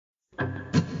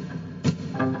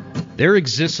There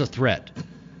exists a threat,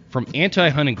 from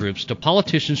anti-hunting groups to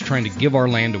politicians trying to give our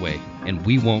land away, and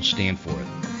we won't stand for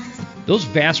it. Those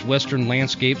vast western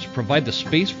landscapes provide the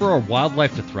space for our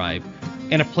wildlife to thrive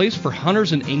and a place for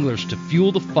hunters and anglers to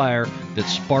fuel the fire that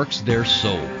sparks their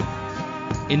soul.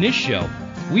 In this show,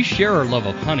 we share our love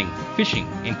of hunting, fishing,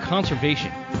 and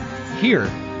conservation. Here,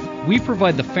 we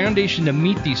provide the foundation to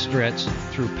meet these threats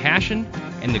through passion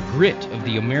and the grit of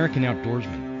the American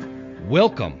outdoorsman.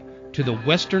 Welcome to the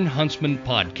Western Huntsman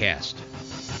Podcast.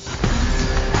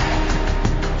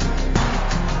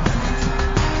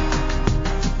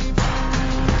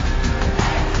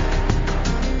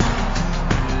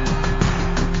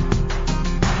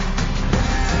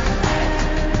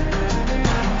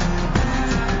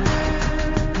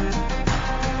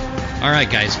 All right,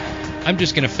 guys, I'm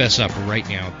just going to fess up right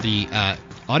now. The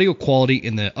audio quality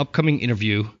in the upcoming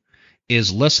interview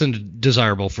is less than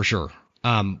desirable for sure.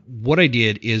 What I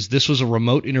did is this was a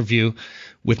remote interview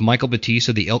with Michael Batease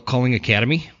of the Elk Calling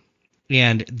Academy,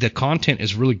 and the content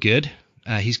is really good.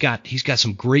 He's got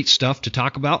some great stuff to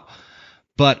talk about,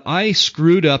 but I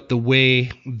screwed up the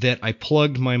way that I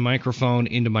plugged my microphone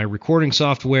into my recording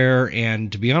software,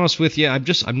 and to be honest with you,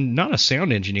 I'm not a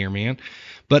sound engineer, man.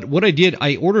 But what I did,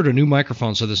 I ordered a new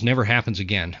microphone so this never happens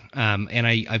again. And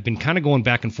I've been kind of going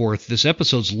back and forth. This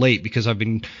episode's late because I've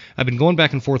been going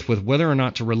back and forth with whether or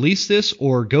not to release this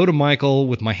or go to Michael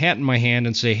with my hat in my hand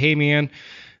and say, hey man,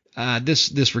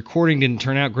 this recording didn't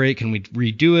turn out great. Can we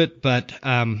redo it? But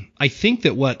I think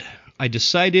that what I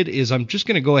decided is I'm just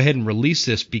going to go ahead and release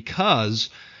this because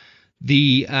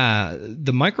the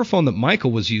microphone that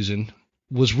Michael was using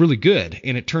was really good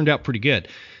and it turned out pretty good.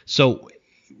 So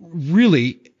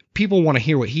really, people want to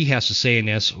hear what he has to say in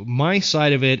this. My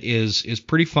side of it is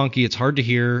pretty funky. It's hard to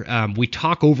hear. We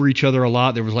talk over each other a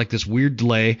lot. There was like this weird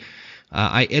delay.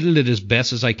 I edited as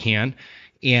best as I can,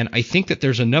 and I think that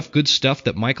there's enough good stuff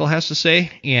that Michael has to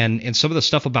say, and some of the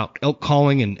stuff about elk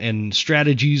calling and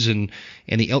strategies and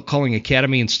the Elk Calling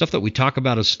Academy and stuff that we talk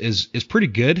about is pretty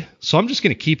good. So I'm just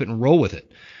going to keep it and roll with it.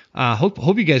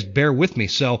 Hope you guys bear with me.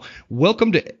 So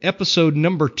welcome to episode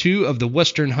number 2 of the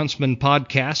Western Huntsman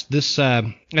Podcast. This,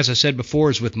 as I said before,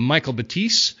 is with Michael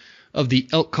Batease of the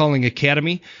Elk Calling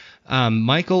Academy.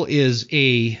 Michael is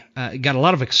got a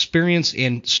lot of experience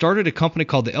and started a company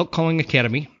called the Elk Calling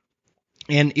Academy.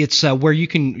 And it's where you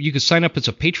can sign up. It's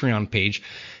a Patreon page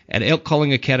at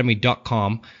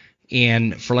elkcallingacademy.com.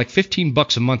 And for like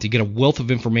 $15 a month, you get a wealth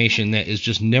of information that is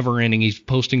just never ending. He's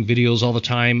posting videos all the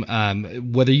time.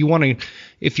 Whether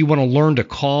if you want to learn to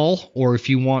call, or if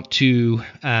you want to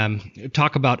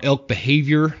talk about elk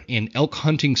behavior and elk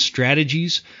hunting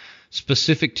strategies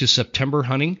specific to September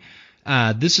hunting,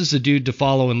 this is the dude to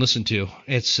follow and listen to.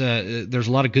 It's there's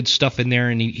a lot of good stuff in there,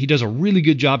 and he does a really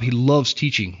good job. He loves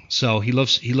teaching, so he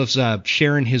loves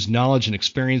sharing his knowledge and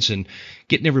experience and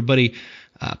getting everybody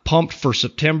pumped for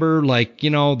September.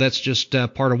 That's just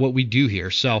part of what we do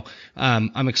here. So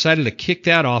I'm excited to kick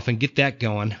that off and get that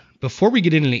going. Before we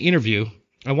get into the interview,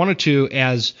 I wanted to,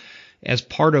 as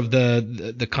part of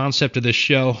the concept of this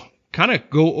show, kind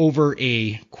of go over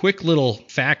a quick little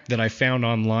fact that I found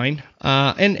online,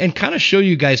 and kind of show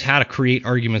you guys how to create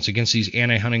arguments against these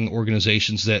anti-hunting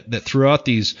organizations that throw out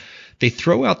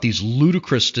these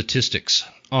ludicrous statistics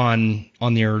on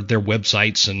their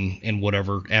websites and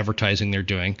whatever advertising they're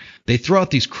doing. They throw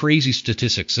out these crazy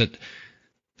statistics that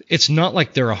it's not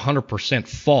like they're 100%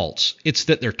 false. It's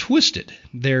that they're twisted.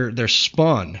 They're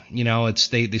spun.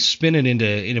 They spin it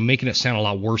into making it sound a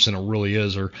lot worse than it really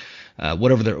is, or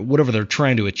whatever they're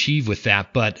trying to achieve with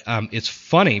that. But it's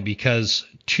funny because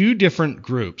two different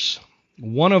groups.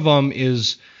 One of them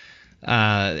is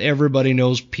everybody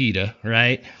knows PETA,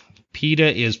 right?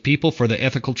 PETA is People for the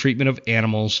Ethical Treatment of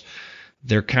Animals.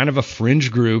 They're kind of a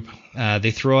fringe group.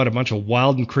 They throw out a bunch of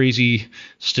wild and crazy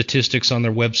statistics on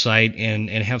their website and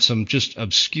have some just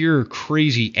obscure,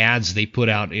 crazy ads they put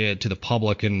out to the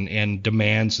public and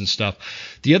demands and stuff.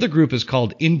 The other group is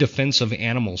called In Defense of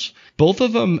Animals. Both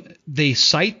of them, they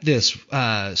cite this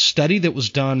study that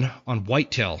was done on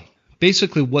whitetail.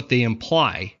 Basically what they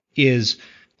imply is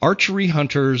archery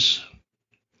hunters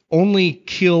only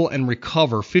kill and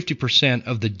recover 50%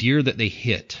 of the deer that they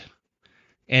hit.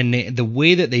 And the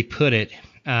way that they put it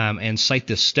and cite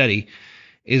this study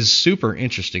is super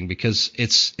interesting because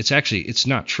it's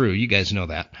not true. You guys know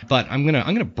that. But I'm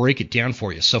gonna break it down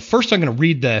for you. So first I'm gonna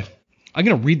read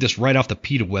this right off the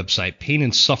PETA website. Pain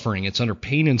and Suffering. It's under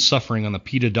Pain and Suffering on the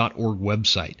PETA.org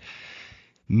website.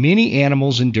 Many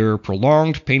animals endure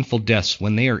prolonged, painful deaths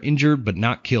when they are injured but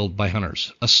not killed by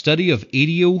hunters. A study of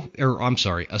 80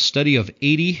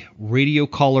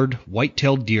 radio-collared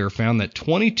white-tailed deer found that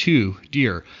 22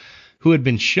 deer who had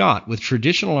been shot with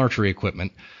traditional archery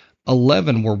equipment.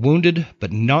 11 were wounded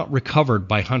but not recovered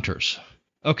by hunters.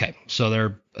 Okay, so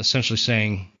they're essentially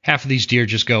saying half of these deer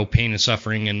just go pain and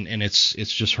suffering, and it's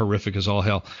just horrific as all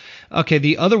hell. Okay,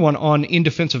 the other one on In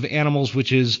Defense of Animals,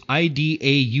 which is idausa.org,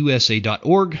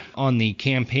 on the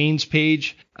campaigns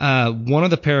page, one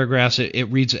of the paragraphs, it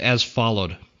reads as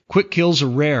followed. Quick kills are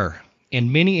rare,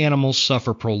 and many animals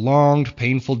suffer prolonged,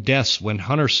 painful deaths when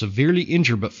hunters severely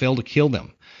injure but fail to kill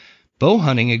them. Bow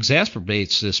hunting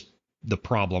exacerbates the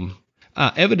problem,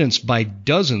 evidenced by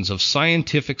dozens of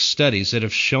scientific studies that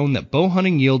have shown that bow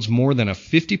hunting yields more than a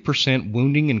 50%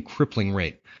 wounding and crippling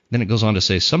rate. Then it goes on to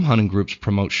say some hunting groups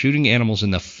promote shooting animals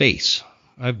in the face.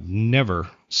 I've never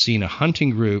seen a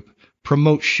hunting group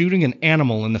promote shooting an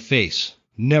animal in the face.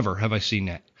 Never have I seen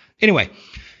that. Anyway,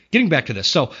 getting back to this.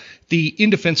 So the In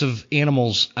Defense of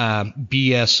Animals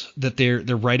BS that they're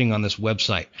writing on this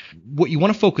website, what you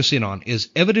want to focus in on is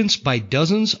evidence by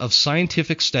dozens of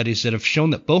scientific studies that have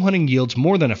shown that bow hunting yields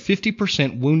more than a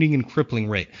 50% wounding and crippling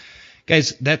rate.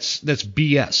 Guys, that's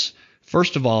BS.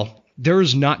 First of all, there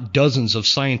is not dozens of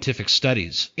scientific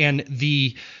studies, and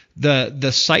the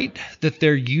site that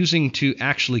they're using to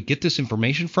actually get this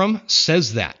information from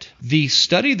says that. The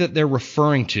study that they're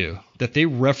referring to, that they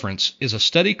reference, is a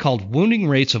study called Wounding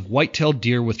Rates of White-tailed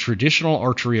Deer with Traditional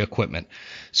Archery Equipment.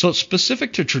 So it's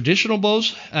specific to traditional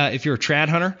bows, if you're a trad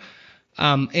hunter,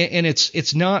 and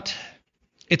it's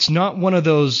not one of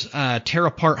those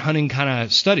tear-apart hunting kind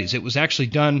of studies. It was actually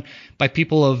done by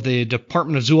people of the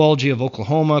Department of Zoology of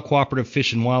Oklahoma, Cooperative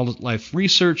Fish and Wildlife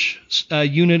Research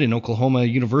Unit in Oklahoma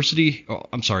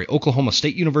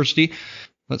State University.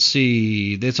 Let's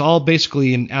see, it's all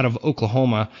basically out of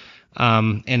Oklahoma,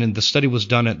 and the study was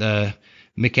done at the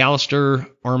McAllister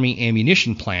Army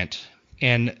Ammunition Plant.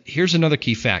 And here's another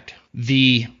key fact.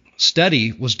 The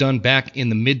study was done back in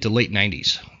the mid to late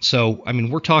 90s. So, I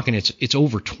mean, we're talking it's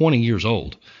over 20 years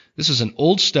old. This is an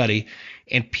old study,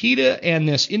 and PETA and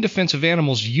this In Defense of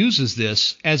Animals uses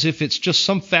this as if it's just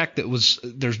some fact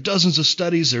there's dozens of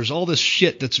studies, there's all this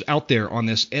shit that's out there on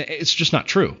this. It's just not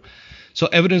true. So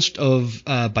evidenced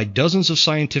by dozens of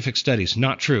scientific studies,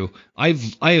 not true. I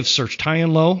have searched high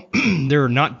and low. There are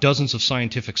not dozens of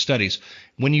scientific studies.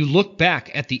 When you look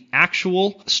back at the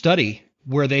actual study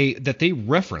that they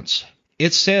reference,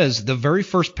 it says, the very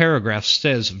first paragraph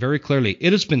says very clearly,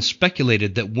 it has been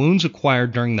speculated that wounds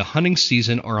acquired during the hunting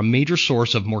season are a major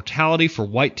source of mortality for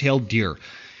white-tailed deer.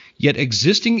 Yet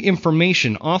existing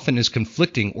information often is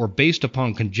conflicting or based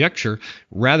upon conjecture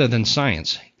rather than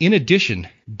science. In addition,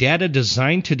 data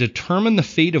designed to determine the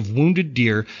fate of wounded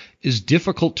deer is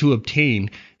difficult to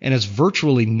obtain and is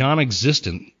virtually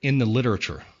non-existent in the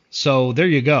literature. So there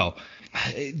you go.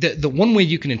 The one way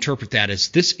you can interpret that is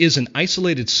this is an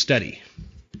isolated study.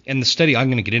 And the study, I'm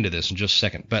going to get into this in just a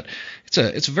second, but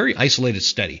it's a very isolated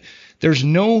study. There's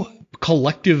no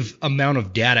collective amount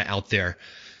of data out there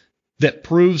that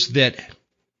proves that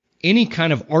any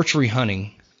kind of archery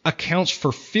hunting accounts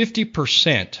for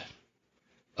 50%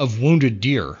 of wounded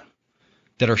deer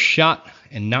that are shot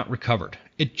and not recovered.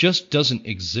 It just doesn't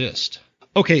exist.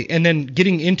 Okay, and then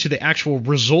getting into the actual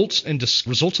results and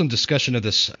discussion of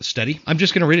this study, I'm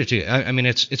just going to read it to you. I mean,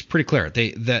 it's pretty clear.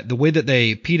 The way that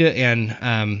they PETA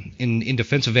and in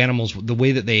Defense of Animals, the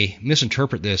way that they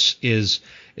misinterpret this is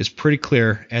pretty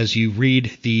clear as you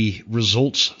read the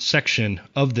results section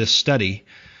of this study.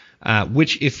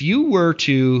 Which, if you were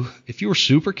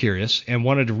super curious and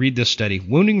wanted to read this study,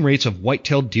 wounding rates of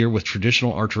white-tailed deer with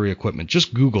traditional archery equipment,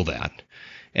 just Google that,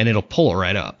 and it'll pull it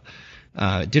right up.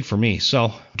 It did for me.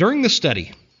 So during the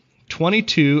study,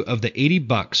 22 of the 80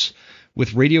 bucks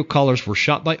with radio collars were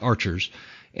shot by archers,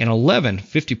 and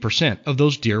 50% of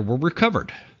those deer were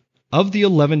recovered. Of the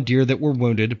 11 deer that were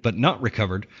wounded but not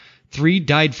recovered, 3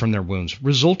 died from their wounds,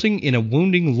 resulting in a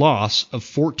wounding loss of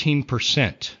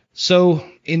 14%. So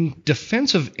in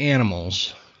Defense of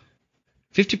Animals,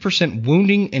 50%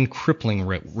 wounding and crippling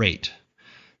rate.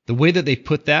 The way that they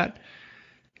put that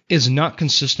is not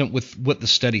consistent with what the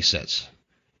study says.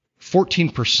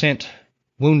 14%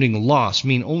 wounding loss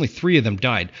mean only 3 of them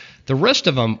died. The rest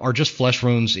of them are just flesh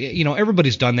wounds. You know,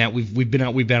 everybody's done that. We've been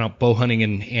out bow hunting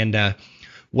and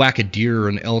whack a deer or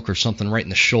an elk or something right in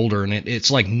the shoulder, and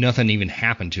it's like nothing even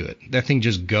happened to it. That thing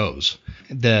just goes.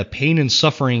 The pain and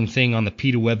suffering thing on the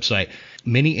PETA website,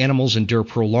 many animals endure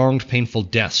prolonged painful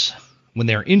deaths when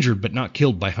they are injured but not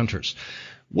killed by hunters.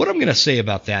 What I'm going to say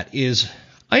about that is,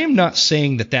 I am not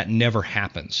saying that never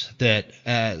happens, that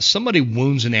somebody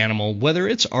wounds an animal, whether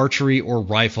it's archery or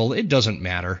rifle, it doesn't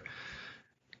matter.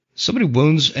 Somebody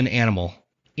wounds an animal,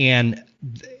 and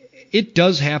it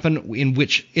does happen in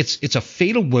which it's a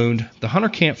fatal wound. The hunter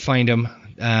can't find him.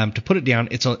 to put it down,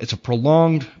 it's a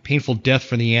prolonged, painful death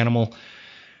for the animal.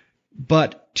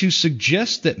 But to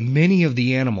suggest that many of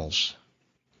the animals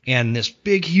and this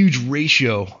big, huge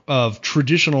ratio of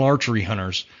traditional archery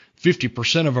hunters,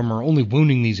 50% of them are only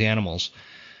wounding these animals,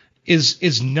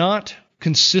 is not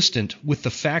consistent with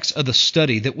the facts of the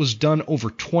study that was done over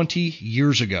 20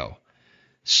 years ago.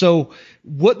 So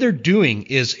what they're doing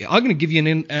is, I'm going to give you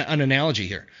an analogy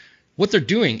here. What they're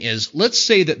doing is, let's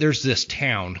say that there's this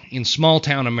town in small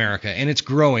town America, and it's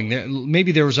growing.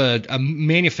 Maybe there was a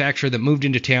manufacturer that moved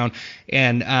into town,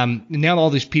 and now all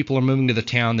these people are moving to the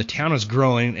town. The town is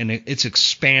growing, and it's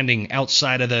expanding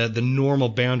outside of the normal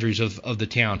boundaries of the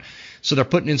town. So they're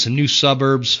putting in some new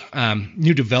suburbs,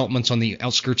 new developments on the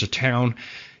outskirts of town,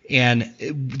 and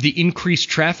the increased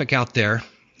traffic out there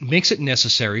makes it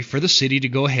necessary for the city to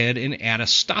go ahead and add a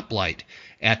stoplight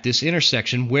at this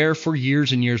intersection, where for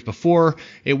years and years before,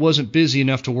 it wasn't busy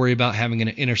enough to worry about having an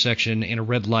intersection and a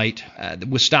red light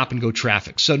with stop-and-go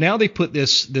traffic. So now they put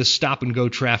this stop-and-go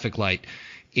traffic light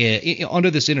onto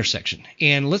this intersection.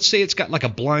 And let's say it's got like a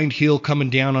blind hill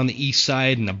coming down on the east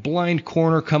side and a blind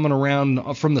corner coming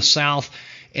around from the south.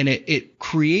 And it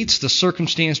creates the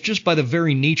circumstance, just by the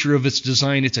very nature of its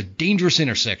design. It's a dangerous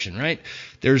intersection, right?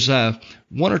 There's 1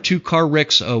 or 2 car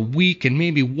wrecks a week and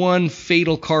maybe 1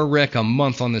 fatal car wreck a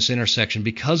month on this intersection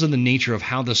because of the nature of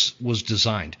how this was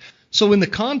designed. So in the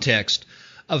context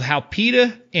of how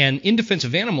PETA and In Defense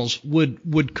of Animals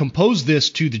would compose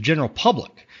this to the general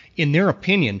public, in their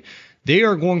opinion, they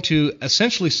are going to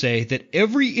essentially say that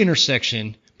every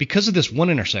intersection, because of this one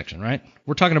intersection, right?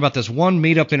 We're talking about this one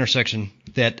made-up intersection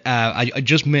that I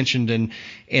just mentioned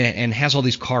and has all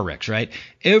these car wrecks, right?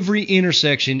 Every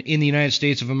intersection in the United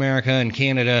States of America and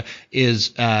Canada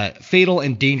is fatal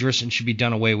and dangerous and should be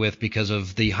done away with because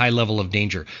of the high level of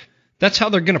danger. That's how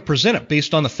they're going to present it,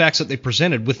 based on the facts that they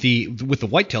presented with the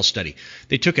whitetail study.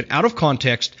 They took it out of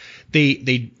context.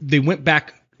 They went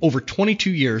back over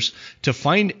 22 years to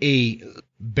find a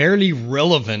barely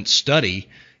relevant study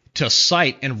to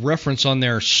cite and reference on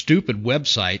their stupid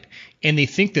website, and they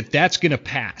think that that's going to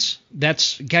pass.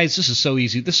 Guys, this is so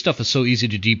easy. This stuff is so easy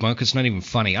to debunk. It's not even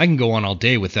funny. I can go on all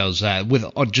day with those, with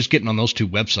just getting on those 2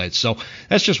 websites. So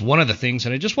that's just one of the things,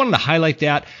 and I just wanted to highlight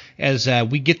that as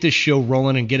we get this show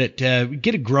rolling and get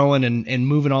it growing and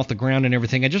moving off the ground and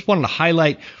everything. I just wanted to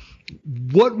highlight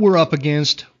what we're up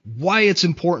against, why it's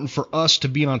important for us to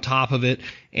be on top of it,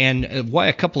 and why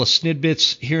a couple of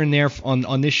snidbits here and there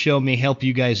on this show may help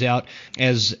you guys out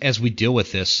as we deal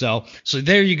with this. So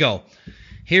there you go.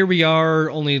 Here we are,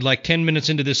 only like 10 minutes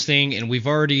into this thing, and we've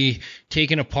already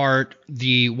taken apart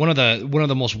one of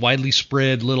the most widely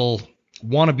spread little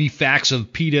wannabe facts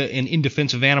of PETA and In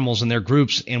Defense of Animals and their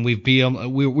groups, and we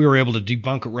were able to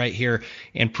debunk it right here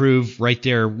and prove right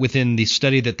there within the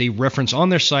study that they reference on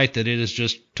their site that it is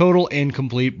just total and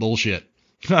complete bullshit.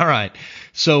 All right,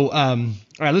 so all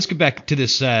right, let's get back to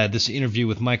this interview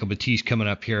with Michael Batease coming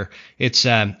up here. It's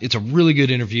a really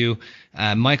good interview.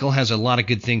 Michael has a lot of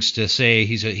good things to say.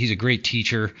 He's a great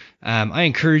teacher. I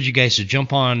encourage you guys to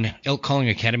jump on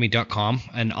elkcallingacademy.com,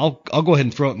 and I'll go ahead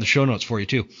and throw it in the show notes for you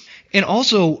too. And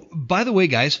also, by the way,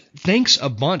 guys, thanks a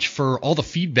bunch for all the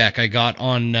feedback I got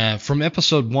on from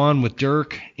episode 1 with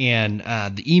Dirk, and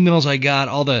the emails I got.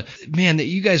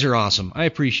 You guys are awesome. I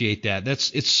appreciate that.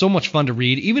 It's so much fun to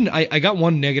read. Even I got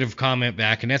one negative comment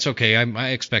back, and that's okay.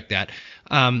 I expect that.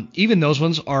 Even those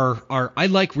ones are I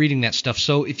like reading that stuff.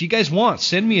 So if you guys want,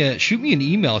 shoot me an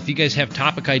email if you guys have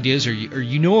topic ideas or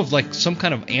you know of like some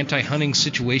kind of anti-hunting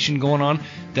situation going on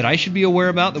that I should be aware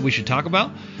about, that we should talk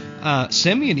about.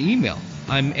 Send me an email.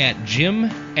 I'm at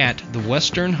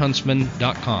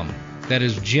jim@thewesternhuntsman.com. That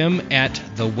is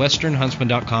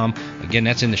jim@thewesternhuntsman.com. Again,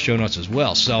 that's in the show notes as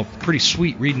well. So pretty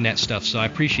sweet reading that stuff. So I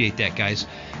appreciate that, guys.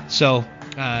 So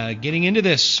getting into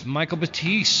this, Michael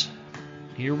Batease.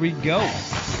 Here we go.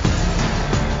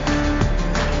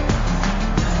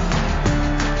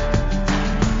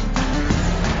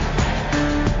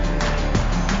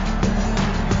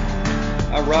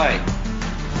 All right.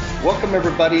 Welcome,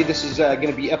 everybody. This is going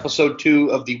to be episode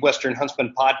 2 of the Western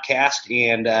Huntsman podcast,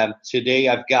 and today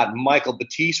I've got Michael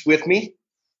Batease with me,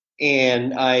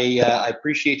 and I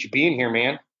appreciate you being here,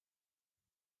 man.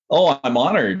 Oh, I'm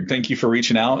honored. Thank you for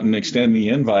reaching out and extending the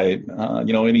invite.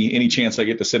 Any chance I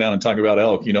get to sit down and talk about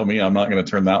elk, you know me, I'm not going to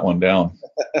turn that one down.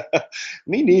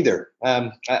 Me neither.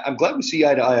 I'm glad we see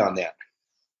eye to eye on that.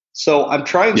 So I'm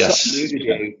trying something new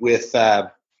today with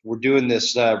we're doing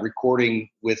this recording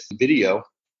with video.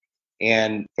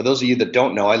 And for those of you that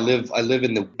don't know, I live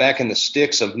back in the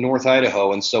sticks of North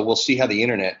Idaho, and so we'll see how the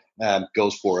internet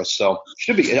goes for us. So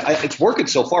it's working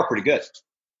so far pretty good.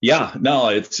 Yeah, no,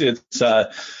 it's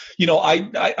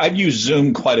I've used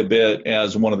Zoom quite a bit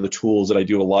as one of the tools that I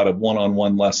do a lot of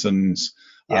one-on-one lessons,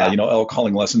 Yeah. elk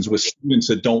calling lessons with students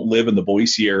that don't live in the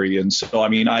Boise area. And so, I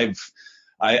mean,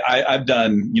 I've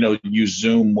done, use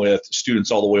Zoom with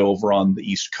students all the way over on the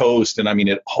East Coast. And I mean,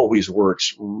 it always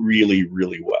works really,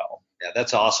 really well. Yeah,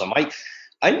 that's awesome.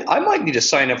 I might need to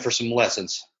sign up for some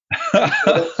lessons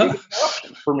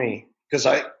for me, because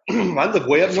I live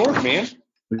way up north, man.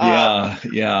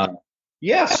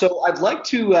 Yeah. So I'd like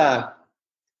to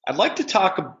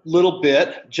talk a little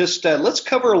bit. Just let's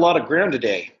cover a lot of ground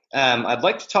today. I'd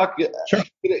like to talk, Sure.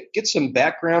 Get some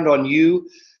background on you,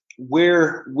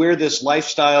 where this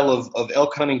lifestyle of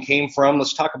elk hunting came from.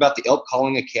 Let's talk about the Elk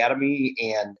Calling Academy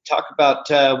and talk about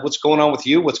what's going on with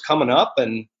you, what's coming up,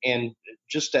 and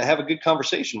just have a good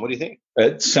conversation. What do you think?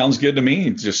 It sounds good to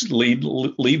me. Just lead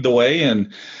the way,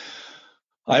 and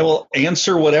I will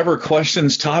answer whatever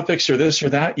questions, topics, or this or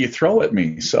that you throw at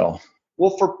me. So,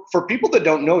 well, for people that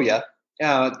don't know you,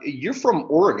 you're from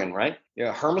Oregon, right?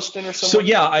 Yeah, Hermiston or something. So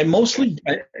yeah, I mostly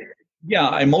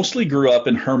grew up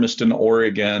in Hermiston,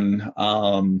 Oregon.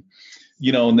 And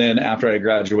then after I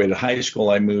graduated high school,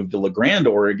 I moved to La Grande,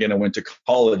 Oregon, and went to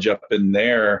college up in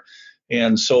there.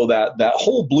 And so that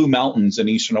whole Blue Mountains in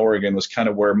Eastern Oregon was kind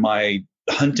of where my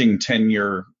hunting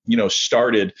tenure,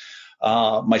 started.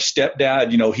 My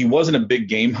stepdad, he wasn't a big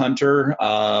game hunter.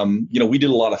 We did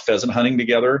a lot of pheasant hunting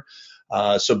together.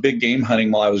 So big game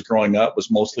hunting while I was growing up was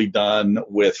mostly done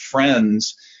with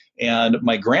friends. And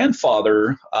my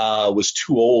grandfather was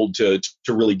too old to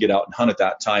really get out and hunt at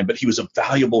that time, but he was a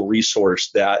valuable resource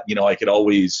that, I could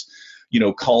always,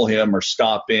 call him or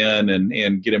stop in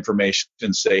and get information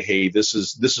and say, hey, this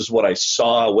is what I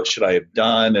saw. What should I have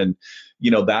done? And,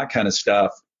 that kind of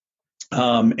stuff.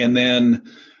 And then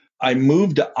I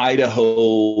moved to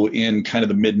Idaho in kind of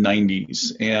the mid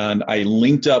 90s, and I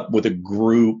linked up with a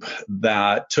group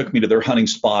that took me to their hunting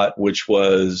spot, which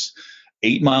was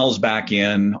 8 miles back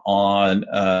in on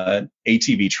an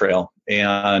ATV trail.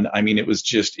 And I mean, it was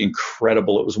just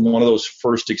incredible. It was one of those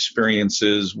first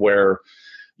experiences where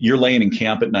you're laying in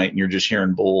camp at night and you're just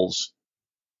hearing bulls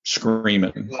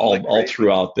screaming all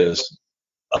throughout this.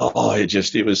 Oh,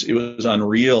 it was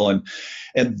unreal.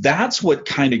 And that's what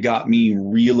kind of got me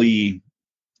really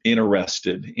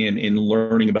interested in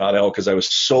learning about elk, because I was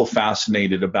so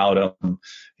fascinated about them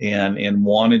and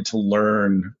wanted to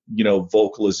learn,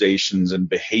 vocalizations and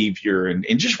behavior and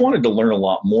just wanted to learn a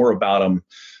lot more about them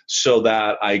so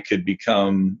that I could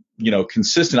become,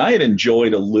 consistent. I had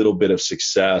enjoyed a little bit of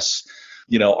success,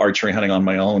 archery hunting on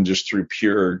my own just through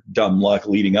pure dumb luck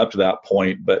leading up to that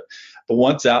point. But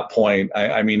once that point,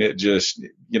 I mean, it just,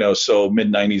 so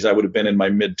mid 90s, I would have been in my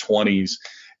mid 20s.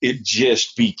 It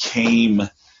just became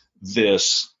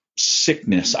this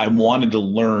sickness. I wanted to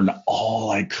learn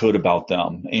all I could about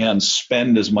them and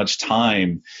spend as much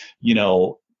time,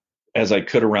 as I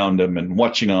could around them and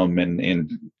watching them.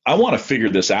 And I want to figure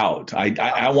this out.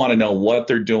 I want to know what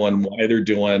they're doing, why they're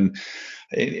doing,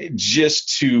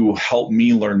 just to help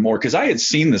me learn more. Because I had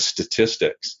seen the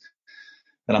statistics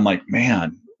and I'm like,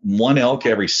 man, one elk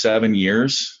every 7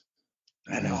 years.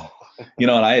 I know.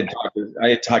 And I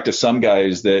had talked to some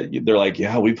guys that they're like,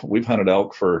 yeah, we've hunted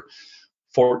elk for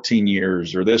 14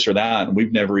 years or this or that, and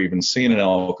we've never even seen an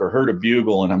elk or heard a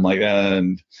bugle. And I'm like,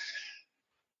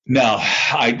 no,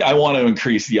 I want to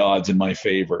increase the odds in my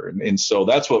favor. And so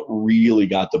that's what really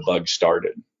got the bug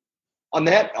started. On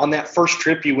that first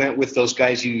trip you went with those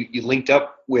guys you linked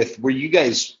up with, were you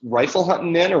guys rifle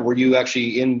hunting then, or were you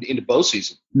actually into bow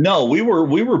season? No, we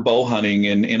were bow hunting,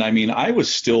 and I mean, I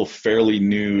was still fairly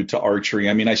new to archery.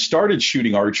 I mean, I started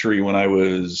shooting archery when I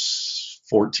was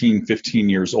 14, 15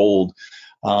 years old.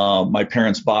 My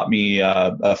parents bought me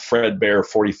a Fred Bear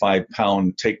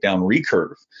 45-pound takedown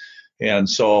recurve. And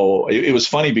so it was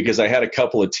funny because I had a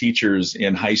couple of teachers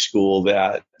in high school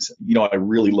that, I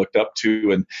really looked up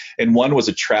to, and one was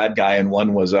a trad guy and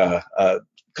one was a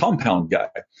compound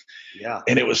guy. Yeah.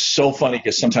 And it was so funny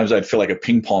because sometimes I'd feel like a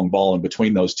ping pong ball in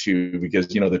between those two because,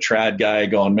 the trad guy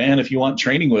going, man, if you want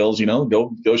training wheels,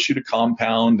 go shoot a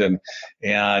compound. And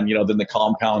then the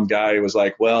compound guy was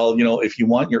like, well, if you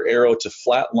want your arrow to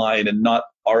flatline and not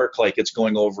arc like it's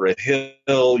going over a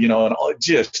hill, and all,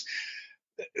 just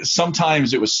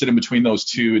sometimes it was sit in between those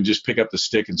two and just pick up the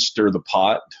stick and stir the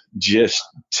pot just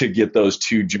to get those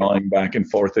two jawing back and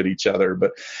forth at each other.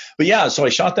 But yeah, so I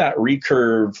shot that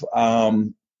recurve,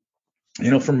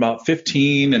 from about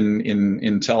 15 and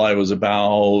until I was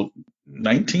about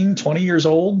 19, 20 years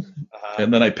old.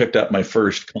 And then I picked up my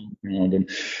first compound, and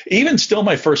even still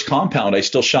my first compound, I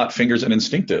still shot fingers and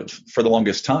instinctive for the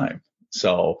longest time.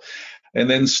 So, And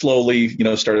then slowly,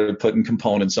 started putting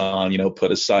components on,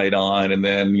 put a sight on, and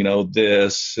then,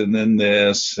 this, and then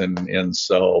this. And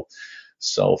so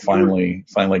finally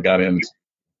got in.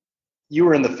 You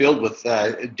were in the field with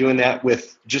doing that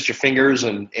with just your fingers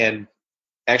and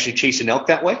actually chasing elk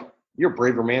that way? You're a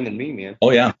braver man than me, man.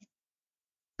 Oh, yeah.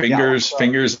 Fingers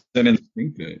and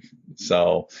instinctive.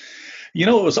 So,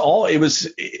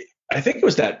 I think it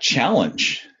was that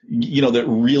challenge, that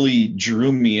really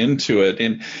drew me into it.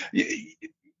 And,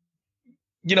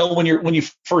 when you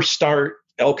first start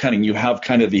elk hunting, you have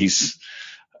kind of these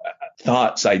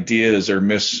thoughts, ideas, or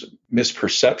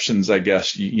misperceptions, I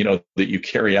guess, that you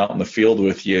carry out in the field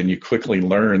with you. And you quickly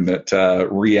learn that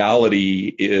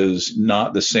reality is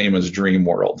not the same as dream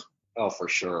world. Oh, for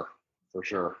sure. For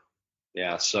sure.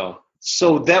 Yeah. So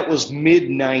that was mid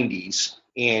 90s,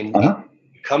 and you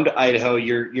come to Idaho.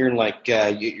 You're in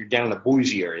you're down in the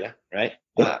Boise area, right?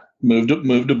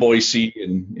 Moved to Boise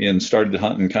and started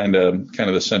hunting kind of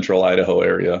the central Idaho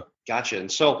area. Gotcha.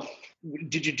 And so,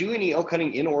 did you do any elk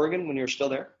hunting in Oregon when you were still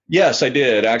there? Yes, I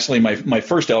did. Actually, my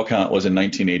first elk hunt was in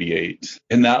 1988,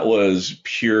 and that was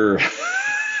pure.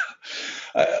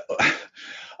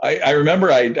 I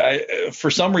remember I for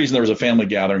some reason there was a family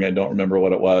gathering. I don't remember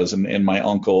what it was, and my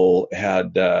uncle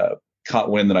had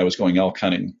caught wind that I was going elk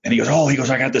hunting, and he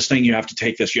goes, I got this thing. You have to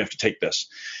take this. You have to take this.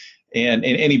 And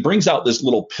he brings out this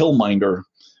little pill minder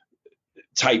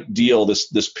type deal,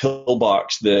 this pill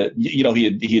box that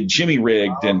he had jimmy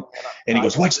rigged, and he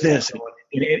goes, what's this? And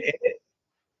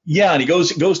he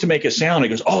goes to make a sound. He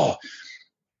goes,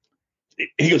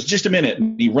 he goes, just a minute.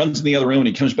 And he runs in the other room, and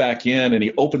he comes back in, and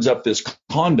he opens up this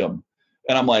condom.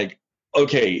 And I'm like,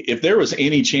 okay, if there was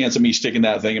any chance of me sticking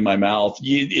that thing in my mouth,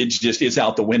 it's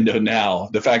out the window now.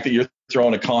 The fact that you're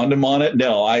throwing a condom on it,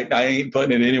 no, I ain't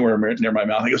putting it anywhere near my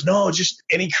mouth. He goes, no,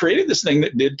 and he created this thing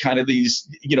that did kind of these,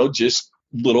 just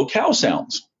little cow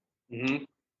sounds. Mm-hmm.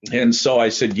 And so I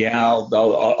said, yeah,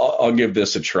 I'll give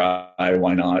this a try.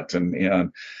 Why not?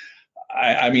 And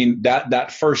I mean,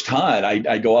 that first hunt,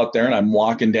 I go out there and I'm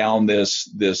walking down this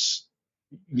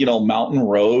mountain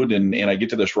road, and I get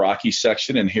to this rocky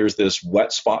section, and here's this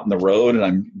wet spot in the road, and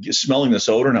I'm smelling this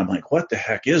odor, and I'm like, what the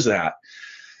heck is that?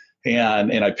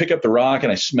 And I pick up the rock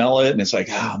and I smell it, and it's like,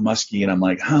 musky. And I'm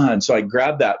like, And so I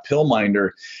grab that pill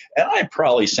minder, and I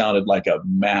probably sounded like a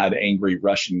mad, angry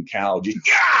Russian cow. Just,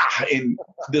 and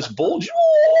this bull,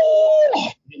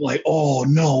 I'm like, oh,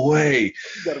 no way.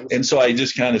 And so I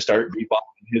just kind of start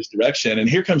bebopping in his direction. And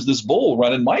here comes this bull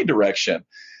running my direction.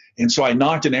 And so I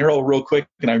knocked an arrow real quick.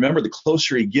 And I remember the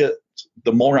closer he gets,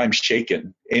 the more I'm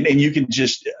shaking. And you can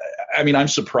just, I'm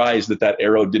surprised that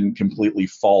arrow didn't completely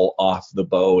fall off the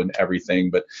bow and everything.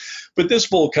 But this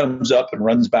bull comes up and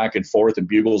runs back and forth and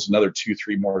bugles another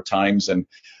 2-3 more times. And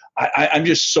I'm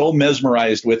just so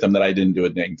mesmerized with him that I didn't do a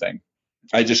dang thing.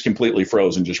 I just completely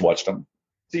froze and just watched him.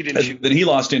 So you didn't shoot? Then he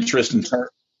lost interest and turned.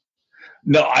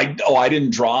 No, I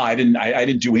didn't draw. I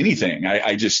didn't do anything.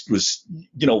 I just was,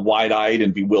 wide-eyed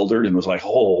and bewildered and was like,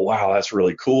 oh, wow, that's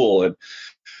really cool. And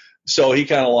so he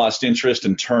kind of lost interest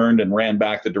and turned and ran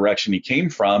back the direction he came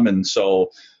from. And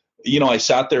so, I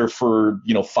sat there for,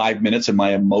 5 minutes, and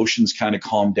my emotions kind of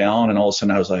calmed down. And all of a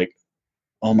sudden I was like,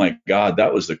 oh my God,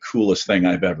 that was the coolest thing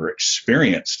I've ever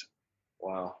experienced.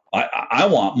 Wow. I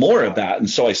want more of that. And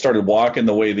so I started walking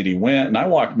the way that he went, and I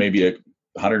walked maybe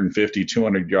 150,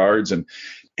 200 yards and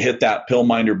hit that pill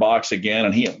minder box again.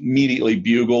 And he immediately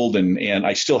bugled, and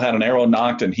I still had an arrow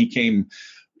knocked, and he came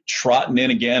trotting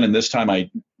in again. And this time I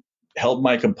held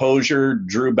my composure,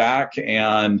 drew back,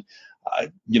 and,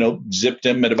 zipped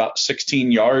him at about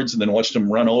 16 yards, and then watched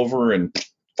him run over and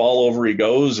fall over he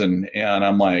goes. And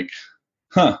I'm like,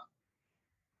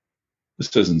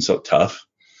 this isn't so tough.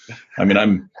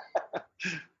 I'm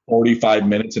 45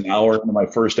 minutes, an hour into my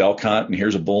first elk hunt, and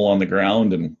here's a bull on the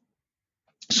ground. And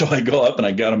so I go up and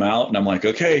I get him out, and I'm like,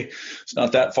 okay, it's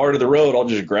not that far to the road. I'll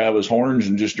just grab his horns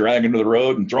and just drag him to the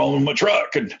road and throw him in my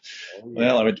truck. And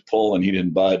well, I went to pull, and he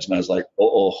didn't budge. And I was like,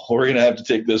 we're going to have to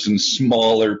take this in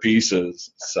smaller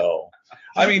pieces. So,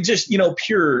 just,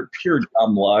 pure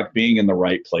dumb luck. Being in the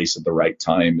right place at the right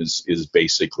time is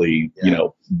basically,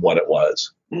 what it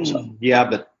was. So. Yeah,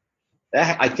 but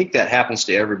I think that happens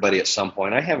to everybody at some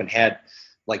point. I haven't had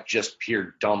just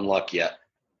pure dumb luck yet.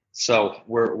 So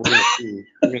we're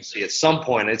gonna see at some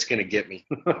point it's gonna get me.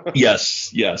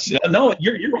 Yes. No,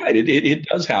 you're right. It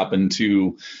does happen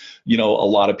to, a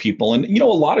lot of people, and a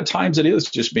lot of times it is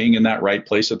just being in that right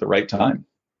place at the right time.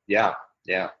 Yeah.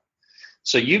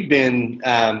 So you've been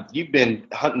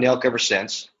hunting elk ever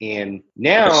since, and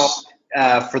now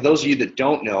for those of you that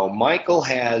don't know, Michael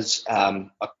has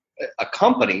a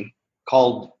company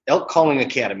called Elk Calling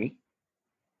Academy,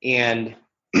 and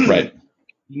right.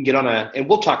 You can get on and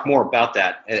we'll talk more about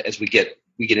that as we get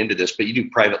into this, but you do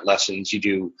private lessons, you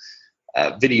do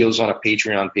videos on a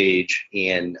Patreon page,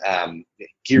 and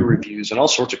gear reviews and all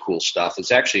sorts of cool stuff.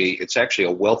 It's actually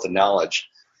a wealth of knowledge.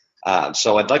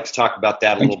 So I'd like to talk about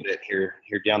that a little bit here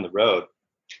down the road.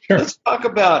 Sure. Let's talk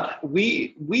about,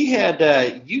 we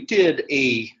had, you did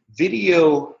a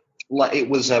video. It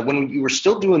was when you were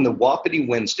still doing the Wapiti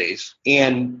Wednesdays,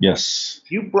 and yes,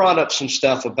 you brought up some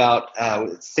stuff about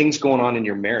things going on in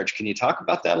your marriage. Can you talk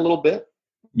about that a little bit?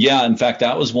 Yeah, in fact,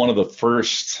 that was one of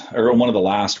the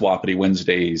last Wapiti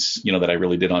Wednesdays, that I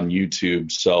really did on YouTube.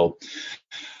 So,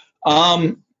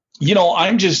 I'm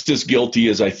just as guilty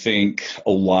as I think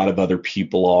a lot of other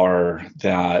people are,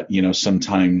 that,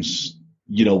 sometimes,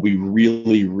 we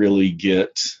really, really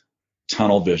get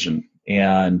tunnel vision,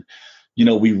 and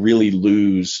we really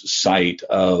lose sight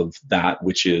of that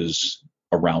which is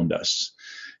around us.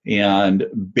 And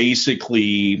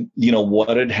basically,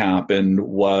 what had happened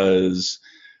was,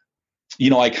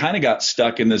 I kind of got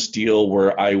stuck in this deal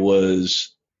where I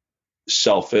was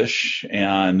selfish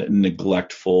and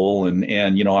neglectful. And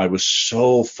I was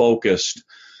so focused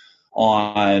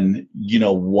on,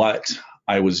 what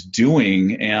I was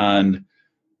doing. And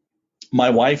my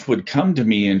wife would come to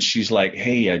me and she's like,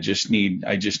 "Hey, I just need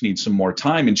some more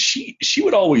time." And she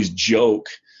would always joke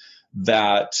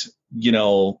that,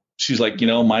 she's like,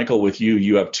 "Michael, with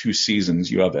you have 2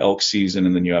 seasons. You have elk season,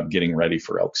 and then you have getting ready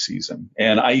for elk season."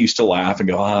 And I used to laugh and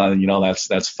go,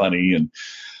 that's funny. And,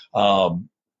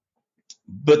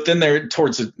 but then there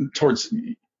towards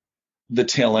the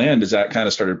tail end, as that kind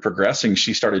of started progressing,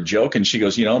 she started joking. She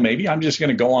goes, "Maybe I'm just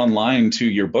going to go online to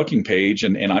your booking page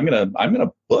and I'm going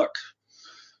to book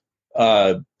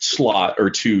slot or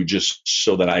 2 just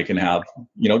so that I can have,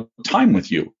 time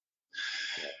with you."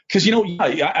 Because,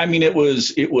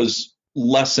 it was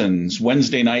lessons.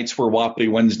 Wednesday nights were Wapiti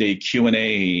Wednesday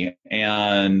Q&A.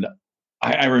 And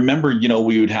I remember,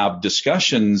 we would have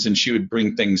discussions and she would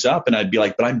bring things up and I'd be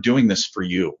like, "But I'm doing this for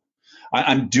you.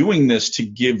 I'm doing this to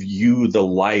give you the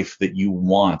life that you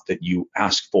want, that you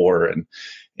ask for."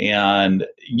 And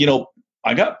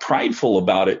I got prideful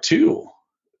about it too.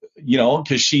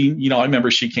 Because she, I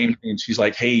remember she came to me and she's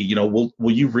like, "Hey, will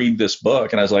you read this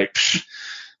book?" And I was like,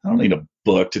 "I don't need a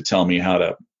book to tell me how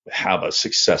to have a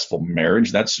successful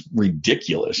marriage. That's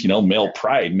ridiculous. Male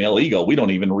pride, male ego. We don't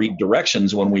even read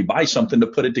directions when we buy something to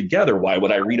put it together. Why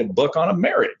would I read a book on a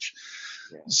marriage?"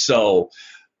 Yeah. So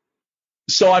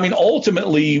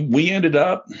ultimately we ended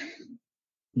up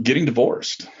getting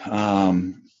divorced.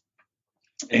 And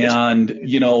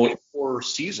for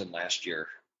season last year.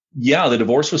 Yeah, the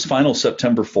divorce was final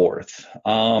September 4th.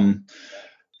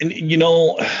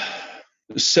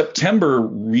 September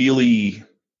really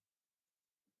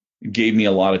gave me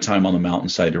a lot of time on the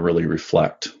mountainside to really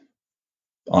reflect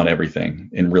on everything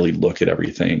and really look at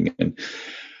everything.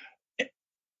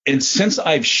 And since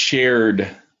I've shared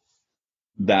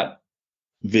that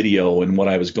video and what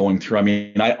I was going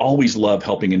through, I always love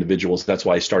helping individuals. That's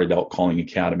why I started Elk Calling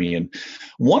Academy. And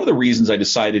one of the reasons I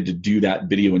decided to do that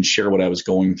video and share what I was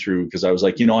going through, because I was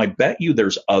like, I bet you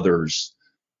there's others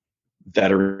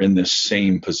that are in this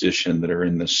same position, that are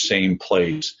in the same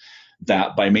place,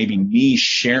 that by maybe me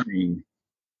sharing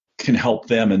can help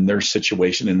them in their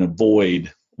situation and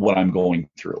avoid what I'm going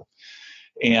through.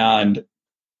 And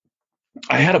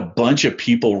I had a bunch of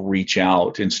people reach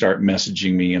out and start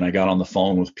messaging me, and I got on the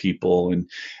phone with people, and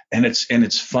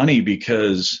it's funny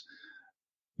because,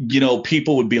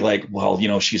 people would be like, "Well,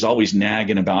 she's always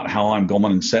nagging about how I'm going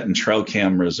and setting trail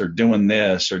cameras or doing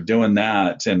this or doing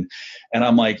that." And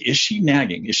I'm like, "Is she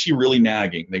nagging? Is she really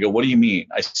nagging?" They go, "What do you mean?"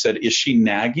 I said, "Is she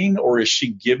nagging, or is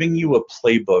she giving you a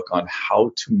playbook on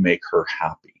how to make her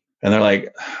happy?" And they're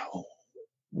like, "Well,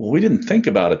 we didn't think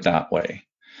about it that way."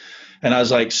 And I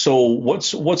was like, "So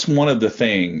what's one of the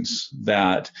things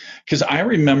that," because I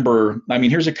remember,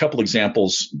 here's a couple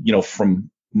examples, from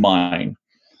mine.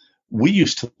 We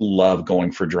used to love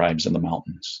going for drives in the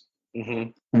mountains.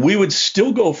 Mm-hmm. We would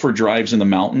still go for drives in the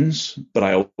mountains, but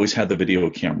I always had the video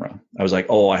camera. I was like,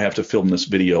 "Oh, I have to film this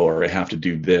video, or I have to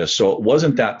do this." So it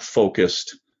wasn't that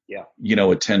focused,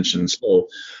 attention. So,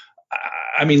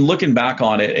 looking back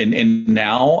on it and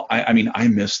now, I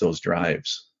miss those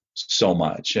drives so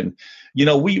much. And,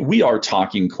 we are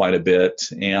talking quite a bit,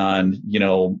 and,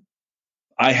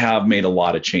 I have made a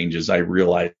lot of changes. I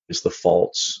realized the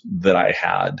faults that I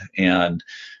had and,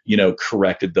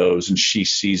 corrected those, and she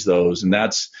sees those. And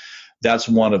that's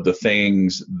one of the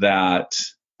things that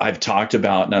I've talked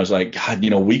about. And I was like, God,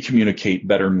 we communicate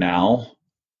better now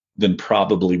than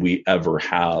probably we ever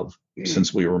have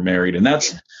since we were married. And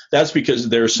that's because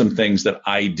there's some things that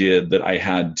I did that I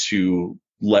had to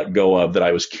let go of, that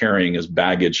I was carrying as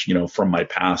baggage, from my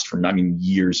past,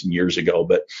 years and years ago.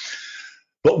 But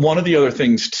one of the other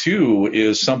things too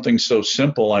is something so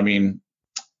simple.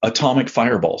 Atomic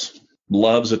fireballs.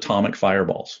 Loves atomic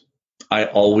fireballs. I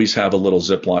always have a little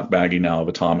Ziploc baggie now of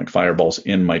atomic fireballs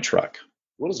in my truck.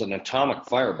 What is an atomic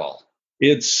fireball?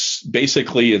 It's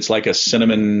like a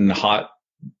cinnamon hot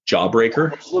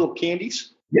jawbreaker. Those little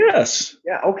candies? Yes.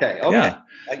 Yeah. Okay. Yeah.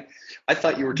 I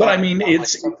thought you were talking about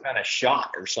it's some kind of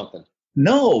shot or something.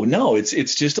 No,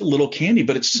 it's just a little candy,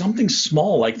 but it's something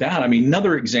small like that.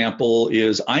 Another example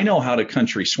is I know how to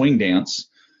country swing dance.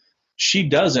 She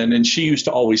doesn't, and she used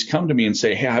to always come to me and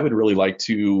say, hey, I would really like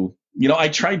to, I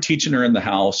tried teaching her in the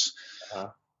house.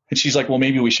 And she's like, well,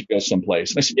 maybe we should go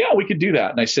someplace. And I said, yeah, we could do that.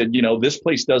 And I said, this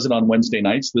place does it on Wednesday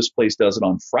nights. This place does it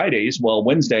on Fridays. Well,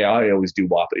 Wednesday, I always do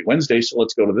Wapiti Wednesday. So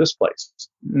let's go to this place.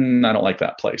 I don't like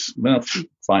that place. Well,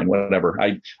 fine, whatever.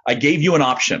 I gave you an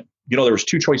option. There was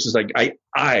two choices.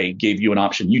 I gave you an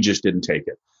option. You just didn't take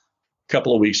it. A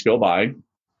couple of weeks go by.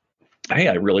 Hey,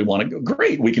 I really want to go.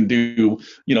 Great. We can do,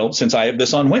 since I have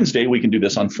this on Wednesday, we can do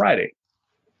this on Friday.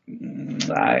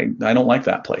 I don't like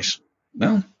that place.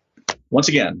 Well, once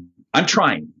again, I'm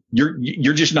trying.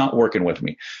 You're just not working with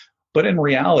me. But in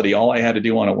reality, all I had to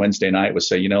do on a Wednesday night was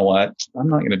say, you know what? I'm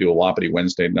not going to do a Wapiti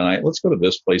Wednesday night. Let's go to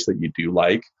this place that you do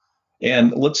like.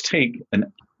 And let's take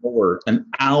an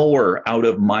hour out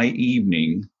of my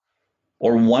evening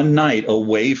or one night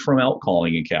away from Elk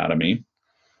Calling Academy.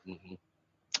 Mm-hmm.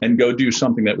 And go do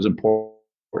something that was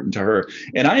important to her.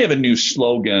 And I have a new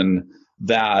slogan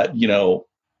that,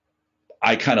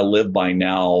 I kind of live by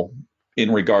now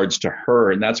in regards to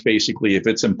her. And that's basically, if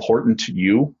it's important to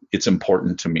you, it's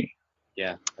important to me.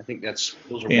 Yeah, I think those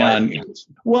are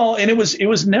well, and it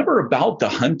was never about the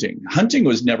hunting. Hunting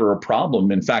was never a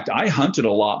problem. In fact, I hunted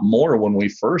a lot more when we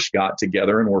first got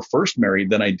together and were first married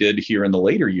than I did here in the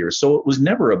later years. So it was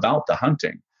never about the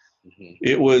hunting. Mm-hmm.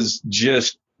 It was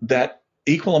just that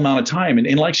equal amount of time.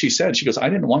 And like she said, she goes, I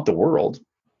didn't want the world.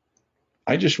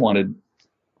 I just wanted,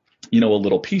 a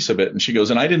little piece of it. And she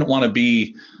goes, and I didn't want to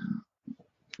be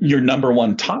your number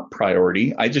one top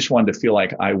priority. I just wanted to feel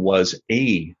like I was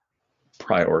a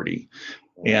priority.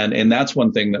 And that's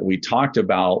one thing that we talked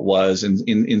about was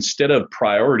instead of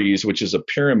priorities, which is a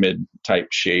pyramid type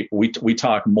shape, we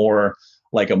talk more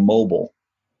like a mobile,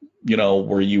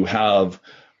 where you have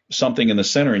something in the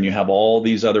center and you have all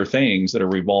these other things that are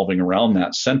revolving around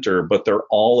that center, but they're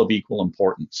all of equal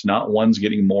importance. Not one's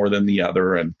getting more than the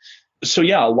other. And so,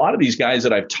 yeah, a lot of these guys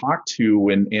that I've talked to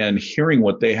and hearing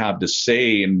what they have to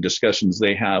say and discussions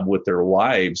they have with their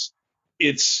wives,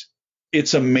 it's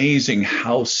amazing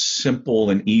how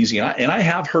simple and easy. And I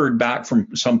have heard back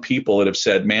from some people that have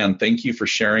said, man, thank you for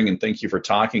sharing and thank you for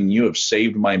talking. You have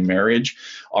saved my marriage.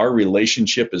 Our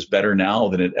relationship is better now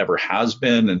than it ever has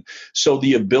been. And so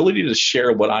the ability to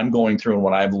share what I'm going through and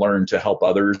what I've learned to help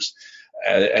others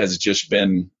has just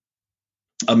been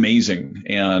amazing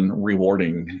and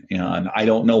rewarding. And I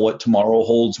don't know what tomorrow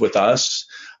holds with us.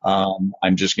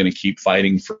 I'm just going to keep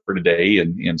fighting for today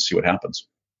and see what happens.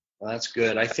 Well, that's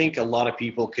good. I think a lot of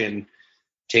people can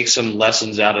take some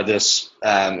lessons out of this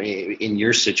in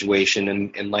your situation,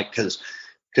 and like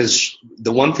because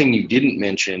the one thing you didn't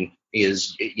mention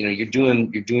is you're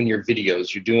doing your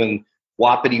videos, you're doing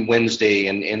Wapiti Wednesday,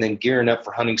 and then gearing up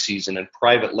for hunting season and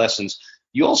private lessons.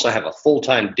 You also have a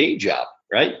full-time day job,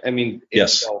 right?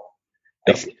 Yes. So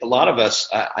I think a lot of us.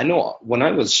 I know when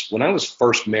I was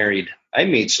first married, I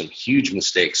made some huge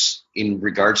mistakes in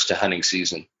regards to hunting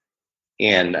season.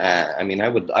 And I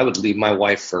would leave my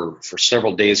wife for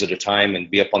several days at a time and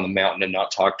be up on the mountain and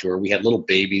not talk to her. We had little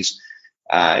babies.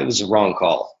 It was a wrong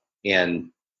call.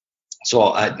 And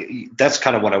so that's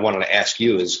kind of what I wanted to ask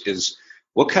you is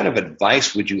what kind of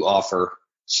advice would you offer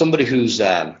somebody who's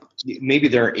maybe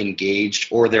they're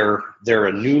engaged or they're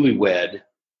a newlywed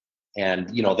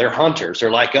and they're hunters. They're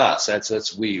like us.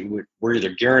 We're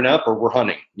either gearing up or we're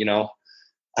hunting.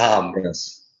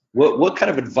 Yes. What kind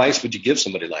of advice would you give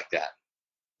somebody like that?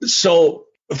 So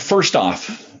first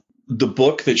off, the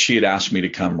book that she had asked me to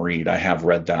come read, I have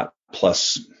read that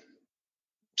plus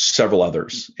several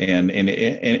others. And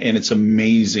it's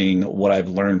amazing what I've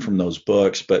learned from those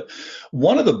books. But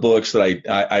one of the books that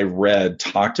I read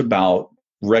talked about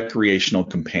recreational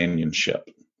companionship.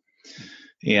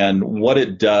 And what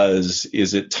it does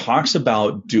is it talks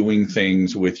about doing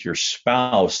things with your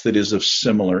spouse that is of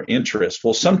similar interest.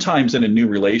 Well, sometimes in a new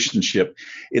relationship,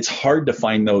 it's hard to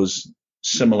find those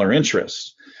similar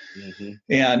interests. Mm-hmm.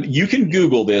 And you can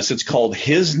Google this. It's called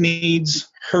His Needs,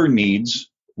 Her Needs,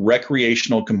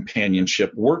 recreational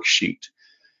companionship worksheet.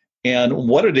 And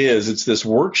what it is, it's this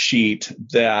worksheet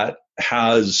that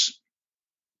has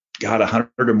got 100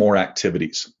 or more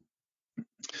activities.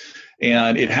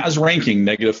 And it has ranking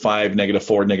 -5,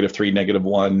 -4, -3,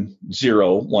 -1,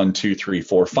 0, 1, 2, 3,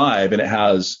 4, 5. And it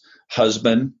has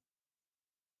husband,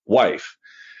 wife.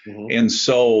 Mm-hmm. And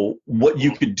so what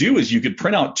you could do is you could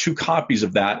print out 2 copies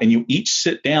of that, and you each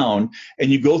sit down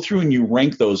and you go through and you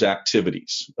rank those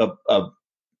activities of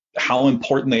how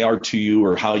important they are to you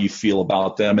or how you feel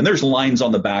about them. And there's lines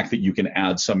on the back that you can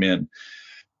add some in.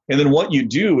 And then what you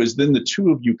do is then the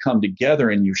 2 of you come together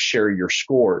and you share your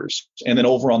scores. And then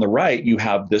over on the right, you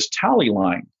have this tally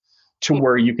line to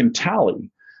where you can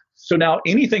tally. So now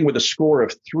anything with a score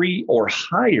of 3 or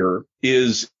higher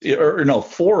or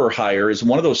 4 or higher is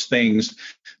one of those things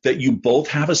that you both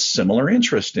have a similar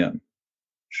interest in.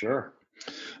 Sure.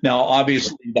 Now,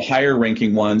 obviously, the higher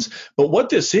ranking ones, but what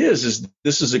this is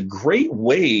this is a great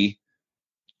way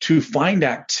to find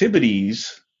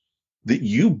activities that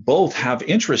you both have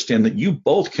interest in, that you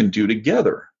both can do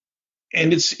together.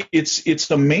 And it's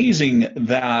amazing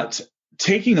that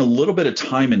taking a little bit of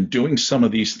time and doing some of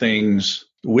these things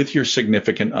with your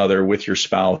significant other, with your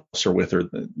spouse, or with her,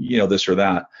 this or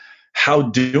that, how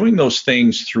doing those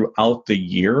things throughout the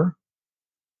year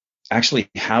actually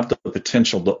have the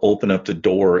potential to open up the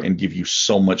door and give you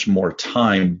so much more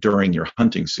time during your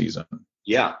hunting season.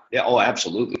 Yeah. Oh,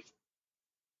 absolutely.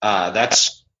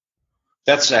 That's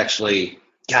actually,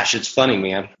 gosh, it's funny,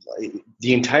 man.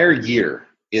 The entire year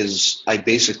I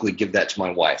basically give that to my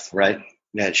wife, right?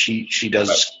 Yeah, she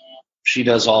does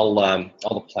all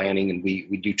the planning, and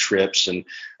we do trips, and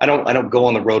I don't go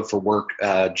on the road for work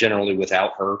generally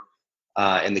without her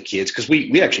and the kids, because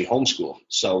we actually homeschool.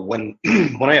 So when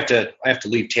I have to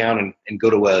leave town and go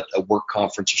to a work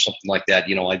conference or something like that,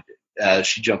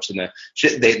 she jumps in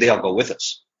they all go with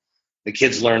us. The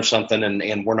kids learn something,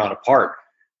 and we're not apart.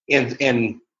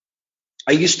 And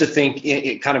I used to think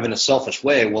it kind of in a selfish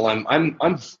way. Well,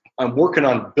 I'm working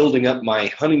on building up my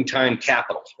hunting time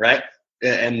capital, right?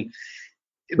 And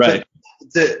right.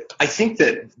 I think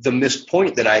that the missed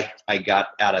point that I got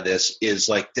out of this is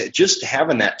like that, just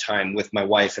having that time with my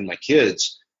wife and my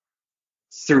kids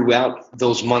throughout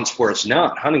those months where it's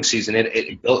not hunting season.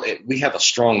 We have a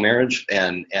strong marriage,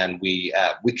 and we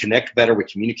connect better, we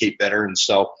communicate better, and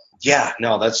so. Yeah,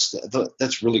 no, that's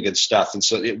really good stuff. And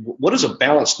so, what does a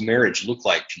balanced marriage look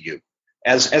like to you,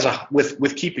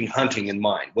 with keeping hunting in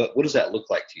mind? What does that look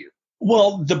like to you?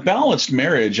 Well, the balanced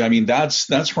marriage, I mean,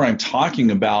 that's where I'm talking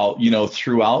about.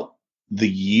 Throughout the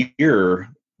year,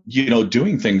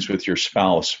 doing things with your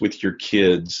spouse, with your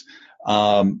kids.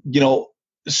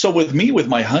 So with me, with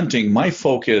my hunting, my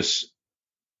focus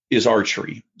is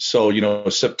archery. So,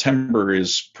 September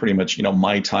is pretty much,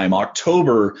 my time.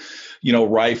 October,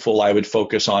 rifle, I would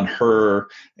focus on her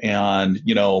and,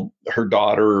 her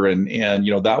daughter, and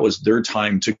that was their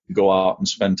time to go out and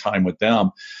spend time with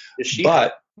them. Is she?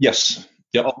 But yes.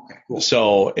 Yep. Oh, okay, cool.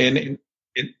 So, and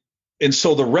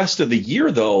so the rest of the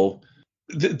year, though,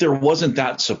 there wasn't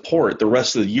that support. The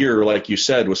rest of the year, like you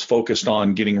said, was focused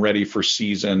on getting ready for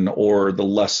season, or the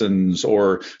lessons,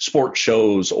 or sport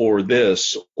shows, or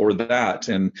this or that.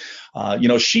 And,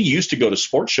 she used to go to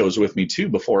sport shows with me too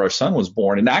before our son was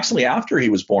born. And actually after he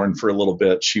was born for a little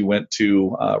bit, she went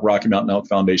to Rocky Mountain Elk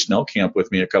Foundation Elk Camp with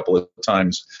me a couple of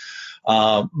times.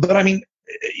 But I mean,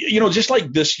 just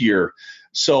like this year,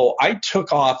 so I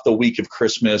took off the week of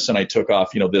Christmas, and I took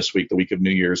off, this week, the week of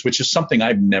New Year's, which is something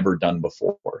I've never done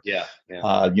before. Yeah.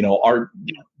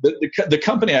 The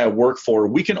company I work for,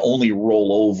 we can only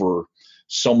roll over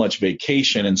so much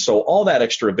vacation. And so all that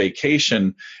extra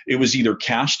vacation, it was either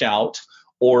cashed out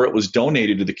or it was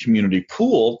donated to the community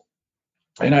pool.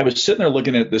 And I was sitting there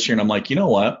looking at it this year, and I'm like, you know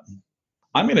what?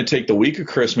 I'm going to take the week of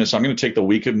Christmas. I'm going to take the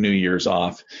week of New Year's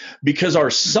off, because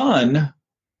our son,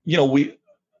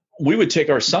 we would take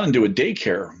our son to a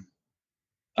daycare.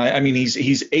 I mean,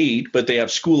 he's 8, but they have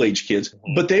school age kids,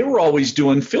 but they were always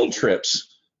doing field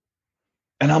trips.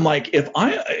 And I'm like, if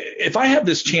I have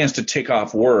this chance to take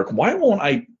off work,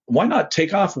 why not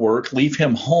take off work, leave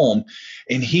him home,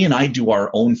 and he and I do our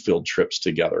own field trips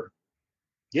together?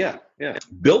 Yeah.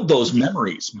 Build those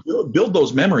memories, build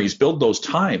those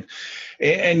time.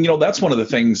 And that's one of the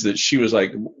things that she was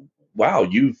like, wow,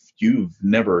 you've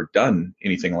never done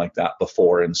anything like that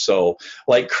before. And so,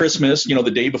 like Christmas,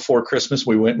 the day before Christmas,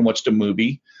 we went and watched a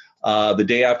movie. The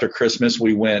day after Christmas,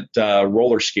 we went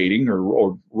roller skating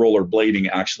or roller blading,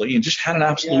 actually, and just had an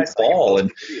absolute ball.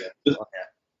 And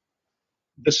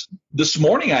this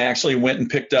morning, I actually went and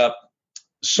picked up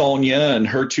Sonia and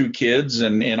her 2 kids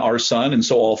and our son. And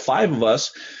so all 5 of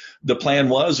us the plan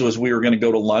was we were going to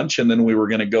go to lunch, and then we were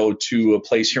going to go to a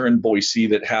place here in Boise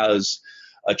that has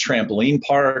a trampoline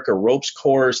park, a ropes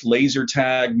course, laser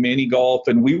tag, mini golf,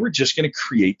 and we were just going to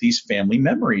create these family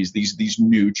memories, these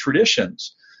new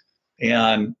traditions.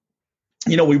 And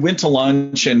we went to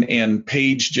lunch, and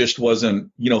Paige just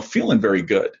wasn't feeling very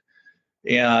good.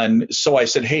 And so I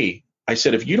said, hey,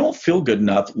 if you don't feel good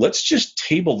enough, let's just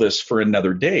table this for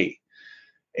another day.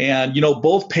 And,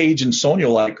 both Paige and Sonia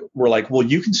were like, well,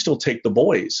 you can still take the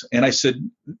boys. And I said,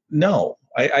 no,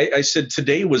 I said,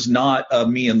 today was not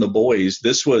me and the boys.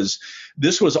 This was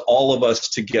all of us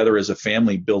together as a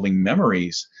family building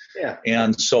memories. Yeah.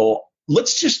 And so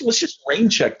let's just rain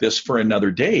check this for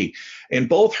another day. And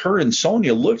both her and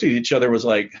Sonia looked at each other, was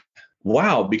like,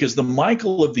 wow, because the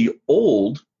Michael of the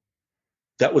old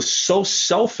that was so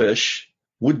selfish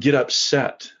would get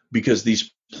upset because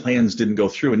these plans didn't go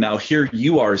through. And now here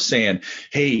you are saying,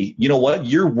 hey, you know what?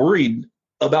 You're worried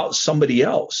about somebody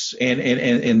else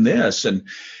and this. And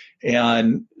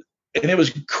it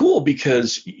was cool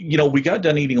because, we got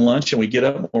done eating lunch and we get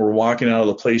up and we're walking out of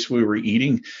the place we were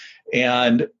eating.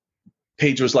 And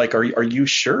Paige was like, are you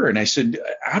sure? And I said,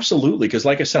 absolutely. Because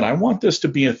like I said, I want this to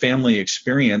be a family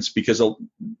experience because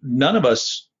none of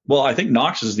us, well, I think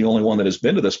Knox is the only one that has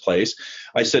been to this place.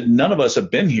 I said, none of us have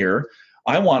been here.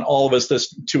 I want all of us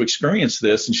to experience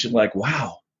this. And she's like,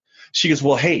 wow. She goes,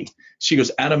 well, hey,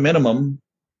 at a minimum,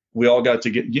 we all got to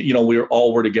get, we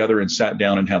all were together and sat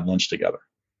down and had lunch together.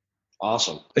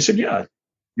 Awesome. I said, yeah,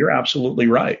 you're absolutely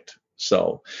right.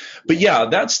 So, but yeah,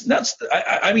 that's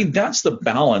the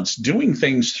balance, doing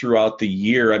things throughout the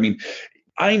year. I mean,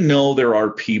 I know there are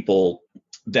people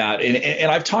that,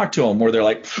 and I've talked to them where they're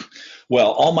like,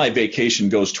 well, all my vacation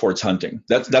goes towards hunting.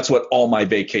 That's what all my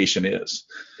vacation is.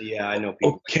 Yeah, I know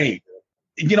people. Okay.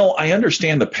 I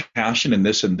understand the passion and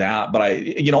this and that, but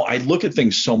I look at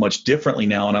things so much differently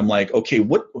now, and I'm like, okay,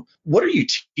 what are you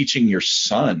teaching your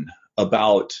son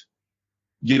about,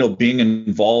 being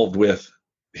involved with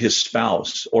his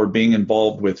spouse or being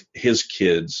involved with his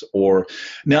kids? Or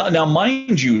now,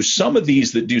 mind you, some of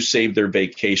these that do save their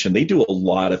vacation, they do a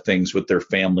lot of things with their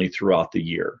family throughout the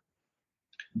year.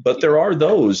 But there are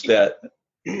those that,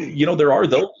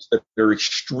 they're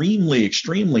extremely,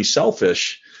 extremely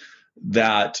selfish,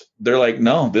 that they're like,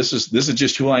 no, this is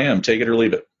just who I am. Take it or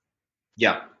leave it.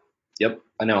 Yeah. Yep.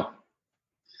 I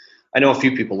know a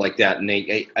few people like that, and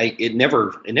it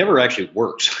never actually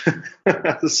works.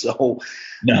 So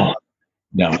no.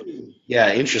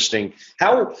 Yeah. Interesting.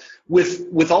 How,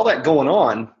 with all that going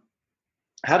on,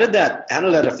 how did that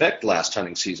affect last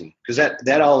hunting season? Because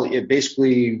it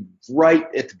basically right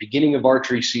at the beginning of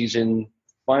archery season,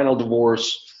 final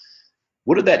divorce.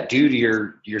 What did that do to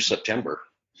your September?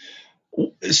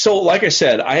 So, like I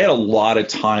said, I had a lot of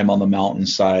time on the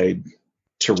mountainside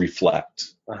to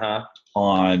reflect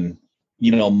on,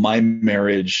 my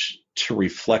marriage, to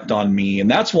reflect on me. And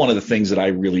that's one of the things that I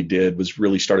really did, was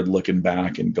really started looking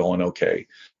back and going, okay,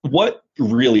 what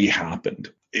really happened?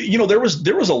 There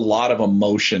was a lot of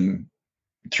emotion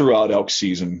throughout elk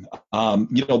season.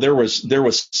 There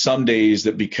was some days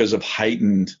that, because of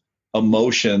heightened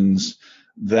emotions,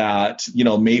 that,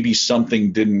 maybe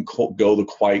something didn't go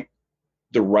quite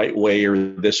the right way, or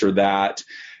this or that.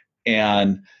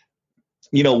 And,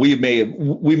 we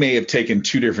may have taken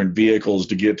two different vehicles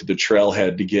to get to the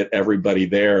trailhead to get everybody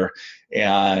there.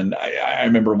 And I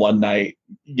remember one night,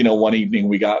 one evening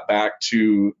we got back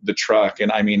to the truck,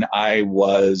 and I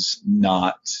was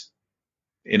not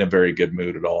in a very good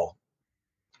mood at all,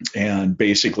 and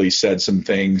basically said some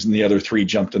things, and the other three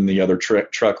jumped in the other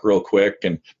truck real quick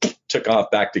and took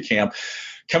off back to camp.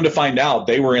 Come to find out,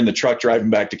 they were in the truck driving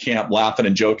back to camp, laughing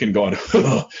and joking, going,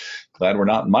 glad we're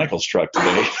not in Michael's truck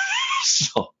today.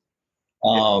 So,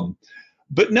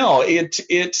 but no,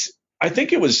 I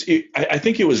think it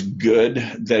was good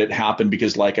that it happened,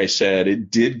 because like I said,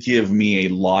 it did give me a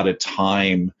lot of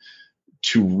time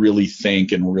to really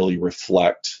think and really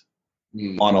reflect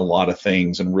on a lot of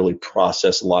things and really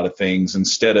process a lot of things,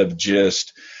 instead of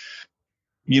just,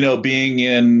 being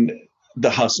in the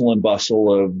hustle and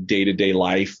bustle of day-to-day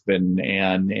life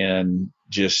and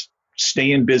just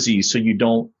staying busy, so you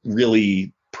don't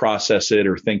really process it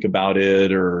or think about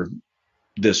it or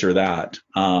this or that.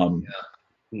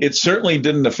 It certainly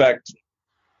didn't affect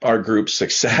our group's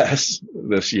success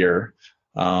this year.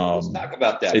 Let's talk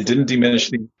about that. It didn't diminish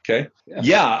the, okay.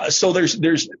 Yeah. So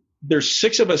there's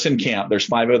 6 of us in camp. There's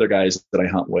 5 other guys that I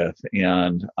hunt with.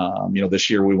 And, this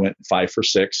year we went 5 for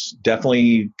 6.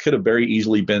 Definitely could have very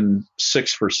easily been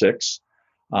 6 for 6.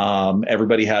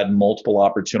 Everybody had multiple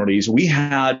opportunities. We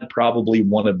had probably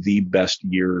one of the best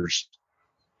years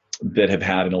that have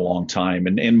had in a long time.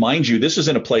 And mind you, this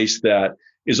isn't a place that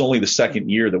is only the second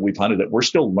year that we've hunted it. We're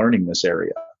still learning this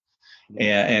area.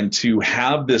 And to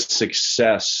have this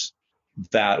success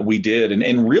that we did,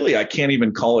 and really, I can't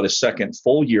even call it a second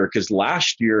full year, because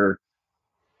last year,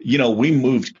 we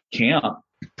moved camp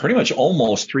pretty much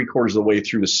almost 3/4 of the way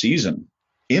through the season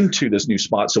into this new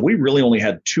spot. So we really only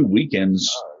had 2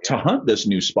 weekends to hunt this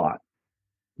new spot.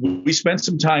 We spent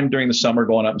some time during the summer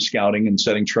going up and scouting and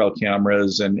setting trail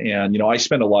cameras. And I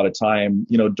spent a lot of time,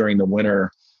 during the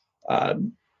winter,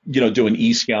 doing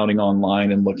e-scouting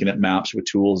online and looking at maps with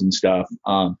tools and stuff.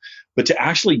 But to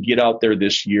actually get out there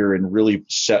this year and really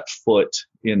set foot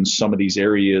in some of these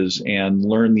areas and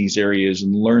learn these areas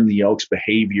and learn the elk's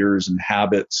behaviors and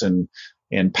habits and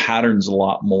patterns a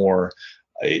lot more,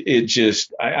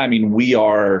 we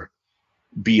are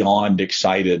beyond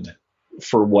excited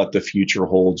for what the future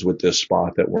holds with this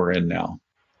spot that we're in now.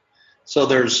 So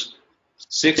there's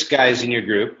 6 guys in your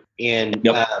group, and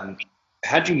yep.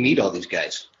 How'd you meet all these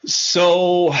guys?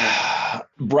 So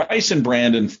Bryce and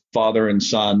Brandon, father and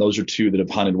son, those are 2 that have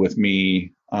hunted with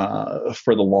me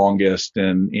for the longest.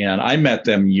 And I met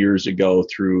them years ago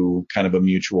through kind of a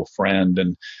mutual friend.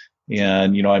 And I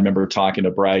remember talking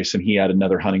to Bryce, and he had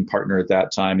another hunting partner at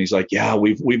that time. He's like, yeah,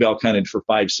 we've elk hunted for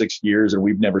 5-6 years, and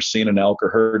we've never seen an elk or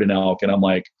heard an elk. And I'm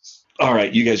like, all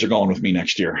right, you guys are going with me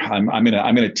next year. I'm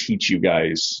gonna teach you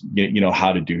guys,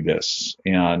 how to do this.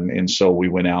 And so we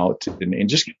went out and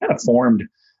just kind of formed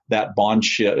that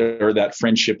bondship, or that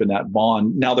friendship and that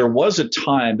bond. Now there was a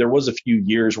few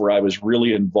years where I was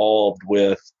really involved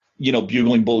with,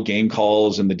 Bugling Bull game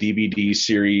calls and the DVD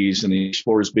series and the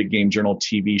Explorers Big Game Journal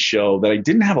TV show, that I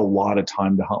didn't have a lot of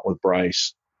time to hunt with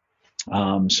Bryce.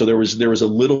 So there was a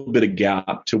little bit of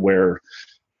gap to where,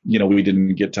 we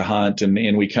didn't get to hunt,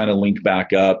 and we kind of linked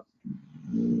back up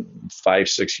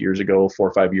 5-6 years ago, 4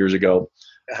 or 5 years ago.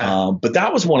 But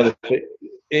that was one of the,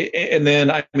 and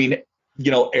then,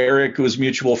 Eric was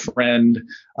mutual friend.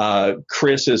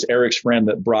 Chris is Eric's friend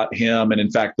that brought him. And in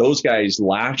fact, those guys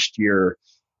last year,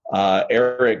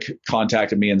 Eric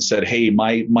contacted me and said, hey,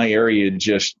 my area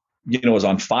just, is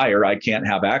on fire. I can't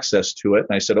have access to it.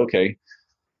 And I said, okay.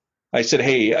 I said,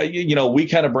 hey, we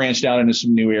kind of branched out into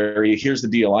some new area. Here's the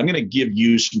deal. I'm going to give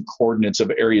you some coordinates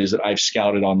of areas that I've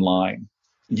scouted online.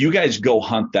 You guys go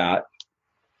hunt that.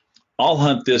 I'll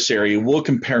hunt this area. We'll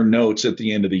compare notes at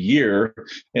the end of the year,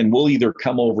 and we'll either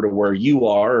come over to where you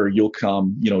are, or you'll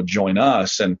come, join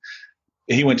us. And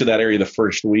he went to that area the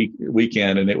first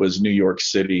weekend, and it was New York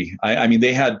City.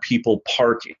 They had people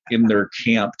park in their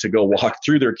camp to go walk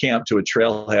through their camp to a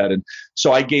trailhead. And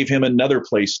so I gave him another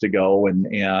place to go. And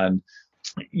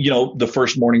the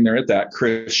first morning they're at that,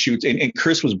 Chris shoots, and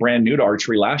Chris was brand new to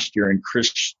archery last year, and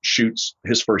Chris shoots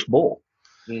his first bull.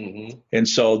 Mm-hmm. And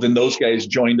so then those guys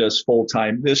joined us full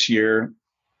time this year.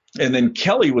 And then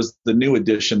Kelly was the new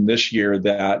addition this year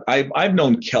that I've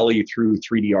known Kelly through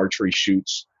 3D archery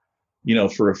shoots,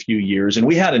 for a few years. And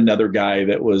we had another guy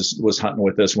that was hunting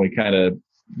with us, and we kind of,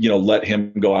 let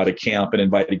him go out of camp and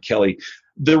invited Kelly.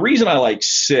 The reason I like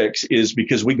 6 is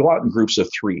because we go out in groups of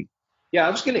 3. Yeah, I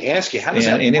was going to ask you, how does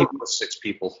that work with 6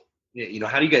 people?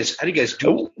 How do you guys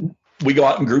do it? We go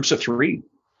out in groups of 3.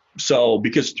 So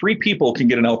because 3 people can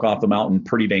get an elk off the mountain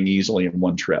pretty dang easily in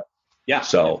one trip. Yeah.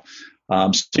 So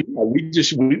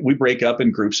we break up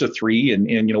in groups of 3,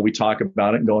 and we talk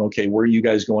about it and going, okay, where are you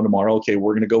guys going tomorrow? Okay,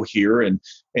 we're going to go here. And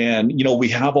we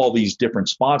have all these different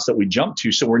spots that we jump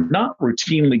to. So we're not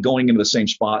routinely going into the same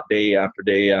spot day after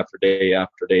day after day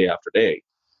after day after day.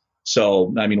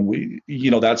 So,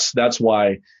 that's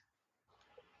why,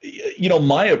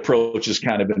 my approach is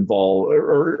kind of involved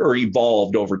or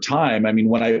evolved over time.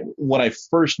 When I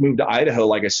first moved to Idaho,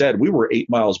 like I said, we were 8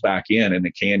 miles back in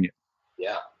the canyon.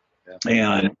 Yeah.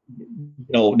 And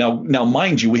now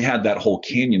mind you, we had that whole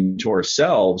canyon to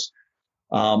ourselves.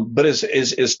 But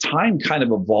as time kind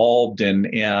of evolved and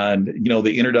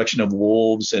the introduction of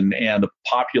wolves and the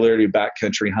popularity of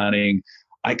backcountry hunting,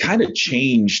 I kind of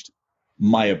changed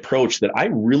my approach that I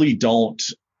really don't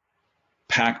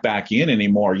pack back in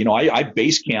anymore. I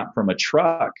base camp from a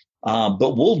truck,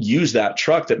 but we'll use that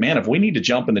truck that, man, if we need to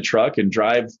jump in the truck and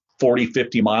drive 40,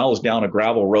 50 miles down a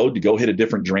gravel road to go hit a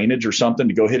different drainage or something,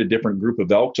 to go hit a different group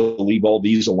of elk, to leave all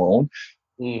these alone,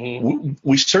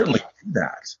 we certainly do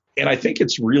that. And I think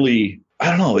it's really, I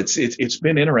don't know, it's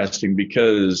been interesting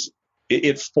because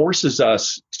it forces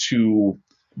us to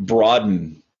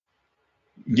broaden,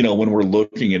 when we're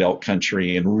looking at elk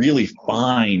country and really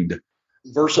find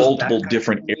multiple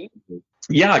different areas.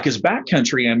 Yeah, because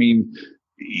backcountry,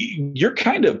 you're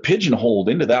kind of pigeonholed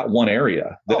into that one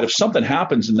area. That if something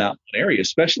happens in that one area,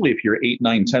 especially if you're 8,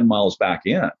 9, 10 miles back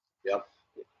in,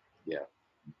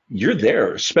 you're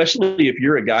there, especially if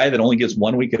you're a guy that only gets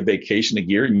 1 week of vacation a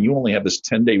year and you only have this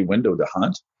 10-day window to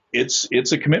hunt.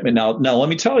 It's a commitment. Now, let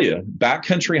me tell you,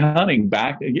 backcountry hunting,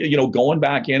 going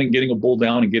back in and getting a bull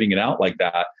down and getting it out like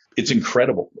that, it's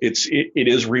incredible. It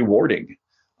is rewarding.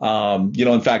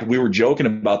 In fact, we were joking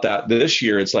about that this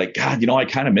year. It's like, God, I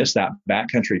kind of miss that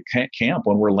backcountry camp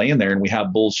when we're laying there and we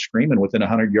have bulls screaming within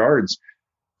 100 yards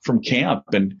from camp.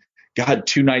 And God,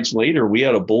 2 nights later, we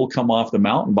had a bull come off the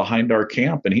mountain behind our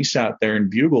camp, and he sat there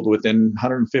and bugled within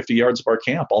 150 yards of our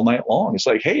camp all night long. It's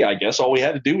like, hey, I guess all we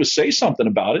had to do was say something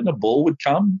about it, and a bull would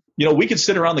come. We could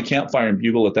sit around the campfire and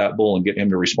bugle at that bull and get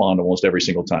him to respond almost every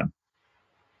single time.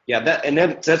 Yeah,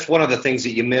 that's one of the things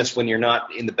that you miss when you're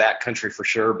not in the backcountry for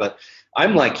sure. But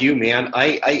I'm like you, man.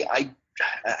 I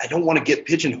don't want to get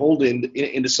pigeonholed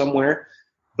into somewhere,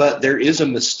 but there is a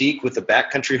mystique with the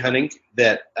backcountry hunting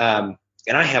that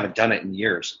and I haven't done it in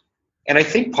years. And I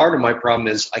think part of my problem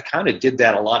is I kind of did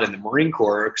that a lot in the Marine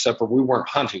Corps, except for we weren't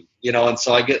hunting, and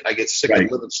so I get sick of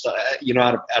living stuff,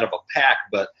 out of a pack.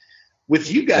 But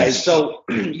with you guys, so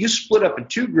you split up in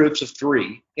 2 groups of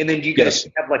 3, and then you guys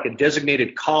have like a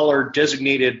designated caller,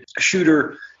 designated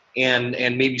shooter, and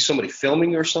maybe somebody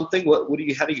filming or something.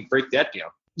 How do you break that down?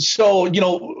 So,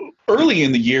 early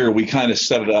in the year, we kind of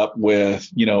set it up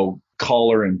with,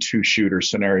 caller and 2 shooter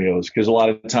scenarios, because a lot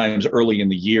of times early in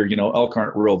the year, elk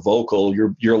aren't real vocal.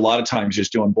 You're a lot of times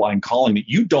just doing blind calling that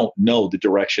you don't know the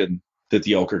direction that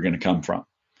the elk are going to come from.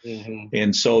 Mm-hmm.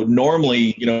 And so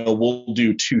normally, we'll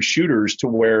do 2 shooters to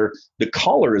where the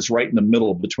caller is right in the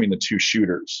middle between the 2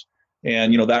 shooters.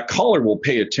 And, that caller will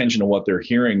pay attention to what they're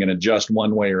hearing and adjust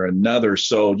one way or another.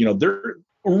 So, they're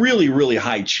really, really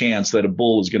high chance that a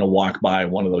bull is going to walk by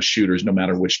one of those shooters, no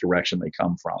matter which direction they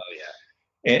come from. Oh, yeah.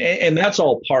 And that's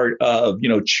all part of,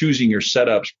 choosing your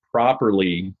setups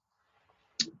properly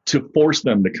to force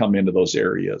them to come into those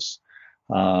areas.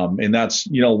 And that's,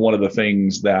 one of the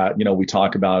things that, we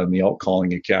talk about in the Elk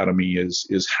Calling Academy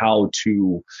is how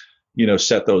to,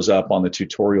 set those up on the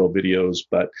tutorial videos.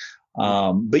 But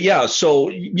yeah, so,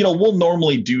 we'll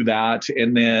normally do that.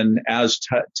 And then as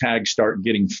tags start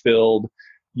getting filled,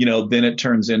 then it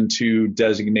turns into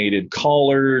designated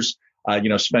callers,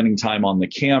 spending time on the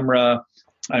camera.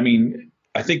 I mean,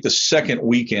 I think the second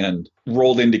weekend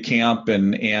rolled into camp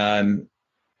and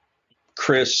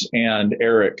Chris and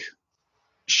Eric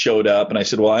showed up, and I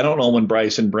said, well, I don't know when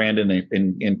Bryce and Brandon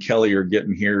and Kelly are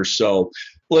getting here, so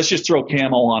let's just throw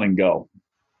camo on and go.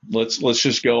 Let's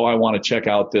just go. I want to check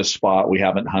out this spot. We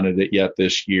haven't hunted it yet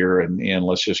this year, and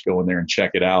let's just go in there and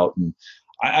check it out. And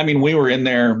I mean, we were in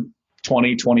there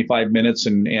 20-25 minutes,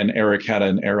 and Eric had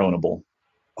an arrow in a bull.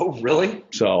 Oh, really?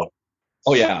 So.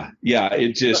 Oh yeah.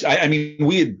 It just, I mean,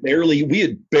 we had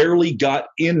barely got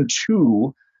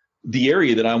into the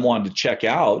area that I wanted to check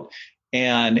out.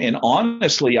 And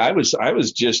honestly, I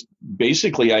was just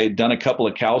basically, I had done a couple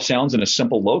of cow sounds and a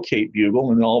simple locate bugle.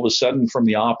 And then all of a sudden from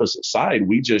the opposite side,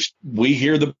 we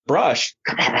hear the brush.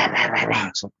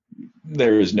 So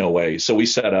there is no way. So we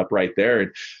set up right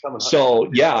there.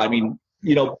 So yeah, I mean,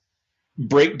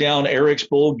 break down Eric's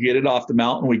bull, get it off the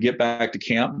mountain. We get back to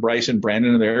camp. Bryce and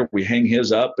Brandon are there. We hang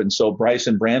his up. And so Bryce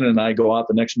and Brandon and I go out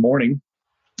the next morning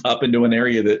up into an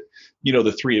area that,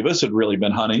 the 3 of us had really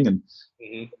been hunting. And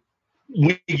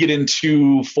we get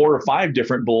into 4 or 5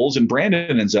 different bulls, and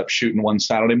Brandon ends up shooting one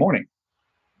Saturday morning.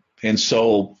 And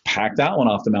so pack that one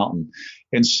off the mountain.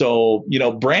 And so,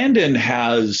 Brandon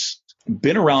has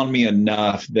been around me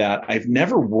enough that I've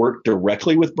never worked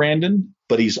directly with Brandon,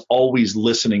 but he's always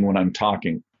listening when I'm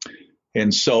talking.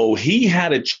 And so he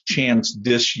had a chance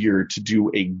this year to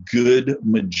do a good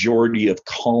majority of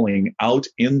calling out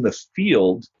in the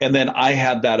field. And then I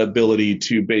had that ability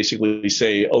to basically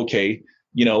say, okay,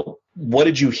 what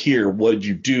did you hear? What did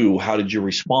you do? How did you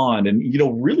respond? And,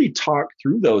 really talk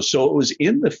through those. So it was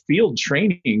in the field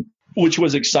training, which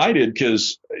was excited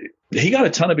because he got a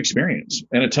ton of experience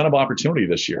and a ton of opportunity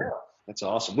this year. That's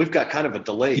awesome. We've got kind of a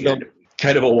delay.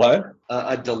 Kind of a what?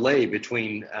 A delay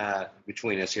between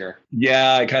us here.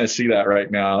 Yeah, I kind of see that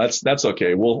right now. That's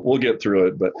okay. We'll get through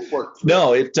it. But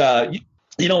no, it and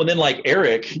then like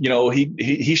Eric,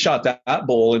 he shot that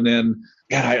bull, and then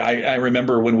I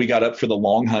remember when we got up for the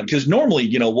long hunt, because normally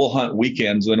we'll hunt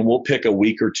weekends and we'll pick a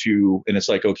week or two, and it's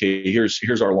like, okay,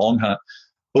 here's our long hunt.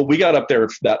 But we got up there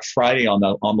that Friday on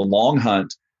the long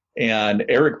hunt. And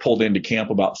Eric pulled into camp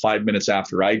about 5 minutes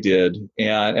after I did.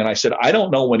 And I said, I don't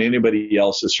know when anybody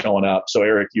else is showing up. So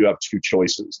Eric, you have 2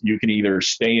 choices. You can either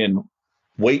stay and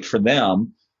wait for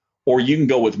them, or you can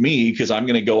go with me, because I'm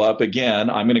going to go up again.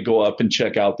 I'm going to go up and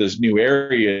check out this new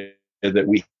area that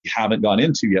we haven't gone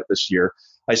into yet this year.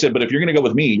 I said, but if you're going to go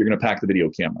with me, you're going to pack the video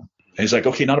camera. And he's like,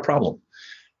 okay, not a problem.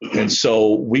 And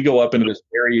so we go up into this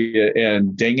area,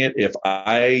 and dang it, if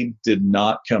I did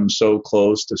not come so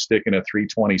close to sticking a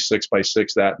 326 by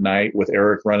 6 that night with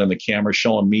Eric running the camera,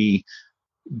 showing me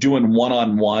doing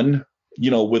one-on-one,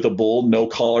 with a bull, no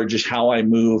collar, just how I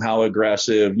move, how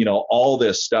aggressive, all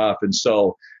this stuff. And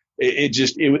so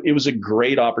it was a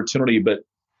great opportunity, but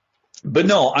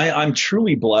no, I'm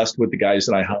truly blessed with the guys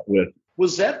that I hunt with.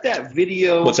 Was that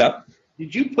video? What's that?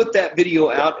 Did you put that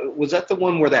video out? Was that the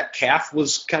one where that calf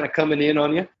was kind of coming in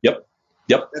on you? Yep.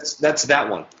 That's that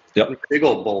one. Yep. Big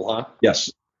old bull, huh? Yes.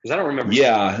 Because I don't remember.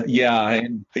 Yeah.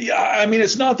 And I mean,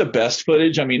 it's not the best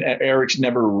footage. I mean, Eric's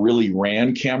never really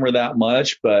ran camera that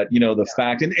much, but the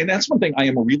fact, and that's one thing I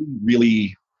am really,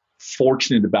 really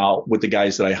fortunate about with the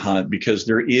guys that I hunt, because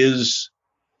there's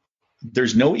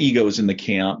no egos in the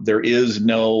camp. There is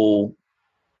no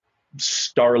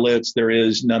starlets. There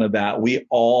is none of that. We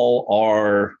all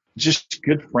are just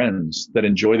good friends that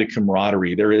enjoy the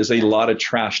camaraderie. There is a lot of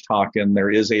trash talking.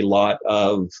 There is a lot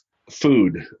of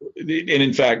food. And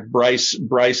in fact, Bryce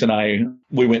and I,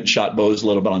 we went and shot bows a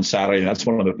little bit on Saturday. That's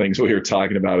one of the things we were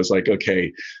talking about, is like,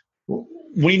 okay,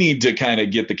 we need to kind of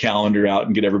get the calendar out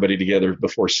and get everybody together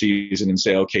before season and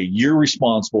say, okay, you're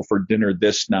responsible for dinner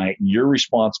this night. And you're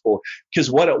responsible,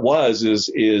 because what it was is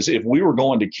if we were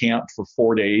going to camp for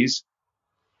 4 days,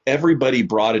 everybody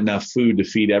brought enough food to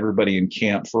feed everybody in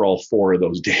camp for all 4 of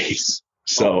those days.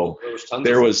 So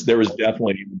there was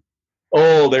definitely,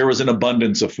 there was an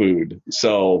abundance of food.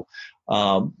 So,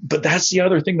 but that's the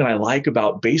other thing that I like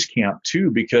about base camp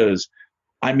too, because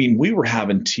I mean, we were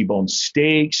having T-bone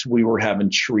steaks, we were having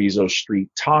chorizo street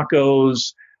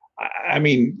tacos. I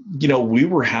mean, we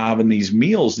were having these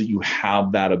meals that you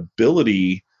have that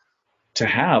ability to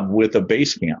have with a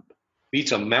base camp.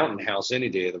 Beats a mountain house any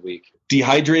day of the week.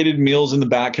 Dehydrated meals in the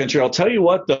backcountry. I'll tell you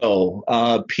what,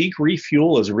 though, peak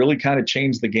refuel has really kind of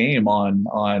changed the game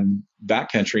on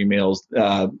backcountry meals.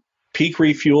 Peak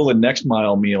refuel and next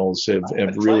mile meals have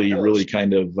really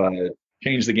kind of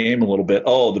changed the game a little bit.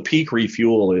 Oh, the peak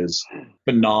refuel is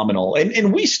phenomenal.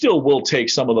 And we still will take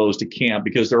some of those to camp,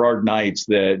 because there are nights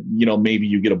that, maybe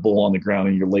you get a bull on the ground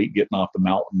and you're late getting off the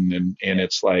mountain, and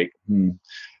it's like,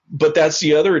 But that's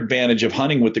the other advantage of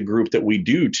hunting with the group that we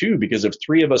do too, because if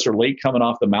 3 of us are late coming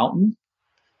off the mountain,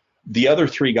 the other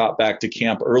 3 got back to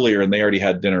camp earlier and they already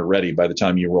had dinner ready by the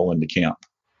time you roll into camp.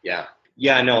 Yeah.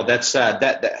 I know that's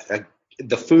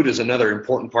the food is another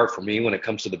important part for me when it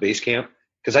comes to the base camp,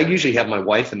 because I usually have my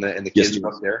wife and the kids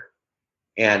up there,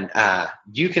 and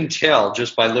you can tell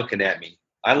just by looking at me.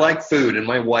 I like food, and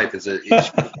my wife is a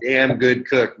damn good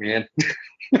cook, man.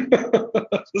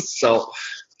 So.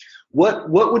 What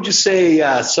would you say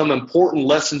some important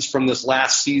lessons from this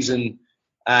last season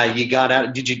you got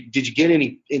out? Did you get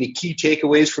any key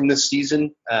takeaways from this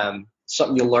season?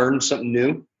 Something you learned, something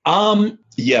new?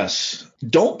 Yes.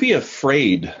 Don't be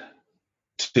afraid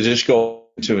to just go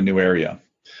to a new area.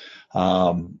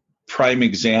 Prime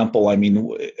example, I mean,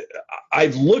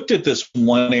 I've looked at this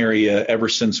one area ever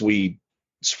since we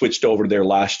switched over there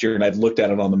last year, and I've looked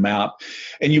at it on the map.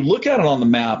 And you look at it on the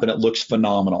map and it looks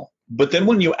phenomenal. But then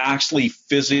when you actually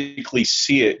physically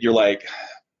see it, you're like,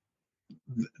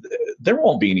 there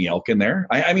won't be any elk in there.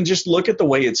 I mean, just look at the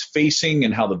way it's facing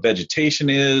and how the vegetation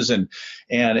is. And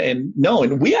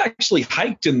we actually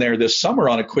hiked in there this summer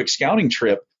on a quick scouting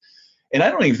trip. And I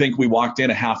don't even think we walked in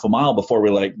a half a mile before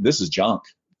we're like, this is junk.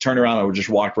 Turn around and we just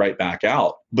walked right back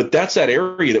out. But that's that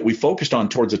area that we focused on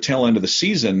towards the tail end of the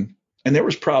season. And there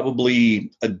was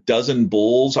probably a dozen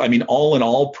bulls. I mean, all in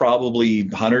all, probably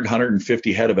 100,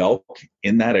 150 head of elk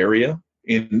in that area,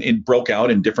 in broke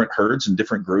out in different herds and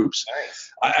different groups.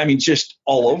 Nice. I mean, just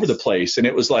all over the place. And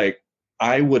it was like,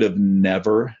 I would have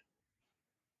never,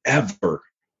 ever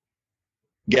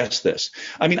guessed this.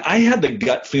 I mean, I had the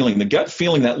gut feeling,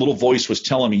 that little voice was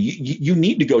telling me, you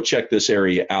need to go check this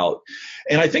area out.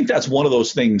 And I think that's one of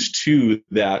those things too,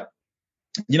 that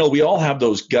we all have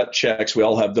those gut checks. We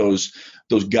all have those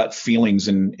gut feelings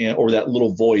and or that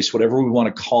little voice, whatever we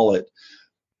want to call it.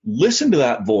 Listen to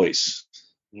that voice.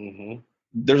 Mm-hmm.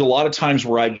 There's a lot of times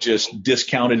where I've just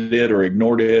discounted it or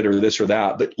ignored it or this or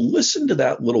that, but listen to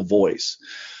that little voice.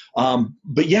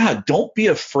 But yeah, don't be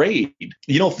afraid.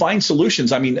 Find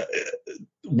solutions. I mean,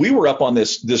 we were up on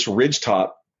this ridge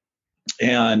top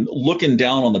and looking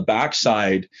down on the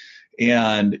backside.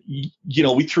 And,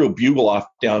 we threw a bugle off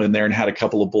down in there and had a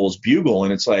couple of bulls bugle.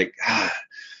 And it's like,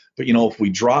 but if we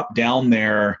drop down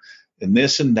there and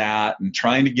this and that and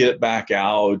trying to get it back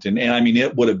out. And I mean,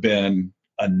 it would have been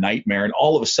a nightmare. And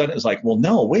all of a sudden it's like, well,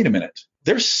 no, wait a minute.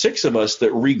 there's 6 of us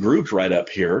that regrouped right up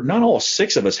here. Not all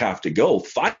 6 of us have to go.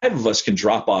 5 of us can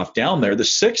drop off down there. The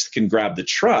 6th can grab the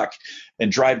truck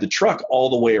and drive the truck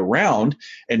all the way around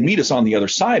and meet us on the other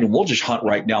side, and we'll just hunt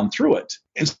right down through it.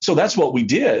 And so that's what we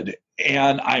did.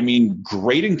 And I mean,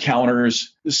 great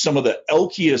encounters, some of the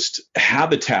elkiest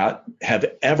habitat have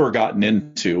ever gotten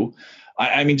into.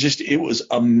 I mean, just, it was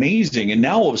amazing. And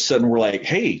now all of a sudden we're like,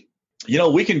 hey, you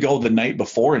know, we can go the night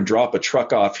before and drop a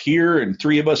truck off here, and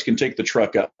 3 of us can take the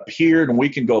truck up here, and we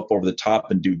can go up over the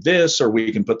top and do this, or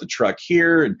we can put the truck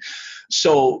here. And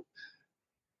so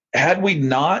had we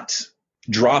not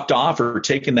dropped off or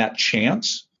taken that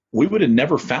chance, we would have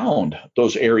never found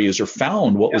those areas or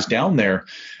found what was down there.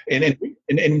 And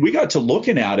we got to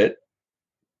looking at it,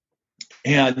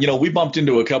 and, you know, we bumped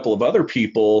into a couple of other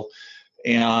people,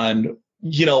 and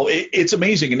you know, it's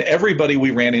amazing. And everybody we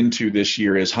ran into this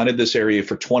year has hunted this area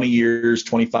for 20 years,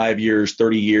 25 years,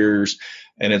 30 years.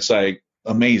 And it's like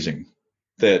amazing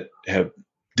that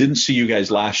didn't see you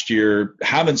guys last year,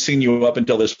 haven't seen you up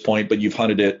until this point, but you've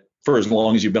hunted it for as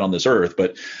long as you've been on this earth.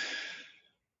 But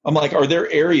I'm like, are there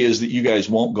areas that you guys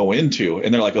won't go into?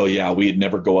 And they're like, oh yeah, we'd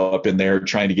never go up in there.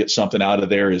 Trying to get something out of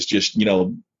there is just, you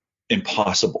know,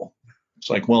 impossible. It's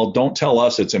like, well, don't tell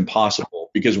us it's impossible,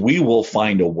 because we will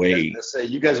find a way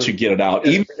you guys to get it out.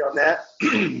 Even on that,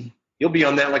 you'll be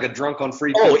on that like a drunk on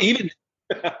free.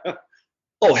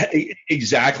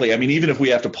 Exactly. I mean, even if we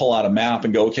have to pull out a map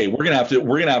and go, okay, we're gonna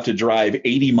have to drive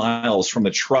 80 miles from the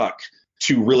truck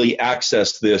to really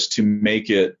access this, to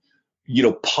make it, you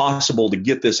know, possible to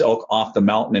get this elk off the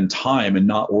mountain in time and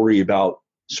not worry about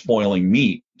spoiling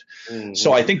meat. Mm-hmm.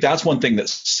 So I think that's one thing that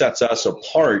sets us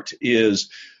apart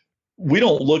is, we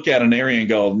don't look at an area and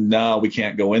go, no, we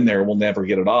can't go in there, we'll never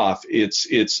get it off.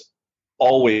 It's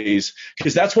always,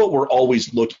 because that's what we're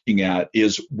always looking at,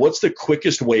 is what's the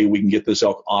quickest way we can get this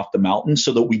elk off the mountain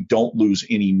so that we don't lose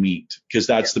any meat, because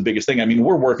that's the biggest thing. I mean,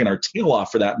 we're working our tail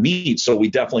off for that meat, so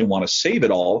we definitely want to save it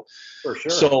all. For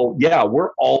sure. So yeah,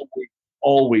 we're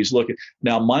always looking.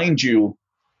 Now, mind you,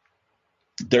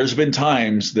 there's been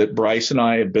times that Bryce and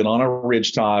I have been on a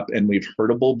ridgetop and we've heard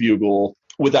a bull bugle.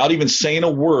 Without even saying a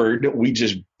word, we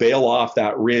just bail off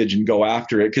that ridge and go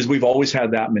after it, because we've always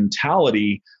had that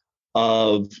mentality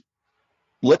of,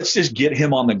 let's just get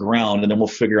him on the ground and then we'll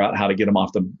figure out how to get him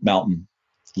off the mountain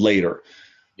later.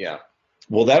 Yeah.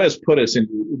 Well, that's put us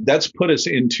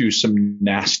into some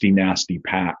nasty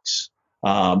packs.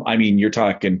 I mean, you're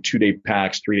talking 2-day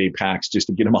packs, 3-day packs just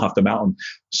to get him off the mountain.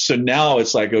 So now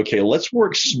it's like, okay, let's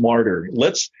work smarter.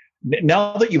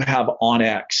 Now that you have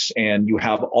OnX and you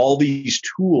have all these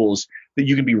tools that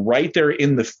you can be right there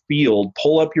in the field,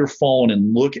 pull up your phone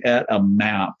and look at a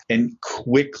map and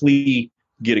quickly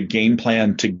get a game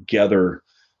plan together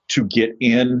to get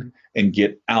in and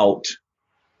get out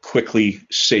quickly,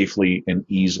 safely, and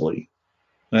easily.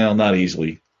 Well, not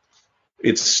easily.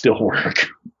 It's still work,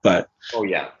 but. Oh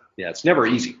yeah. Yeah. It's never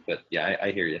easy, but yeah, I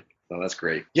hear you. No, that's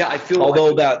great. Yeah. I feel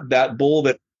although that bull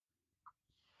that.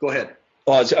 Go ahead.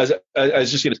 Oh, I was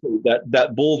just going to say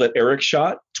that bull that Eric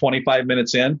shot 25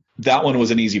 minutes in, that one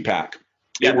was an easy pack.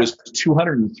 Yeah. It was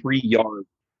 203 yards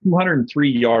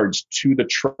to the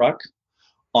truck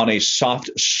on a soft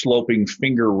sloping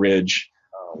finger ridge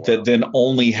that then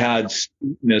only had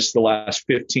steepness the last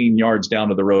 15 yards down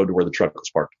to the road to where the truck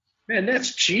was parked. Man,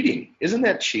 that's cheating. Isn't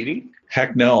that cheating?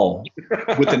 Heck no.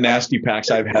 With the nasty packs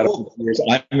I've had over the years,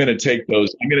 I'm going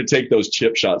to take those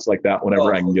chip shots like that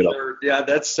whenever I can get up. Yeah,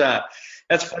 that's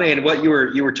funny. And what you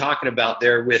were talking about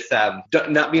there with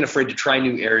not being afraid to try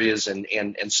new areas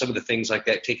and some of the things like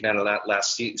that taken out of that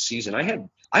last season.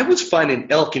 I was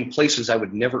finding elk in places I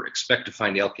would never expect to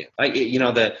find elk in.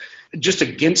 Just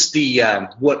against the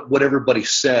what everybody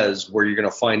says where you're going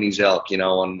to find these elk,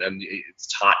 and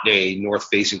it's hot day, north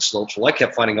facing slopes. Well, I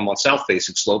kept finding them on south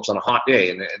facing slopes on a hot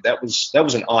day, and that was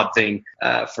an odd thing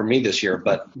for me this year.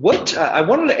 But what I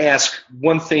wanted to ask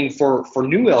one thing for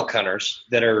new elk hunters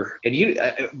that are, and you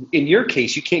in your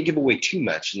case, you can't give away too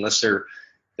much unless they're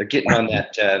getting on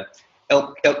that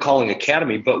Elk Calling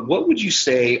Academy, but what would you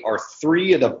say are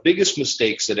 3 of the biggest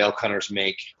mistakes that elk hunters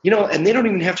make? And they don't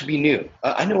even have to be new.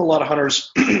 I know a lot of hunters,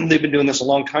 they've been doing this a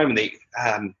long time, and they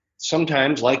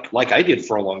sometimes, like I did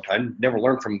for a long time, never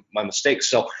learned from my mistakes.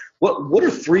 So what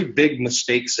are 3 big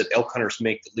mistakes that elk hunters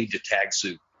make that lead to tag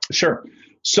soup? Sure.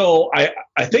 So I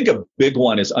think a big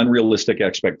one is unrealistic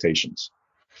expectations.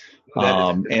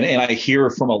 And I hear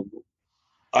from a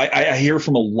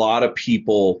lot of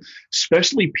people,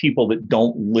 especially people that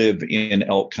don't live in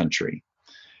elk country.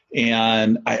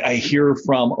 And I hear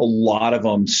from a lot of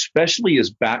them, especially as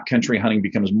backcountry hunting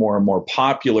becomes more and more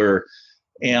popular.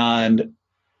 And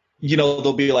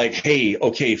they'll be like, hey,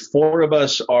 okay, 4 of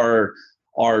us are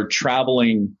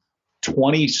traveling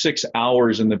 26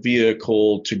 hours in the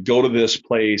vehicle to go to this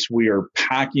place. We are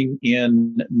packing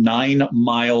in 9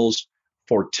 miles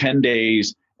for 10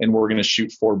 days, and we're going to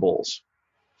shoot 4 bulls.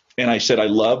 And I said, I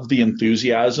love the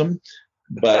enthusiasm,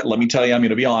 but let me tell you, I'm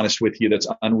going to be honest with you, that's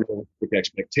unrealistic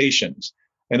expectations.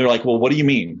 And they're like, well, what do you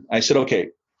mean? I said, okay,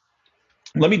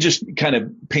 let me just kind of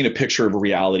paint a picture of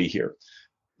reality here.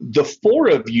 The 4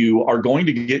 of you are going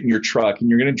to get in your truck and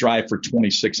you're going to drive for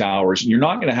 26 hours, and you're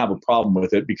not going to have a problem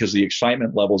with it because the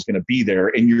excitement level is going to be there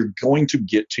and you're going to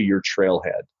get to your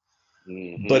trailhead.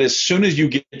 Mm-hmm. But as soon as you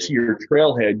get to your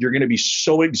trailhead, you're going to be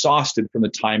so exhausted from the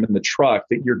time in the truck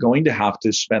that you're going to have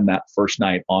to spend that first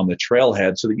night on the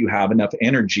trailhead so that you have enough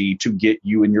energy to get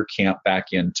you and your camp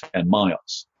back in 10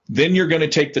 miles. Then you're going to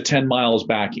take the 10 miles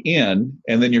back in,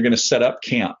 and then you're going to set up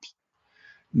camp.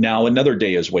 Now another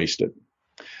day is wasted.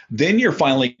 Then you're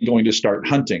finally going to start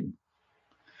hunting.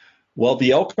 Well,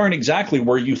 the elk aren't exactly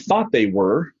where you thought they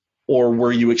were or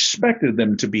where you expected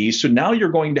them to be. So now you're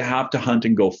going to have to hunt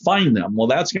and go find them. Well,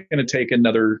 that's going to take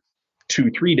another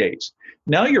 2-3 days.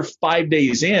 Now you're 5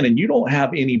 days in and you don't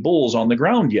have any bulls on the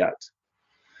ground yet.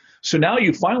 So now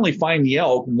you finally find the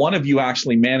elk. One of you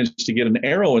actually managed to get an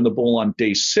arrow in the bull on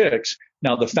day 6.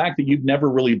 Now, the fact that you've never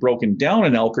really broken down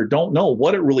an elk or don't know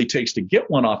what it really takes to get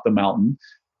one off the mountain,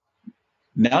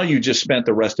 now you just spent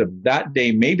the rest of that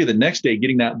day, maybe the next day,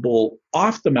 getting that bull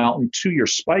off the mountain to your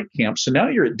spike camp. So now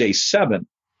you're at day 7.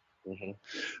 Mm-hmm.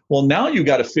 Well, now you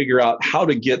got to figure out how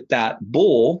to get that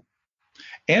bull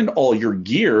and all your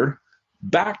gear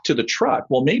back to the truck.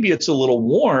 Well, maybe it's a little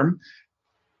warm.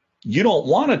 You don't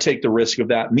want to take the risk of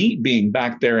that meat being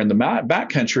back there in the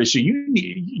backcountry. So you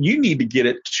need to get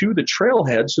it to the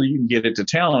trailhead so you can get it to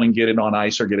town and get it on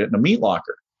ice or get it in a meat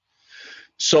locker.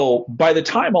 So by the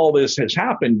time all this has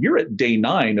happened, you're at day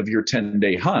 9 of your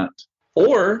 10-day hunt.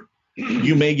 Or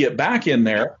you may get back in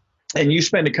there and you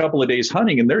spend a couple of days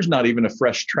hunting and there's not even a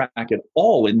fresh track at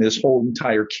all in this whole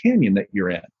entire canyon that you're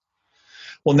in.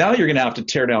 Well, now you're going to have to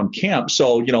tear down camp.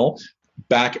 So,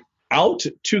 back out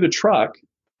to the truck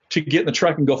to get in the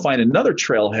truck and go find another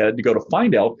trailhead to go to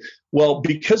find elk. Well,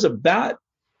 because of that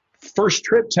first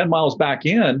trip 10 miles back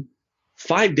in,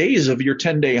 5 days of your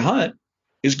 10-day hunt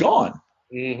is gone.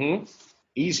 Mm-hmm.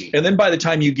 Easy. And then by the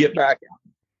time you get back,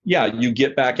 you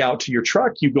get back out to your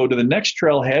truck, you go to the next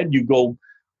trailhead, you go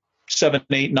 7,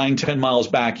 8, 9, 10 miles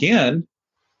back in.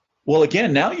 Well,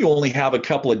 again, now you only have a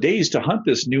couple of days to hunt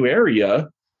this new area.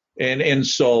 And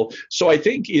so I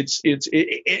think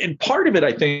and part of it,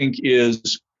 I think,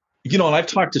 is, and I've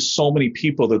talked to so many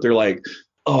people that they're like,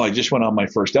 oh, I just went on my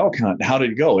first elk hunt. How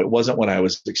did it go? It wasn't what I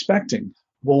was expecting.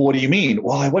 Well, what do you mean?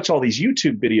 Well, I watch all these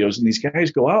YouTube videos and these guys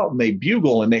go out and they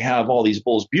bugle and they have all these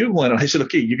bulls bugling. And I said,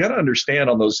 okay, you got to understand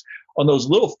on those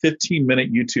little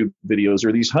 15-minute YouTube videos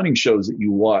or these hunting shows that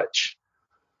you watch,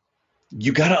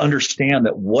 you got to understand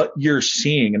that what you're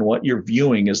seeing and what you're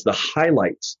viewing is the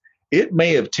highlights. It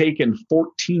may have taken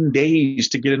 14 days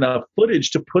to get enough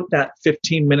footage to put that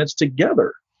 15 minutes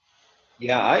together.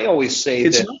 Yeah, I always say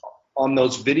that on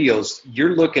those videos,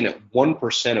 you're looking at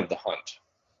 1% of the hunt.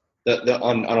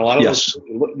 On a lot of those,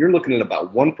 you're looking at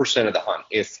about 1% of the hunt.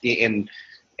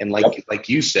 And like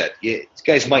you said, these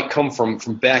guys might come from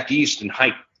back east and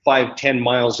hike 5-10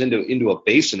 miles into a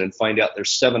basin and find out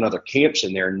there's 7 other camps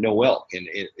in there and no elk. And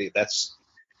that's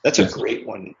a great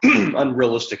one.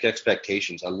 Unrealistic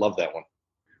expectations. I love that one.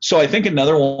 So I think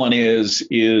another one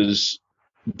is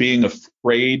being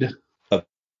afraid of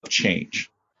change.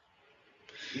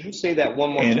 Can you say that one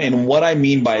more time? And what I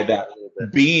mean by that,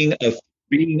 being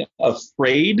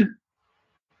afraid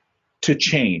to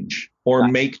change or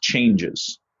make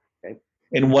changes. Okay.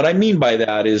 And what I mean by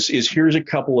that is here's a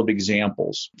couple of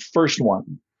examples. First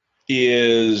one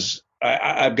is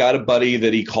I've got a buddy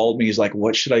that he called me. He's like,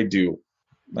 what should I do?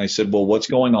 I said, well, what's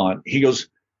going on? He goes,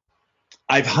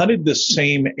 I've hunted the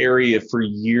same area for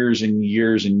years and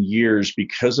years and years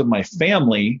because of my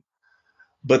family,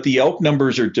 but the elk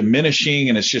numbers are diminishing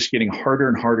and it's just getting harder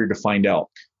and harder to find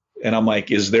elk. And I'm like,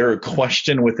 is there a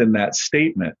question within that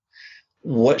statement?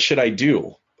 What should I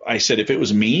do? I said, if it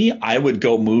was me, I would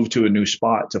go move to a new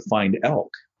spot to find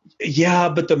elk. Yeah,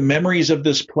 but the memories of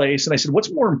this place. And I said,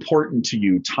 what's more important to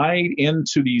you, tied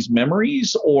into these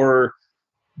memories or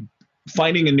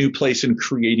finding a new place and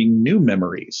creating new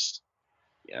memories?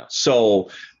 Yeah. So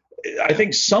I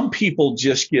think some people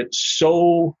just get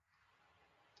so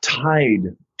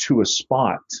tied to a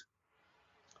spot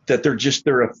that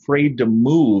they're afraid to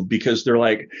move because they're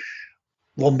like,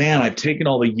 well, man, I've taken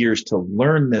all the years to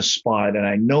learn this spot and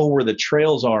I know where the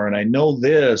trails are and I know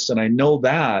this and I know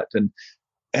that. And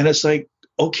it's like,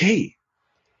 okay,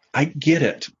 I get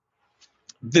it.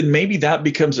 Then maybe that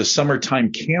becomes a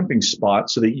summertime camping spot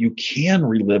so that you can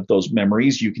relive those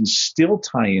memories. You can still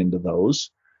tie into those,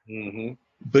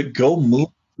 but go move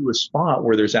to a spot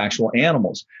where there's actual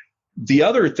animals. The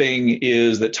other thing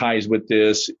is that ties with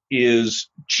this is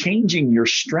changing your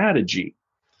strategy.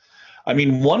 I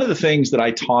mean, one of the things that I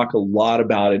talk a lot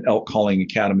about at Elk Calling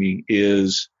Academy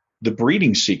is the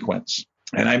breeding sequence.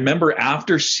 And I remember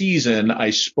after season, I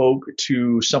spoke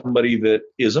to somebody that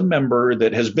is a member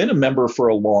that has been a member for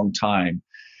a long time.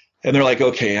 And they're like,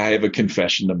 okay, I have a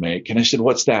confession to make. And I said,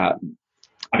 what's that?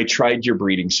 I tried your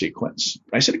breeding sequence.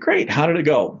 I said, great. How did it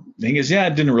go? And he goes, yeah,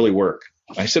 it didn't really work.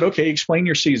 I said, okay, explain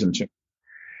your season to me.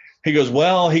 He goes,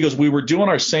 we were doing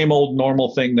our same old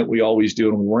normal thing that we always do,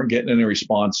 and we weren't getting any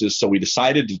responses. So we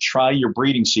decided to try your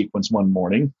breeding sequence one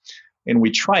morning, and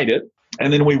we tried it.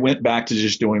 And then we went back to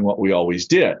just doing what we always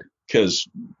did because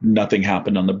nothing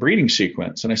happened on the breeding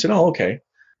sequence. And I said, oh, okay.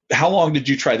 How long did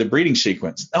you try the breeding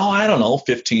sequence? Oh, I don't know,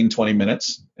 15, 20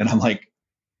 minutes. And I'm like,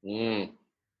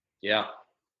 yeah.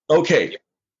 Okay.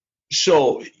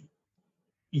 So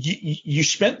you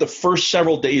spent the first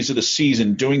several days of the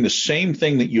season doing the same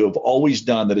thing that you have always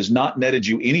done that has not netted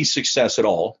you any success at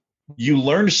all. You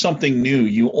learned something new.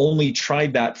 You only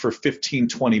tried that for 15,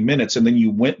 20 minutes, and then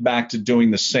you went back to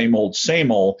doing the same old,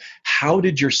 same old. How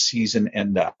did your season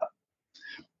end up?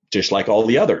 Just like all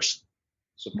the others.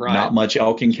 Surprise. Not much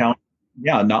elk encounter.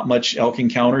 Yeah, not much elk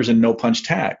encounters and no punch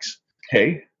tags.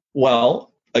 Okay.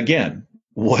 Well, again,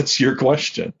 what's your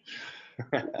question?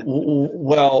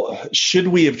 Well, should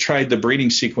we have tried the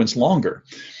breeding sequence longer?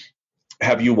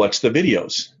 Have you watched the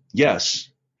videos? Yes.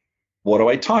 What do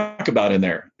I talk about in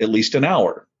there? At least an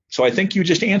hour. So I think you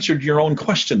just answered your own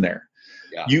question there.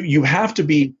 Yeah. You have to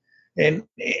be, and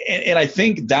I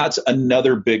think that's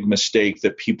another big mistake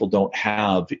that people don't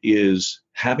have is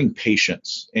having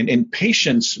patience. And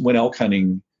patience when elk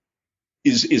hunting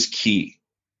is key.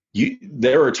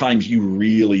 There are times you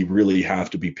really, really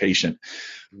have to be patient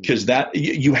because that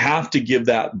you have to give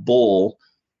that bull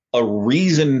a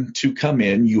reason to come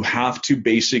in. You have to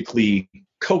basically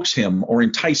coax him or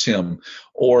entice him,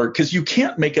 or because you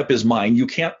can't make up his mind. You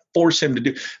can't force him to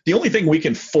do. The only thing we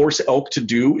can force elk to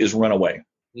do is run away.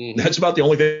 That's about the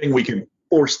only thing we can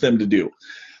force them to do.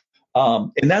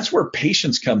 And that's where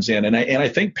patience comes in. And I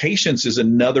think patience is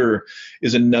another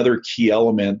key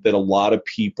element that a lot of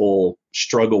people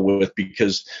struggle with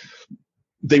because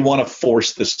they want to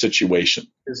force the situation.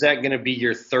 Is that going to be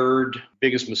your third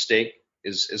biggest mistake?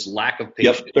 Is lack of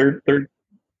patience? Yep, third.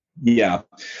 Yeah.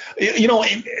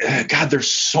 God, there's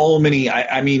so many.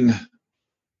 I mean,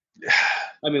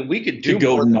 we could do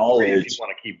go more knowledge. If you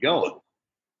want to keep going.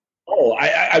 Oh,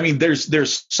 I mean,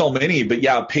 there's so many, but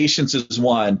yeah, patience is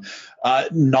one.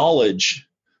 Knowledge,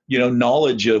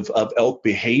 knowledge of elk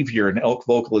behavior and elk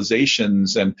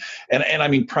vocalizations. And I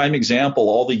mean, prime example,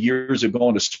 all the years of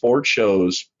going to sports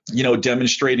shows,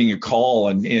 demonstrating a call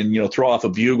and throw off a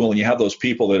bugle, and you have those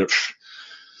people that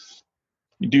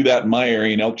you do that in my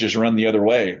area and elk just run the other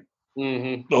way.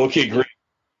 Okay, great.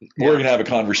 We're going to have a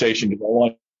conversation because I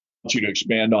want you to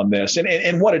expand on this.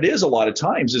 And what it is a lot of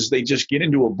times is they just get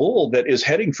into a bull that is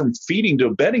heading from feeding to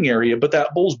a bedding area, but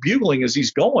that bull's bugling as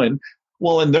he's going.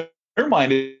 Well, in their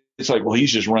mind, it's like, well,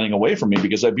 he's just running away from me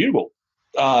because I bugle.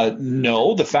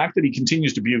 No, the fact that he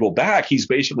continues to bugle back, he's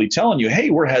basically telling you, hey,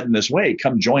 we're heading this way.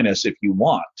 Come join us if you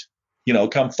want.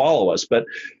 Come follow us.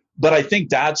 But I think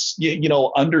that's,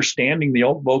 understanding the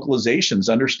elk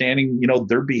vocalizations, understanding,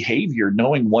 their behavior,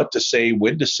 knowing what to say,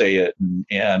 when to say it,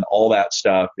 and all that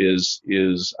stuff is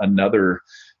another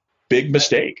big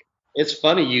mistake. It's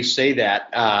funny you say that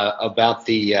about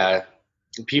the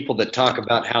people that talk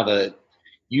about how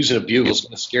using a bugle is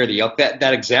going to scare the elk.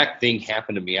 That exact thing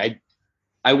happened to me.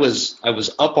 I was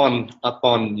up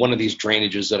on one of these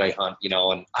drainages that I hunt,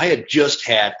 and I had just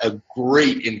had a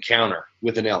great encounter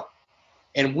with an elk.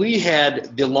 And we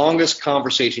had the longest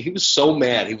conversation. He was so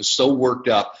mad. He was so worked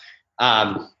up.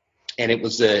 And it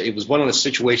was one of the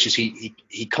situations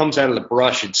he comes out of the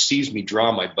brush and sees me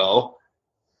draw my bow.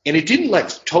 And it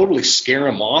didn't totally scare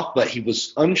him off, but he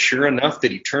was unsure enough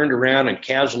that he turned around and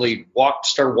casually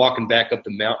started walking back up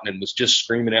the mountain and was just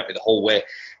screaming at me the whole way.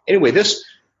 Anyway, this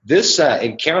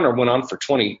encounter went on for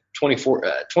 20,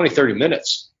 30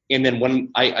 minutes. And then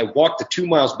when I walked the 2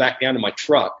 miles back down to my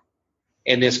truck,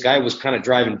 and this guy was kind of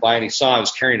driving by and he saw I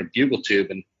was carrying a bugle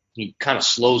tube, and he kind of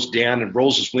slows down and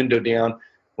rolls his window down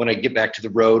when I get back to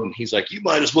the road. And he's like, you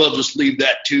might as well just leave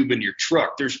that tube in your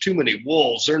truck. There's too many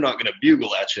wolves. They're not going to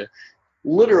bugle at you.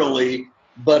 Literally,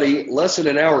 buddy, less than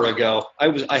an hour ago,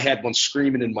 I had one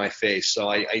screaming in my face. So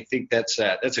I think that's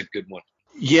a good one.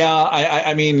 Yeah.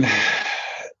 I mean,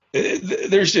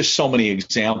 There's just so many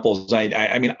examples.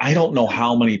 I mean, I don't know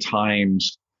how many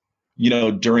times,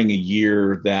 during a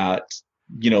year that,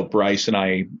 Bryce and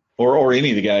I, or any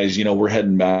of the guys, we're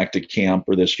heading back to camp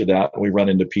or this or that. We run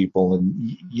into people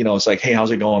and, it's like, hey,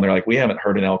 how's it going? They're like, we haven't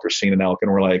heard an elk or seen an elk.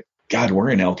 And we're like, God, we're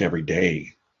in elk every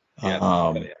day.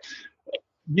 Yeah.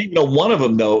 One of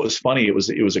them, though, it was funny. It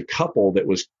was a couple that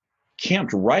was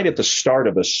camped right at the start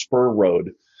of a spur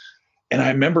road. And I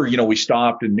remember, we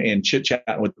stopped and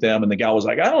chit-chatting with them, and the guy was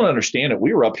like, I don't understand it.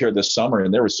 We were up here this summer,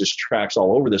 and there was just tracks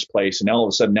all over this place. And all of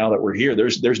a sudden, now that we're here,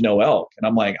 there's no elk. And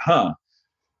I'm like, huh.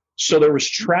 So there was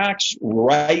tracks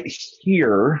right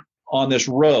here on this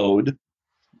road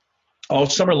all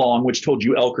summer long, which told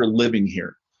you elk are living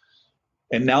here.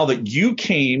 And now that you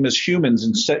came as humans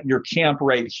and set your camp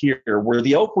right here where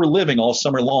the elk were living all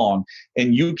summer long,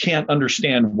 and you can't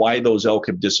understand why those elk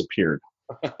have disappeared.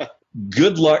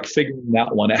 Good luck figuring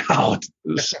that one out.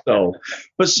 So,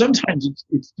 but sometimes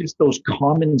it's just those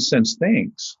common sense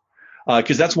things.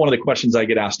 Because that's one of the questions I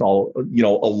get asked a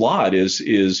lot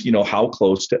is how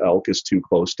close to elk is too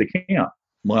close to camp?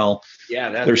 Well,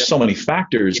 there's so many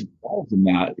factors involved in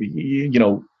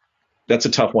that. That's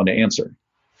a tough one to answer.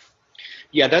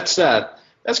 Yeah, that's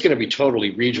going to be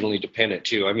totally regionally dependent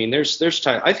too. I mean, there's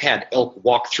time I've had elk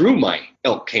walk through my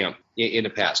elk camp in the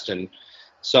past, and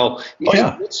so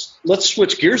let's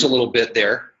switch gears a little bit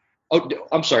there. Oh,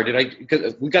 I'm sorry.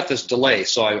 Because we got this delay,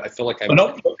 so I feel like I'm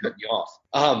cutting you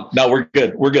off. No, we're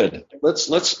good. We're good.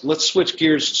 Let's switch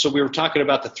gears. So we were talking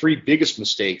about the 3 biggest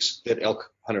mistakes that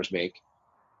elk hunters make.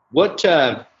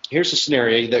 Here's a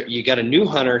scenario that you got a new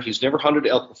hunter. He's never hunted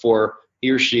elk before, he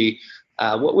or she.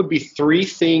 What would be 3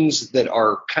 things that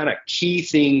are kind of key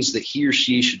things that he or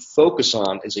she should focus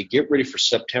on as they get ready for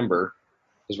September?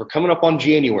 Because we're coming up on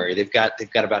January. They've got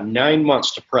about 9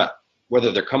 months to prep,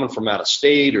 whether they're coming from out of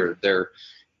state or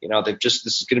this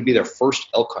is going to be their first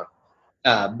elk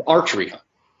hunt, archery hunt.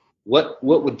 What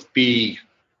would be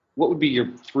your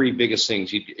 3 biggest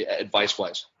things advice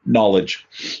wise? Knowledge.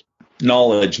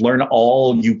 Learn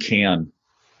all you can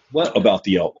about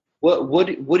the elk. What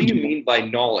do you mean by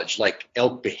knowledge? Like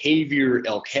elk behavior,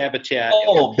 elk habitat?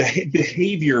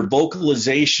 Behavior,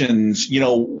 vocalizations,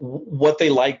 what they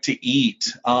like to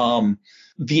eat,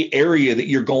 the area that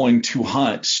you're going to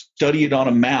hunt, study it on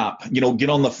a map, get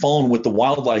on the phone with the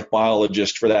wildlife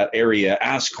biologist for that area,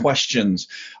 ask questions.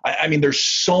 I mean, there's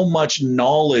so much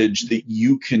knowledge that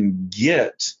you can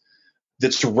get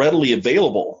that's readily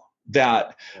available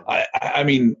that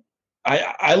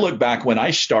I look back when I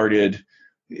started,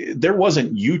 there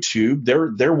wasn't YouTube.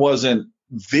 There wasn't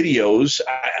videos.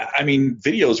 I mean,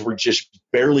 videos were just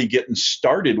barely getting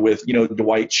started with,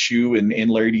 Dwight Schue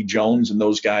and Larry D. Jones and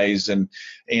those guys. And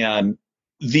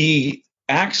the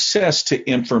access to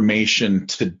information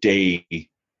today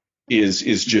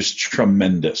is just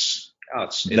tremendous. Oh,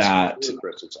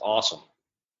 it's awesome.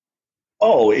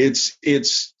 Oh,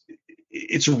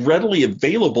 it's readily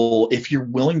available if you're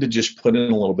willing to just put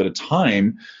in a little bit of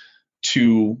time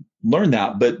to learn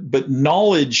that. But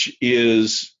knowledge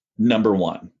is number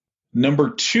 1. Number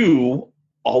 2,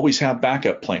 always have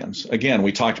backup plans. Again,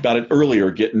 we talked about it earlier,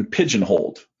 getting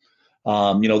pigeonholed.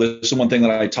 This is one thing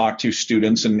that I talk to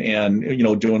students and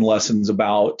doing lessons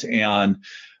about. And,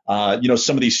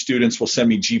 some of these students will send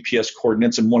me GPS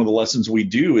coordinates. And one of the lessons we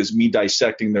do is me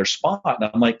dissecting their spot.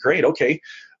 And I'm like, great. Okay.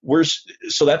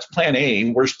 So that's plan A.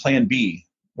 Where's plan B?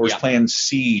 Where's plan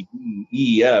C,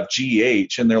 E, F, G,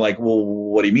 H? And they're like, well,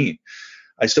 what do you mean?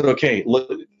 I said, okay,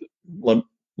 let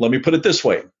me put it this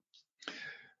way.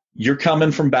 You're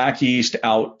coming from back east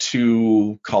out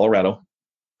to Colorado.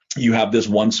 You have this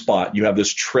one spot. You have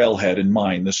this trailhead in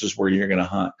mind. This is where you're going to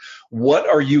hunt. What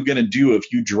are you going to do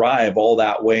if you drive all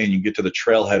that way and you get to the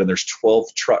trailhead and there's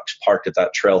 12 trucks parked at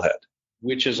that trailhead?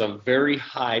 Which is a very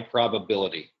high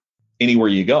probability. Anywhere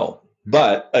you go.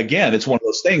 But again, it's one of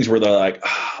those things where they're like,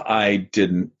 I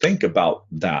didn't think about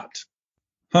that.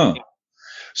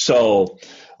 So,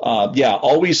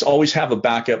 always have a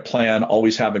backup plan,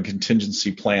 always have a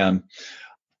contingency plan.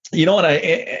 And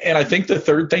I think the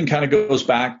third thing kind of goes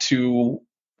back to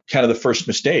kind of the first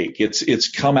mistake.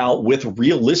 It's come out with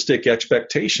realistic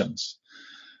expectations.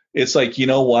 It's like,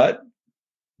 what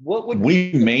would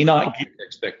we may not get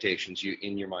expectations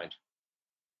in your mind?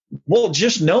 Well,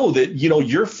 just know that,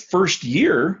 your first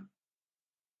year,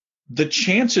 the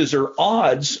chances or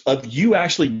odds of you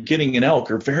actually getting an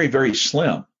elk are very, very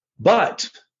slim. But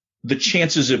the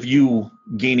chances of you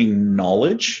gaining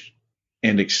knowledge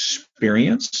and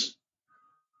experience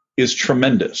is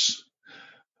tremendous.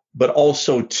 But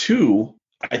also, too,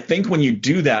 I think when you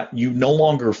do that, you no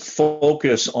longer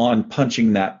focus on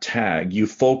punching that tag. You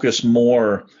focus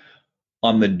more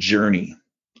on the journey,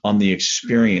 on the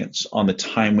experience, on the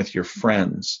time with your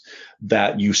friends,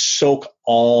 that you soak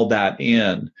all that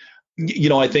in.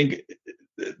 I think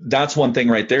that's one thing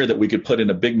right there that we could put in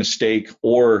a big mistake,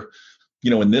 or,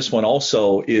 in this one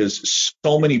also, is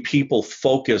so many people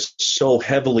focus so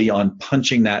heavily on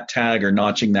punching that tag or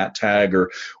notching that tag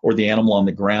or the animal on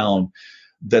the ground,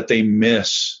 that they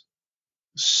miss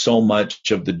so much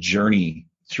of the journey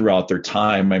throughout their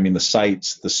time. I mean, the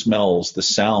sights, the smells, the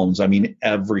sounds, I mean,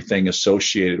 everything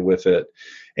associated with it.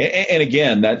 And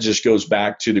again, that just goes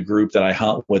back to the group that I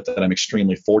hunt with, that I'm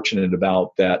extremely fortunate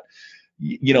about, that,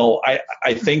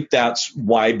 I think that's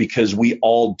why, because we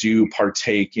all do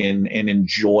partake in and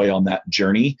enjoy on that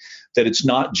journey, that it's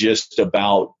not just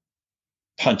about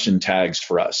punching tags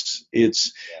for us.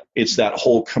 It's that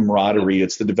whole camaraderie.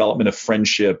 It's the development of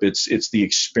friendship. It's the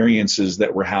experiences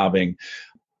that we're having.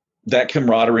 That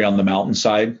camaraderie on the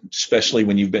mountainside, especially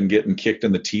when you've been getting kicked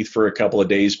in the teeth for a couple of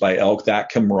days by elk, that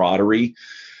camaraderie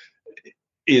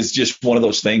is just one of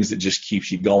those things that just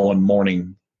keeps you going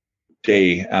morning,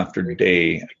 day after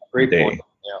day. Great point.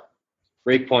 Yeah.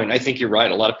 Great point. I think you're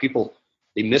right. A lot of people,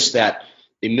 they miss that.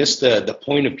 They miss the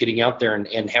point of getting out there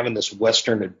and having this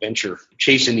Western adventure,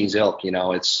 chasing these elk.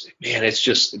 It's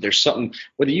just, there's something,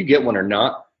 whether you get one or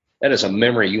not, that is a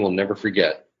memory you will never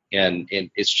forget. And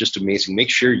it's just amazing.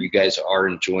 Make sure you guys are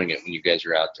enjoying it when you guys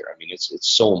are out there. I mean, it's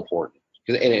so important,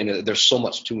 and there's so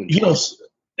much to enjoy.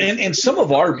 And some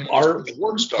of our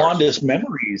fondest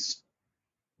memories,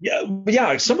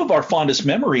 some of our fondest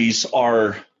memories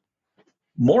are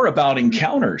more about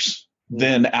encounters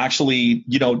than actually,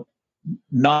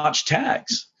 notch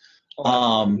tags.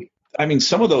 I mean,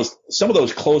 some of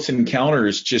those close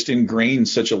encounters just ingrain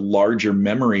such a larger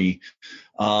memory.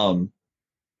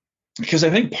 Because I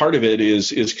think part of it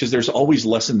is because there's always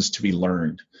lessons to be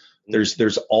learned.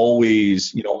 There's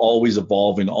always, always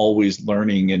evolving, always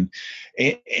learning. And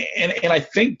I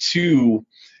think too,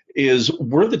 is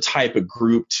we're the type of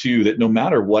group too, that no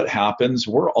matter what happens,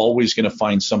 we're always going to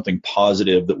find something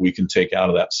positive that we can take out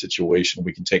of that situation.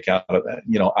 We can take out of that,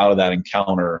 out of that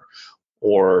encounter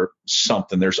or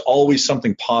something. There's always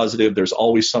something positive. There's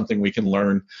always something we can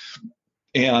learn.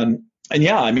 And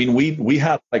yeah, I mean, we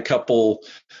had a couple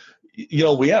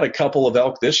of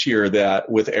elk this year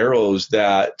that with arrows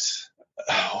that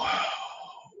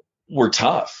were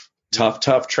tough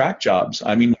track jobs.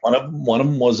 I mean, one of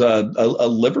them was a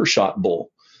liver shot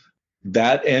bull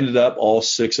that ended up all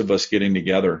six of us getting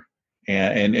together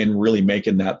and really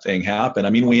making that thing happen. I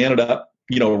mean, we ended up,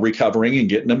 recovering and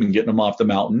getting them off the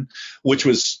mountain, which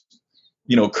was,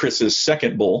 Chris's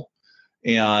second bull.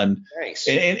 And, nice.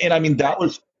 and I mean, that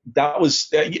was,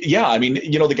 I mean,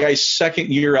 the guy's second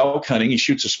year elk hunting, he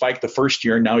shoots a spike the first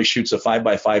year, and now he shoots a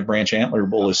 5x5 branch antler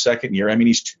bull his second year. I mean,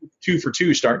 he's two for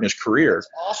two starting his career. That's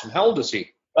awesome. How old is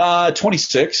he?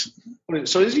 26.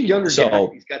 So he's a younger guy.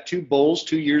 He's got 2 bulls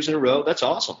 2 years in a row. That's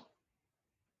awesome.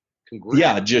 Congrats.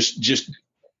 Yeah, just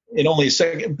in only a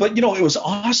second. But, it was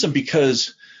awesome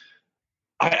because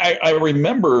I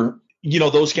remember,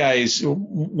 those guys,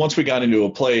 once we got into a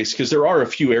place, because there are a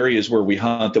few areas where we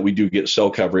hunt that we do get cell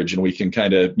coverage and we can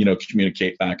kind of,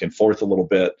 communicate back and forth a little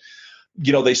bit.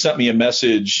 They sent me a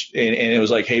message and it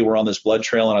was like, hey, we're on this blood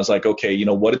trail. And I was like, okay,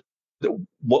 where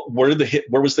did the hit?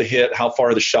 Where was the hit? How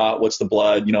far the shot? What's the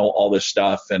blood? All this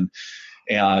stuff. And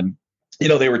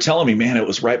they were telling me, man, it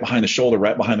was right behind the shoulder,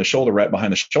 right behind the shoulder, right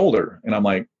behind the shoulder. And I'm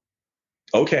like,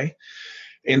 okay.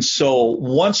 And so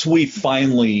once we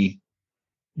finally,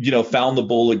 found the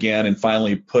bull again and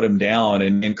finally put him down,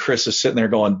 and Chris is sitting there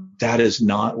going, that is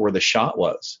not where the shot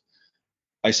was.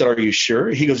 I said, are you sure?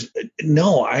 He goes,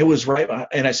 no, I was right behind.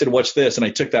 And I said, what's this? And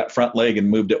I took that front leg and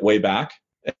moved it way back.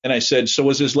 And I said, so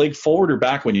was his leg forward or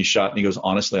back when you shot? And he goes,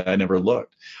 honestly, I never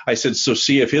looked. I said, so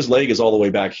see if his leg is all the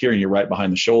way back here and you're right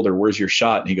behind the shoulder, where's your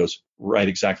shot? And he goes, right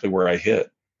exactly where I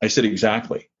hit. I said,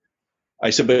 exactly.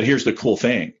 I said, but here's the cool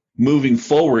thing. Moving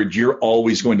forward, you're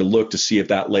always going to look to see if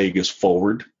that leg is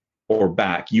forward or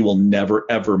back. You will never,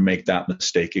 ever make that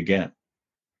mistake again.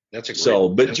 That's a great, so,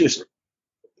 but just,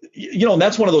 and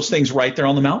that's one of those things right there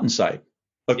on the mountainside.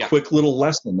 A quick little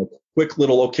lesson, a quick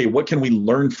little, okay, what can we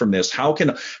learn from this? How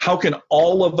can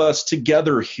all of us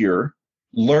together here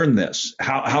learn this?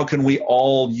 How can we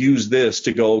all use this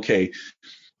to go, okay,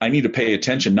 I need to pay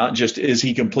attention, not just is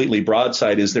he completely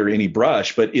broadside, is there any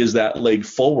brush, but is that leg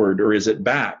forward or is it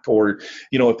back? Or,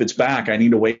 if it's back, I need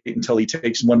to wait until he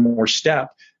takes one more step.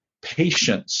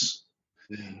 Patience.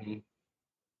 Mm-hmm.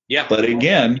 Yeah. But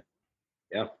again.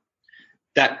 Yeah.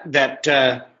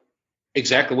 That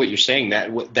exactly what you're saying,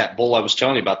 that bull I was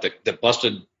telling you about that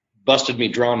busted me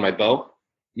drawing my bow.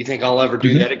 You think I'll ever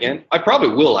do that again? I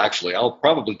probably will, actually. I'll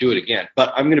probably do it again,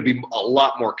 but I'm going to be a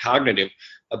lot more cognitive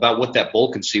about what that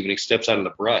bull can see when he steps out of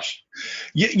the brush.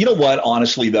 You know what?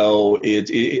 Honestly, though,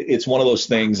 it's one of those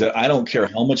things that I don't care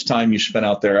how much time you spend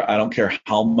out there. I don't care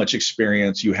how much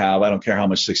experience you have. I don't care how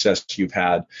much success you've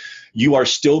had. You are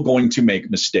still going to make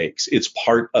mistakes. It's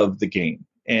part of the game.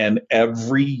 And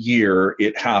every year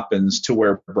it happens to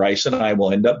where Bryce and I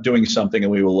will end up doing something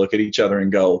and we will look at each other and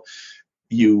go,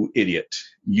 you idiot,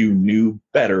 you knew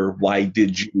better. Why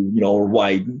did you, or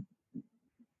why,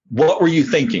 what were you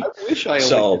thinking? I wish I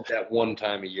only did that one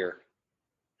time a year.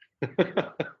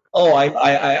 Oh,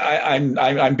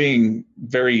 I'm being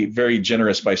very, very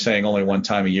generous by saying only one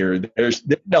time a year.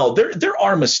 There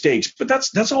are mistakes, but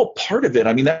that's all part of it.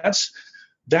 I mean, that's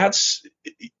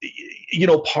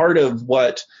part of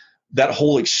what that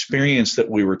whole experience that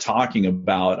we were talking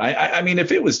about. I mean,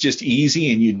 if it was just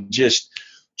easy and you just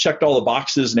checked all the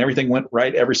boxes and everything went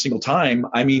right every single time,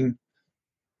 I mean,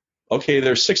 okay,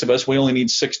 there's 6 of us. We only need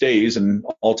 6 days and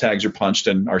all tags are punched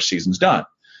and our season's done.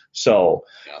 So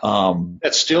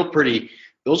that's still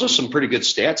those are some pretty good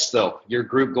stats, though. Your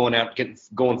group going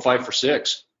 5 for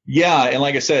 6. Yeah, and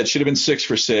like I said, it should have been 6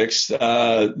 for 6.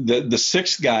 The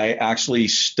sixth guy actually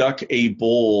stuck a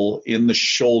bull in the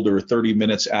shoulder 30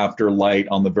 minutes after light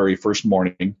on the very first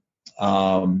morning.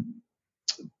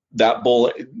 That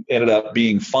bull ended up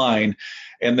being fine.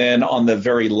 And then on the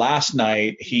very last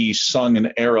night, he sent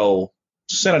an arrow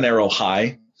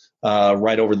high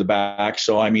right over the back.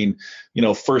 So, I mean,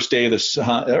 first day of this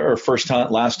hunt, or first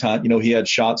hunt, last hunt, he had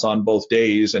shots on both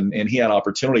days and he had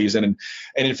opportunities. And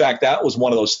in fact, that was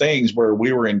one of those things where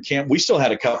we were in camp. We still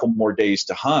had a couple more days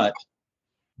to hunt,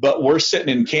 but we're sitting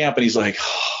in camp and he's like,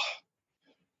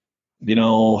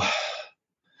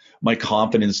 my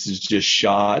confidence is just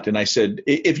shot. And I said,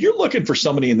 if you're looking for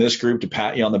somebody in this group to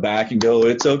pat you on the back and go,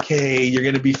 it's okay, you're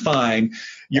going to be fine,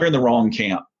 you're in the wrong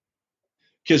camp.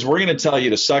 Because we're going to tell you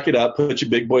to suck it up, put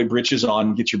your big boy britches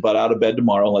on, get your butt out of bed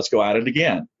tomorrow, and let's go at it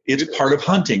again. It's part of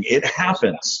hunting. It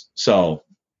happens. So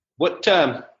what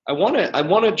I want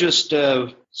to just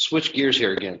switch gears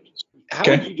here again. How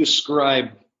would you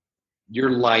describe your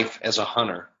life as a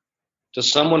hunter to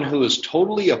someone who is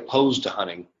totally opposed to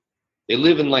hunting? They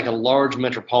live in like a large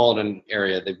metropolitan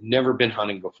area. They've never been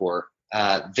hunting before.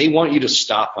 They want you to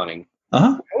stop hunting.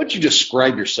 How would you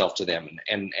describe yourself to them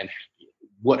and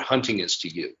what hunting is to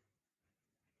you?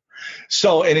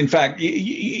 So, and in fact,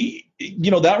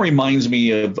 that reminds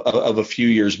me of a few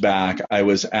years back. I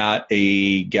was at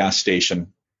a gas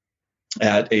station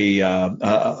at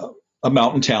a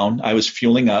mountain town. I was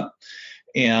fueling up,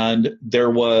 and there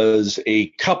was a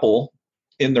couple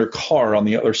in their car on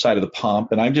the other side of the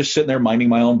pump, and I'm just sitting there minding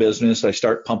my own business. I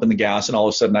start pumping the gas, and all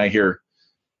of a sudden I hear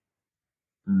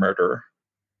murder.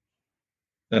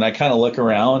 And I kind of look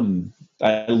around, and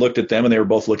I looked at them, and they were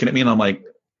both looking at me, and I'm like,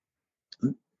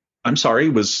 I'm sorry,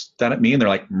 was that at me? And they're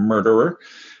like, murderer.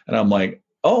 And I'm like,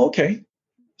 oh, okay.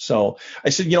 So I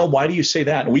said, why do you say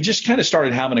that? And we just kind of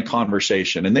started having a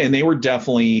conversation, and they were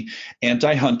definitely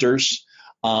anti-hunters.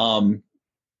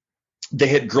 They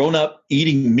had grown up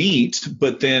eating meat,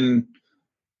 but then,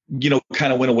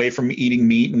 kind of went away from eating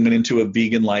meat and went into a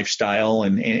vegan lifestyle.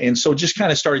 And so just kind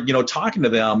of started, talking to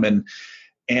them.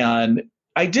 And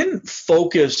I didn't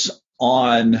focus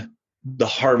on the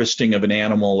harvesting of an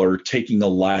animal or taking a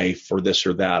life or this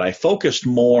or that. I focused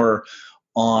more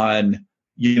on,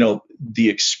 the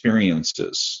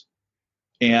experiences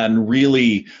and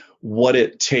really what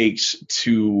it takes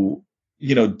to,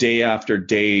 day after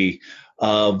day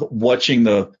of watching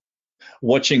the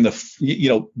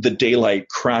daylight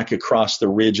crack across the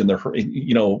ridge in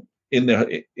the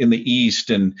east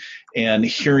and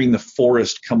hearing the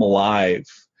forest come alive,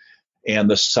 and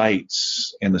the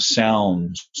sights and the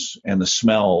sounds and the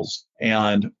smells.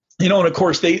 And of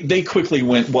course they quickly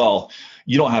went, well,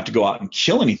 you don't have to go out and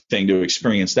kill anything to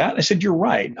experience that. And I said, you're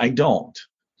right, I don't.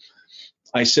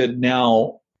 I said,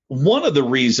 now, one of the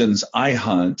reasons I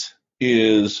hunt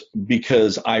is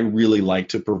because I really like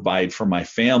to provide for my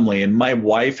family. And my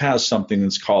wife has something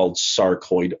that's called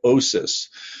sarcoidosis,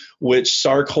 which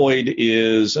sarcoid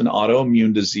is an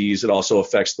autoimmune disease. It also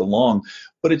affects the lung,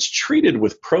 but it's treated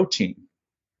with protein.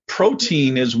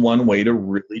 Protein is one way to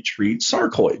really treat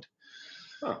sarcoid.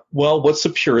 Huh. Well, what's the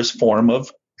purest form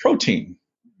of protein?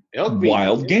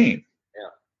 Wild game. Yeah.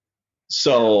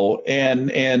 So,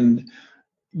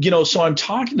 so I'm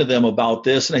talking to them about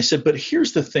this, and I said, but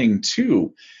here's the thing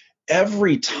too.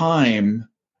 Every time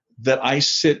that I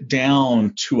sit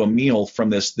down to a meal from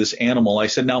this animal, I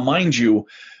said, now mind you,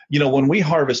 when we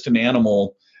harvest an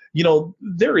animal,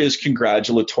 there is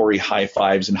congratulatory high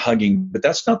fives and hugging, but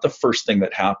that's not the first thing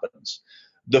that happens.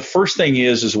 the first thing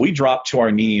is we drop to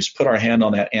our knees, put our hand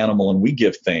on that animal, and we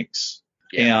give thanks.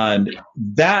 Yeah. And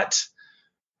that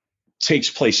takes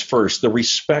place first. The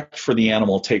respect for the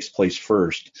animal takes place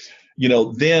first.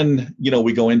 Then,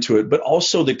 we go into it, but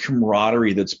also the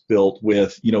camaraderie that's built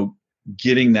with,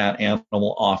 getting that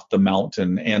animal off the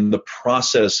mountain and the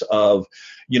process of,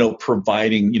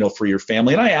 providing, for your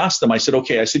family. And I asked them, I said,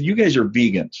 okay, you guys are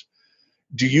vegans.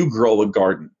 Do you grow a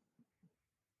garden?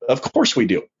 Of course we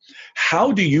do.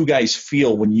 How do you guys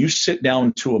feel when you sit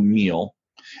down to a meal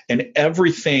and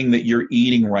everything that you're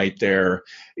eating right there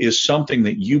is something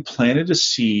that you planted a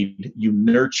seed, you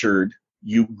nurtured,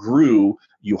 you grew,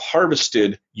 you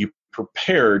harvested, you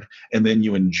prepared, and then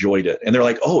you enjoyed it? And they're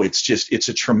like, oh, it's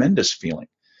a tremendous feeling.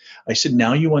 I said,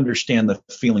 now you understand the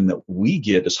feeling that we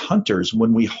get as hunters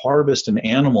when we harvest an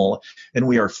animal and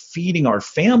we are feeding our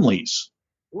families.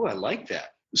 Oh, I like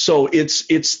that. So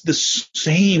it's the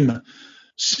same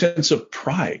sense of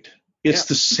pride. It's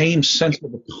the same sense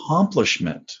of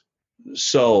accomplishment.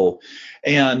 So,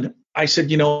 and I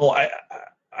said,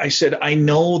 I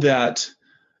know that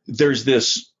there's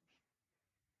this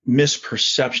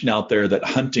misperception out there that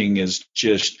hunting is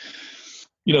just,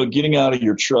 getting out of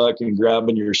your truck and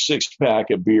grabbing your 6-pack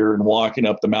of beer and walking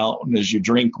up the mountain as you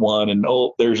drink one, and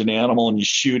there's an animal, and you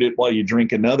shoot it while you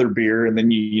drink another beer, and then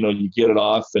you get it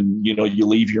off, and you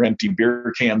leave your empty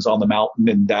beer cans on the mountain,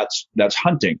 and that's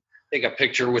hunting. Take a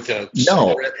picture with a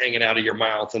cigarette hanging out of your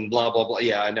mouth and blah blah blah.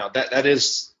 Yeah, I know that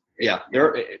is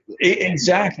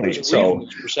exactly. So,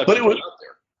 but it was out there.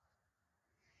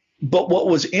 But what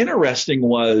was interesting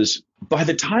was by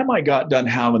the time I got done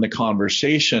having the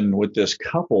conversation with this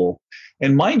couple,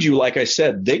 and mind you, like I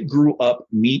said, they grew up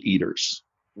meat eaters,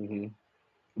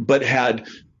 but had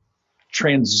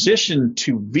transitioned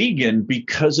to vegan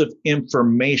because of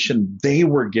information they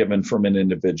were given from an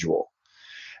individual.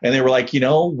 And they were like,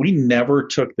 we never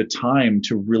took the time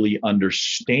to really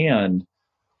understand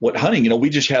what hunting, we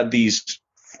just had these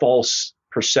false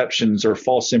perceptions or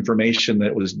false information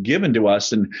that was given to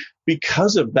us. And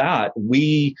because of that,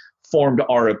 we formed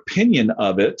our opinion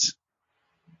of it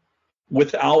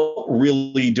without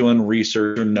really doing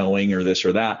research or knowing or this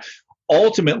or that.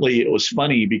 Ultimately, it was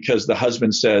funny because the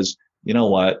husband says, you know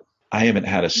what? I haven't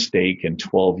had a steak in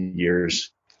 12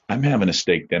 years. I'm having a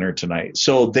steak dinner tonight.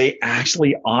 So they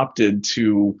actually opted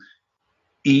to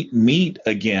eat meat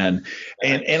again.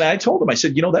 And I told them, I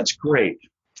said, that's great.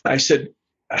 I said,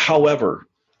 however,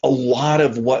 a lot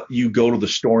of what you go to the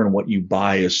store and what you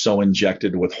buy is so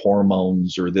injected with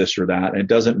hormones or this or that. And it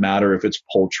doesn't matter if it's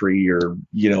poultry or,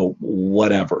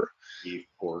 whatever. Beef,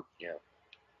 pork, yeah.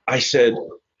 I said,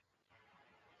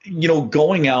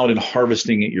 going out and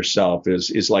harvesting it yourself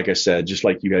is like I said, just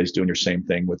like you guys doing your same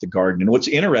thing with the garden. And what's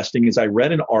interesting is I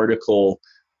read an article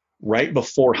right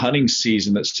before hunting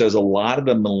season that says a lot of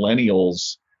the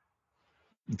millennials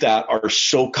that are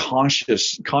so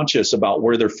conscious about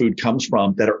where their food comes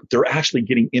from that they're actually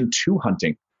getting into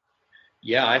hunting.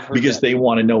 Yeah, I've heard because they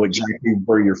want to know exactly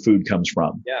where your food comes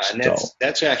from. Yeah, and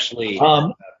that's actually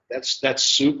that's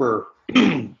super.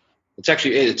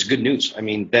 It's good news. I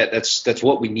mean, that's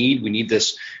what we need. We need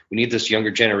this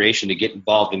younger generation to get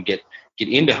involved and get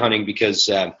into hunting because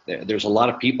there's a lot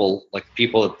of people like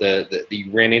people that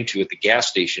you ran into at the gas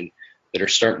station that are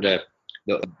starting to.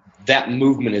 That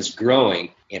movement is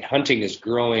growing, and hunting is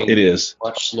growing. It is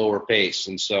much slower pace,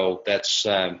 and so that's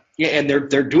and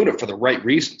they're doing it for the right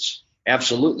reasons.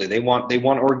 Absolutely, they want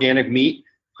organic meat.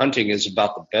 Hunting is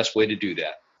about the best way to do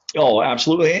that. Oh,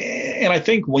 absolutely. And I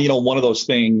think one of those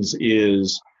things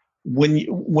is when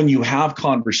you have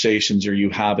conversations or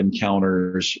you have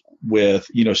encounters with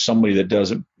somebody that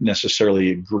doesn't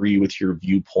necessarily agree with your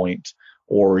viewpoint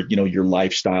or your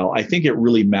lifestyle. I think it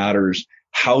really matters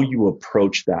how you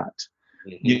approach that.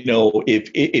 Mm-hmm.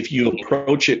 If you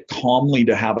approach it calmly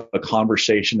to have a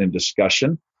conversation and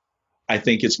discussion, I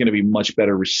think it's going to be much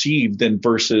better received than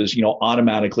versus,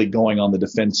 automatically going on the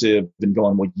defensive and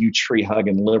going, well, you tree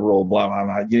hugging liberal, blah,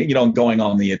 blah, blah, going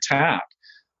on the attack.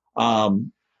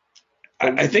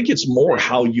 I think it's more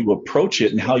how you approach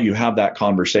it and how you have that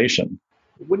conversation.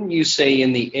 Wouldn't you say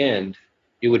in the end,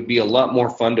 it would be a lot more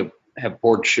fun to have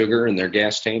poured sugar in their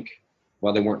gas tank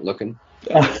while they weren't looking?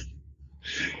 I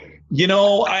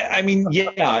mean,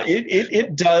 yeah,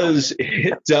 it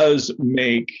does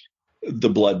make the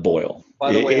blood boil.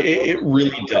 By the way, it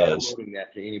really does. Promoting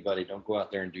that to anybody, don't go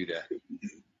out there and do that.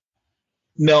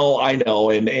 No, I know,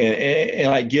 and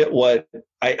I get what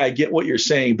you're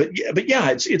saying, but yeah,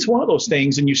 it's one of those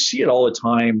things, and you see it all the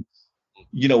time,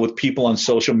 with people on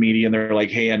social media, and they're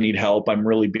like, "Hey, I need help. I'm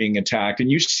really being attacked,"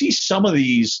 and you see some of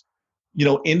these,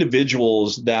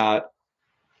 individuals that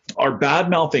are bad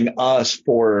mouthing us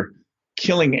for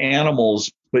killing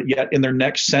animals, but yet in their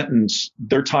next sentence,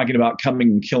 they're talking about coming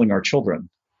and killing our children.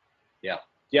 Yeah.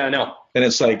 Yeah, I know. And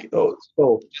it's like, oh,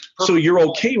 so you're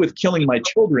okay with killing my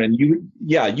children. You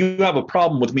have a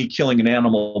problem with me killing an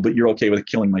animal, but you're okay with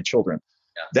killing my children.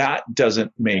 Yeah. That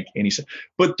doesn't make any sense.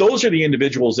 But those are the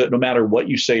individuals that no matter what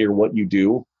you say or what you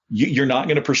do, you're not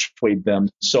going to persuade them.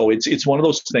 So it's one of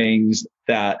those things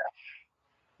that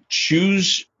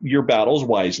choose your battles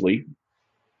wisely.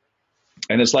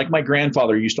 And it's like my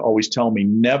grandfather used to always tell me,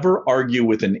 never argue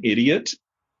with an idiot,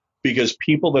 because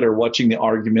people that are watching the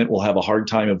argument will have a hard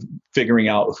time of figuring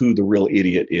out who the real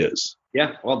idiot is.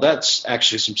 Yeah, well, that's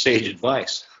actually some sage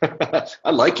advice.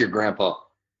 I like your grandpa.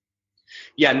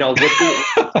 Yeah, no,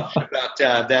 about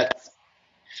that.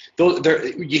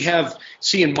 You have,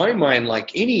 see, in my mind,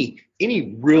 like any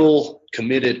real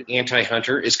committed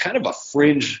anti-hunter is kind of a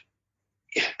fringe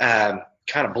kind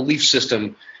of belief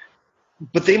system.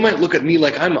 But they might look at me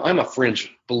like I'm a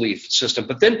fringe belief system.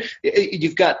 But then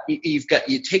you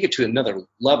take it to another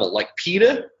level. Like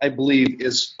PETA, I believe,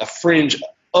 is a fringe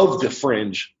of the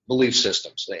fringe belief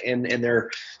systems, and they're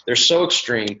so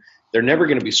extreme, they're never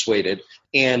going to be swayed.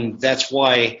 And that's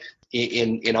why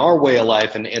in our way of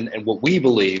life and what we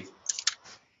believe,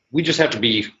 we just have to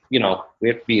be, we have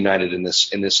to be united in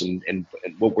this and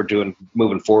what we're doing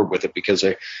moving forward with it, because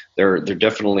they're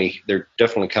definitely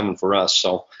coming for us.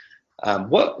 So.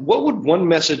 What would one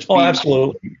message be? Oh,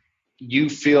 absolutely. You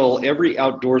feel every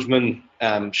outdoorsman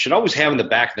should always have in the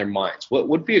back of their minds? What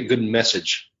would be a good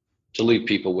message to leave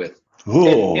people with?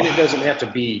 And it doesn't have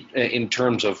to be in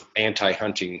terms of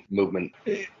anti-hunting movement.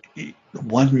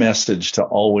 One message to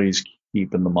always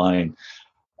keep in the mind,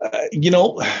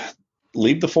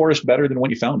 leave the forest better than when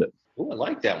you found it. Oh, I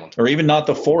like that one. Or even not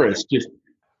the forest, just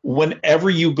whenever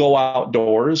you go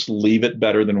outdoors, leave it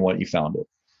better than what you found it.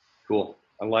 Cool.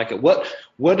 I like it.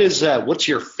 What's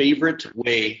your favorite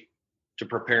way to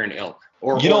prepare an elk?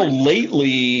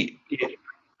 Lately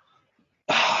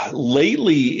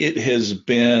it has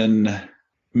been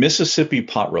Mississippi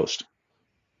pot roast.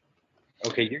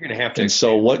 Okay, you're going to have to. And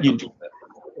so what you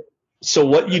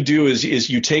do is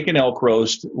you take an elk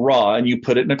roast raw and you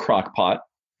put it in a crock pot.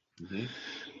 Mm-hmm.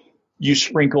 You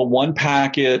sprinkle 1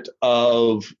 packet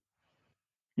of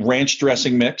ranch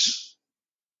dressing mix,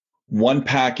 1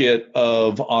 packet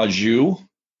of au jus.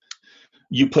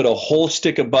 You put a whole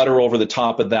stick of butter over the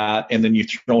top of that, and then you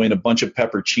throw in a bunch of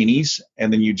pepperoncinis,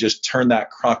 and then you just turn that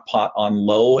crock pot on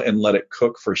low and let it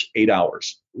cook for 8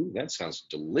 hours. Ooh, that sounds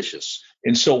delicious.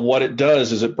 And so what it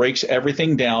does is it breaks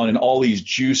everything down, and all these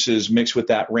juices mix with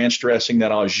that ranch dressing,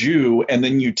 that au jus, and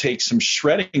then you take some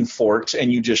shredding forks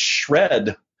and you just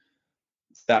shred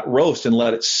that roast and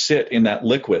let it sit in that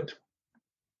liquid.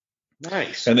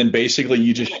 Nice. And then basically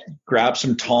you just grab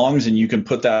some tongs and you can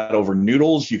put that over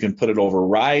noodles. You can put it over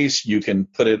rice. You can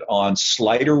put it on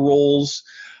slider rolls.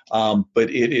 But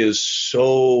it is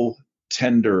so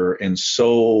tender and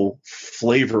so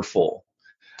flavorful.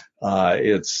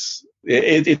 It's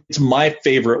my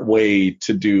favorite way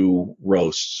to do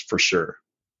roasts for sure.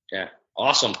 Yeah.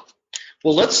 Awesome.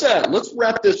 Well, let's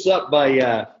wrap this up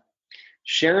by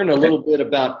sharing a little bit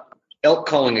about Elk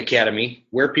Calling Academy,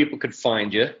 where people could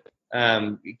find you.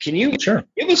 Can you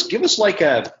give us like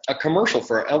a commercial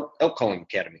for Elk Calling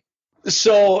Academy?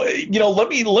 So, let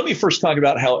me first talk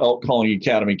about how Elk Calling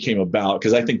Academy came about,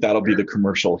 because I think that'll be the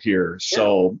commercial here.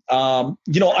 So, I've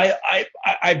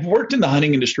worked in the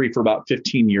hunting industry for about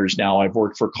 15 years now. I've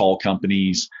worked for call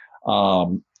companies,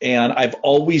 and I've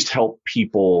always helped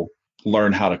people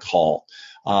learn how to call.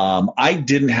 I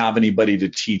didn't have anybody to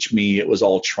teach me. It was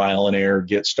all trial and error,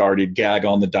 get started, gag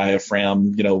on the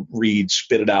diaphragm, read,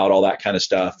 spit it out, all that kind of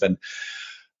stuff. And,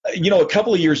 a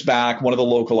couple of years back, one of the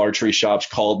local archery shops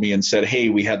called me and said, hey,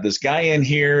 we had this guy in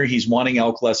here. He's wanting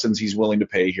elk lessons. He's willing to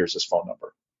pay. Here's his phone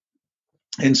number.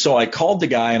 And so I called the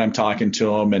guy and I'm talking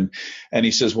to him and he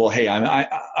says, well, hey,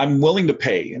 I'm willing to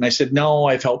pay. And I said, no,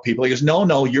 I've helped people. He goes,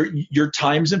 no, your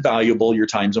time's invaluable. Your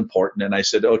time's important. And I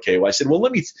said, okay. Well, I said, well,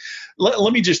 let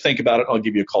me just think about it. I'll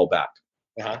give you a call back.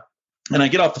 Uh-huh. And I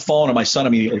get off the phone and my son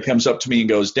immediately comes up to me and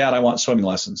goes, Dad, I want swimming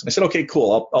lessons. I said, okay,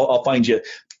 cool. I'll find you.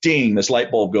 Ding, this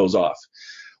light bulb goes off.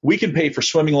 We can pay for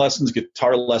swimming lessons,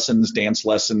 guitar lessons, dance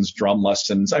lessons, drum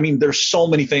lessons. I mean, there's so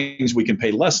many things we can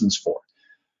pay lessons for.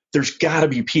 There's got to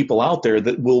be people out there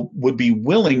that would be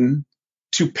willing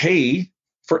to pay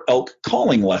for elk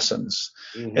calling lessons.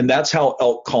 And that's how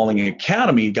Elk Calling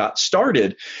Academy got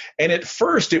started. And at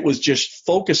first it was just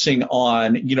focusing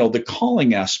on, the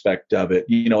calling aspect of it,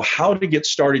 how to get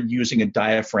started using a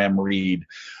diaphragm reed,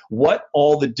 what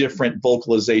all the different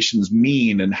vocalizations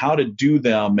mean and how to do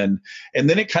them. And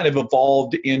then it kind of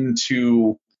evolved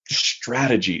into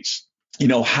strategies,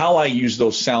 how I use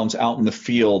those sounds out in the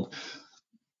field.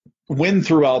 When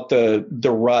throughout the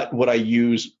rut would I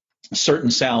use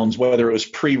certain sounds, whether it was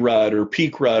pre-rut or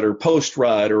peak rut or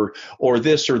post-rut or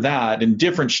this or that, and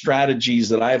different strategies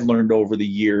that I've learned over the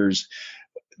years.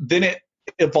 Then it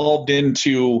evolved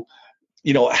into,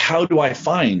 how do I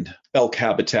find elk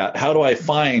habitat? How do I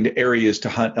find areas to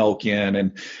hunt elk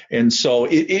in? And so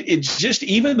it's just,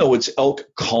 even though it's Elk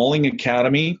Calling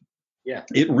Academy,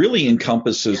 it really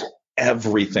encompasses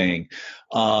everything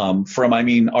from,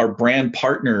 our brand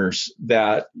partners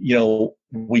that,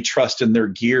 we trust in their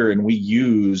gear and we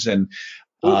use and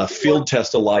field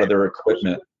test a lot of their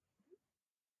equipment.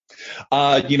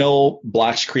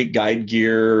 Blacks Creek guide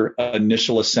gear,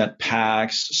 initial ascent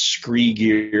packs, scree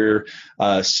gear,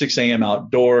 6 a.m.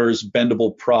 outdoors,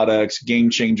 bendable products, game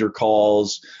changer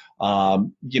calls,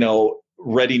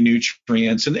 ready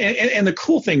nutrients. And the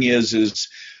cool thing is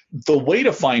the way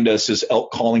to find us is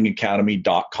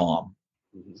elkcallingacademy.com.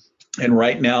 And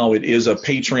right now it is a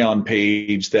Patreon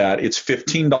page that it's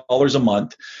 $15 a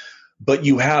month, but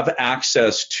you have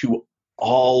access to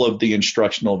all of the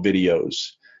instructional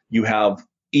videos. You have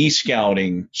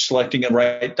e-scouting, selecting a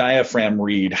right diaphragm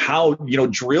reed, how,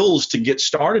 drills to get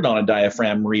started on a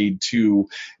diaphragm reed to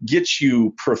get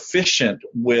you proficient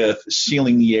with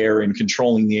sealing the air and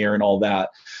controlling the air and all that.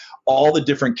 All the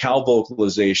different cow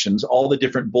vocalizations, all the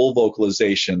different bull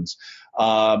vocalizations.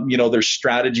 There's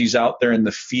strategies out there in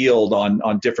the field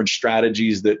on different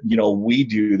strategies that, we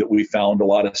do that we found a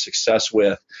lot of success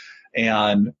with,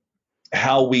 and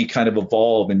how we kind of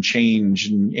evolve and change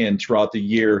and throughout the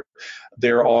year.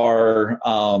 There are,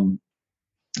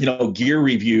 gear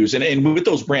reviews and with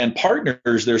those brand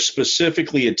partners, there's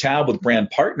specifically a tab with brand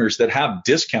partners that have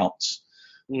discounts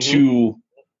to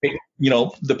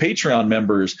the Patreon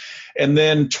members. And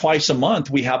then twice a month,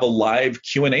 we have a live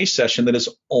Q&A session that is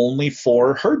only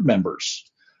for herd members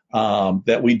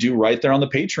that we do right there on the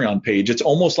Patreon page. It's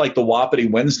almost like the Wapiti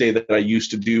Wednesday that I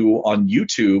used to do on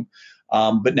YouTube.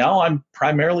 But now I'm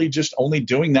primarily just only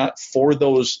doing that for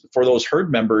those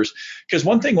herd members. Because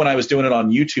one thing when I was doing it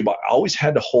on YouTube, I always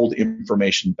had to hold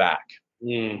information back.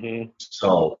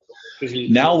 So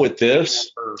now with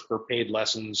this, for paid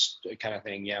lessons kind of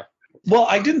thing, Well,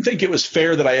 I didn't think it was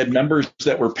fair that I had members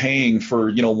that were paying for,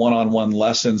 one-on-one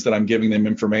lessons that I'm giving them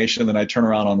information, and then I turn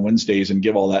around on Wednesdays and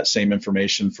give all that same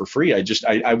information for free.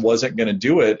 I wasn't going to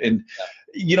do it. And,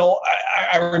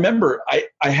 I remember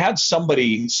I had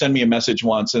somebody send me a message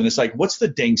once, and it's like, what's the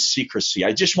dang secrecy?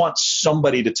 I just want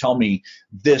somebody to tell me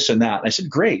this and that. And I said,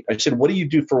 great. I said, what do you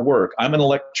do for work? I'm an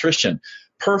electrician.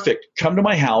 Perfect. Come to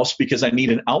my house because I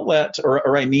need an outlet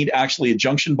or I need actually a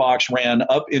junction box ran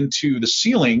up into the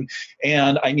ceiling,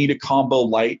 and I need a combo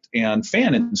light and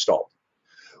fan installed.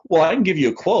 Well, I can give you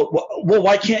a quote. Well,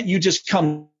 why can't you just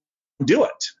come do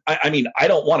it? I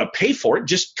don't want to pay for it.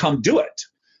 Just come do it.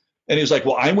 And he was like,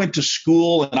 well, I went to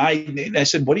school and I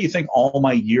said, what do you think all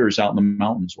my years out in the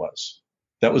mountains was?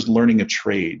 That was learning a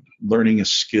trade, learning a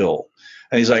skill.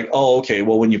 And he's like, oh, okay.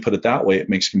 Well, when you put it that way, it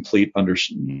makes complete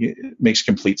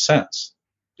sense.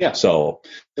 Yeah. So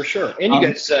for sure. And you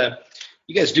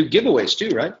guys do giveaways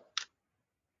too, right?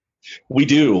 We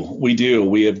do.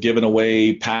 We have given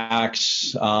away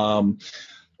packs. And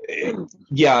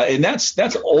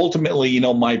that's ultimately,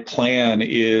 my plan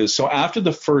is, so after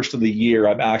the first of the year,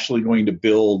 I'm actually going to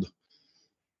build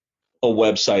a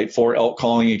website for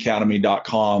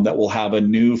elkcallingacademy.com that will have a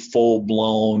new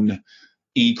full-blown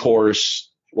e-course.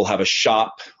 We'll have a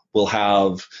shop. We'll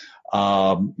have,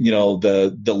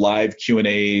 the live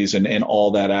Q&As and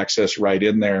all that access right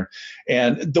in there.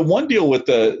 And the one deal with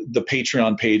the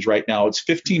Patreon page right now, it's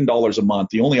 $15 a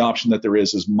month. The only option that there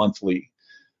is monthly.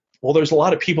 Well, there's a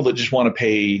lot of people that just want to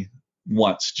pay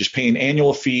once, just pay an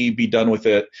annual fee, be done with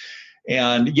it.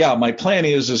 And my plan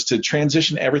is to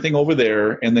transition everything over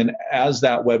there. And then as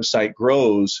that website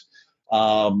grows,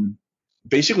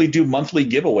 basically do monthly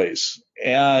giveaways.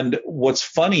 And what's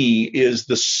funny is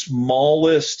the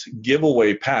smallest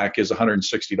giveaway pack is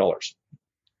 $160.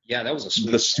 Yeah, that was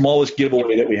the smallest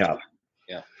giveaway that we have.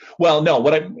 Yeah. Well, no,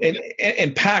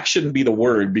 and pack shouldn't be the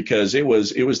word, because it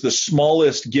was the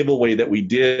smallest giveaway that we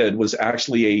did was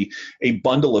actually a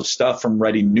bundle of stuff from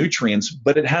Ready Nutrients,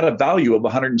 but it had a value of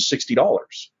 $160.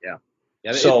 Yeah.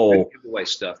 Yeah. So giveaway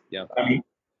stuff. Yeah.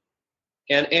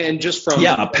 And just from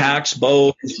packs,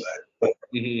 bows,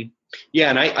 Mm-hmm. Yeah,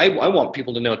 and I want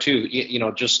people to know too.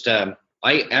 Just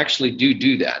I actually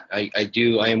do that. I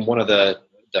do. I am one of the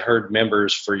herd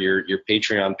members for your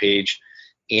Patreon page,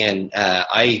 and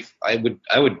I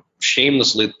would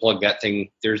shamelessly plug that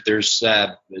thing. There's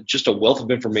just a wealth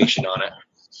of information on it.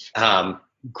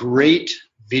 Great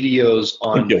videos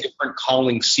on different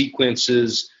calling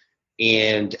sequences,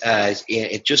 and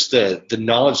just the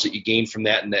knowledge that you gain from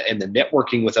that, and the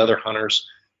networking with other hunters.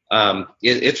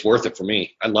 It's worth it for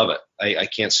me. I love it. I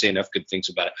can't say enough good things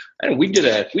about it. And we did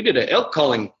an elk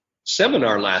calling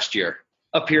seminar last year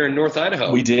up here in North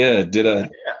Idaho. We did a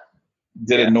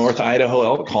North Idaho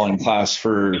elk calling class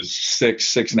for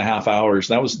 6.5 hours.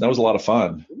 That was a lot of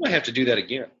fun. We might have to do that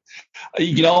again.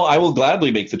 I will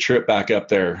gladly make the trip back up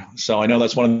there. So I know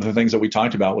that's one of the things that we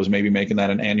talked about, was maybe making that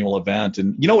an annual event.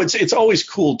 And it's always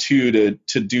cool too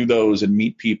to do those and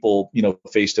meet people,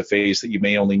 face to face, that you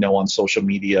may only know on social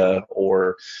media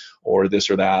or this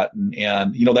or that.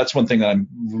 And that's one thing that I'm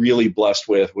really blessed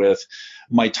with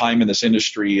my time in this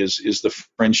industry is the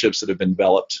friendships that have been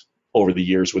developed over the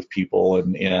years with people.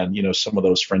 And some of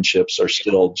those friendships are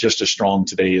still just as strong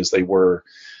today as they were,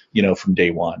 from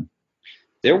day one.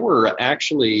 There were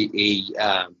actually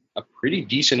a pretty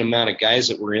decent amount of guys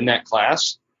that were in that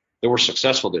class that were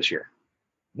successful this year.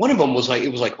 One of them was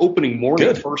like opening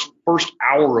morning, first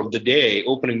hour of the day,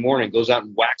 opening morning, goes out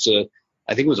and whacks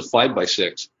I think it was a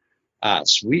 5x6,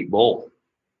 sweet bull.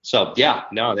 So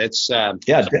that's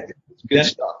good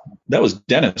stuff. That was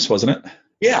Dennis, wasn't it?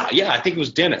 Yeah, I think it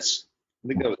was Dennis. I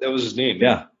think that was his name.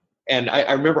 Yeah. And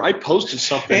I remember I posted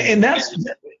something. And that's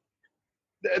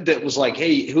that was like,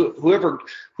 hey, whoever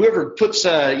puts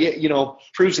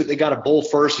proves that they got a bull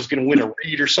first is going to win a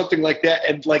reed or something like that.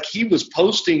 And like, he was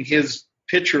posting his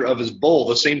picture of his bull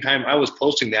the same time I was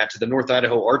posting that to the North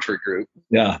Idaho archery group.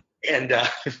 Yeah. And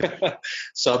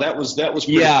so that was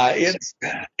pretty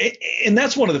and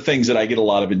that's one of the things that I get a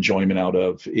lot of enjoyment out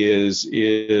of is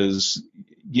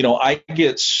I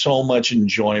get so much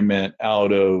enjoyment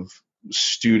out of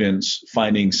students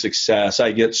finding success.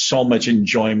 I get so much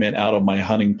enjoyment out of my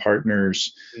hunting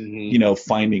partners,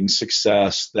 finding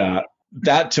success.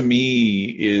 That to me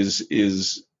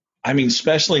is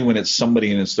especially when it's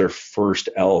somebody and it's their first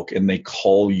elk and they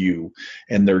call you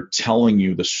and they're telling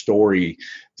you the story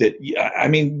that,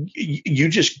 you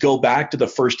just go back to the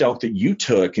first elk that you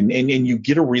took and you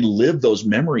get to relive those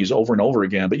memories over and over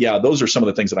again. But yeah, those are some of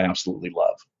the things that I absolutely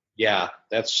love. Yeah,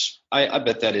 I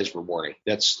bet that is rewarding.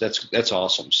 That's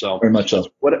awesome. So very much so.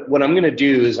 What I'm going to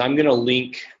do is I'm going to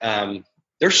link.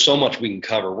 There's so much we can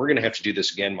cover. We're going to have to do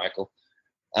this again, Michael.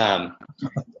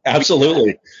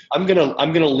 Absolutely. I'm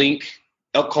gonna link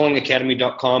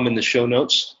elkcallingacademy.com in the show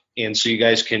notes, and so you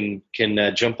guys can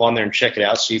jump on there and check it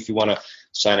out. See if you want to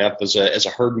sign up as a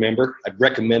herd member. I'd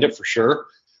recommend it for sure.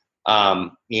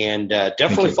 And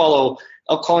definitely follow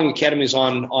Elk Calling Academy. Is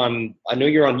on. I know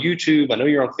you're on YouTube. I know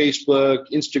you're on Facebook,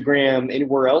 Instagram,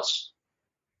 anywhere else.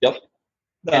 Yep.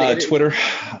 Twitter.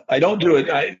 I don't do it.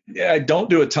 I don't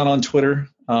do a ton on Twitter.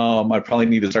 I probably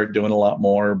need to start doing a lot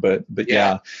more, but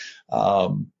yeah.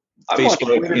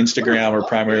 Facebook, Instagram are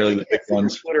primarily the big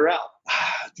ones. Twitter out.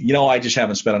 I just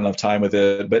haven't spent enough time with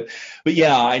it, but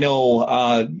yeah, I know.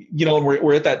 And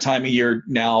we're at that time of year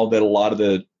now that a lot of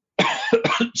the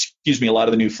a lot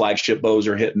of the new flagship bows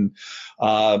are hitting.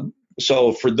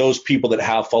 So for those people that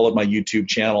have followed my YouTube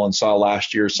channel and saw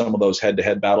last year some of those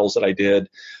head-to-head battles that I did,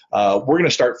 we're going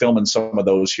to start filming some of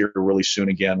those here really soon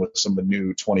again with some of the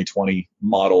new 2020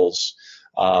 models.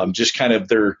 Just kind of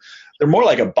they're more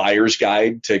like a buyer's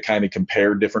guide to kind of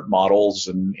compare different models,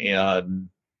 and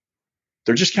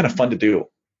they're just kind of fun to do.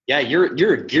 Yeah,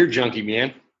 you're a gear junkie,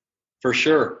 man, for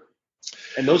sure.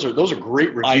 And those are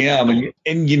great reviews. I am,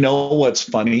 and what's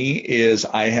funny is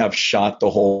I have shot the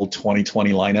whole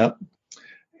 2020 lineup,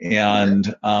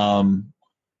 and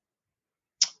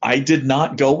I did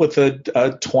not go with a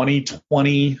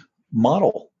 2020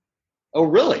 model. Oh,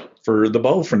 really? For the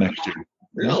bow for next year.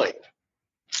 Really?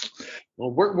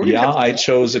 Well, I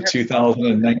chose a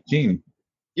 2019.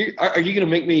 Are you going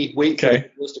to make me wait for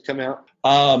this to come out?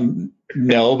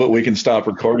 No, but we can stop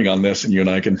recording on this and you and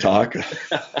I can talk.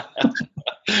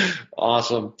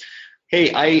 Awesome.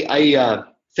 Hey, I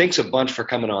thanks a bunch for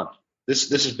coming on. This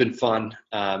has been fun.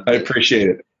 I appreciate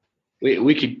it.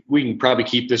 We can probably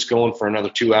keep this going for another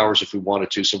 2 hours if we wanted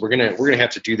to. So we're gonna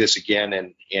have to do this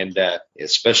again, and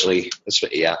especially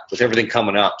with everything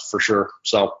coming up for sure.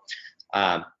 So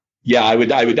I would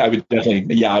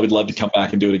definitely. Yeah, I would love to come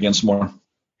back and do it again some more.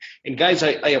 And guys,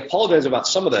 I apologize about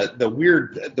some of the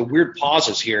weird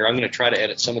pauses here. I'm going to try to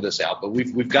edit some of this out, but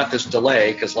we've got this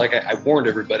delay because, like I warned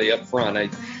everybody up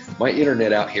front, my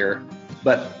internet out here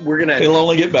But it'll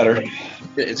only get better.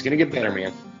 It's gonna get better,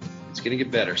 man. It's gonna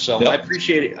get better. So Yep. I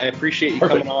appreciate it. I appreciate you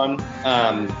Perfect. coming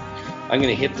on. I'm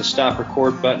going to hit the stop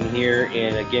record button here.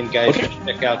 And again, guys,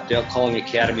 check out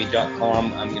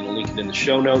elkcallingacademy.com. I'm going to link it in the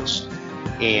show notes.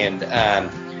 And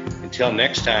until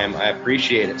next time, I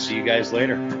appreciate it. See you guys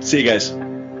later. See you guys.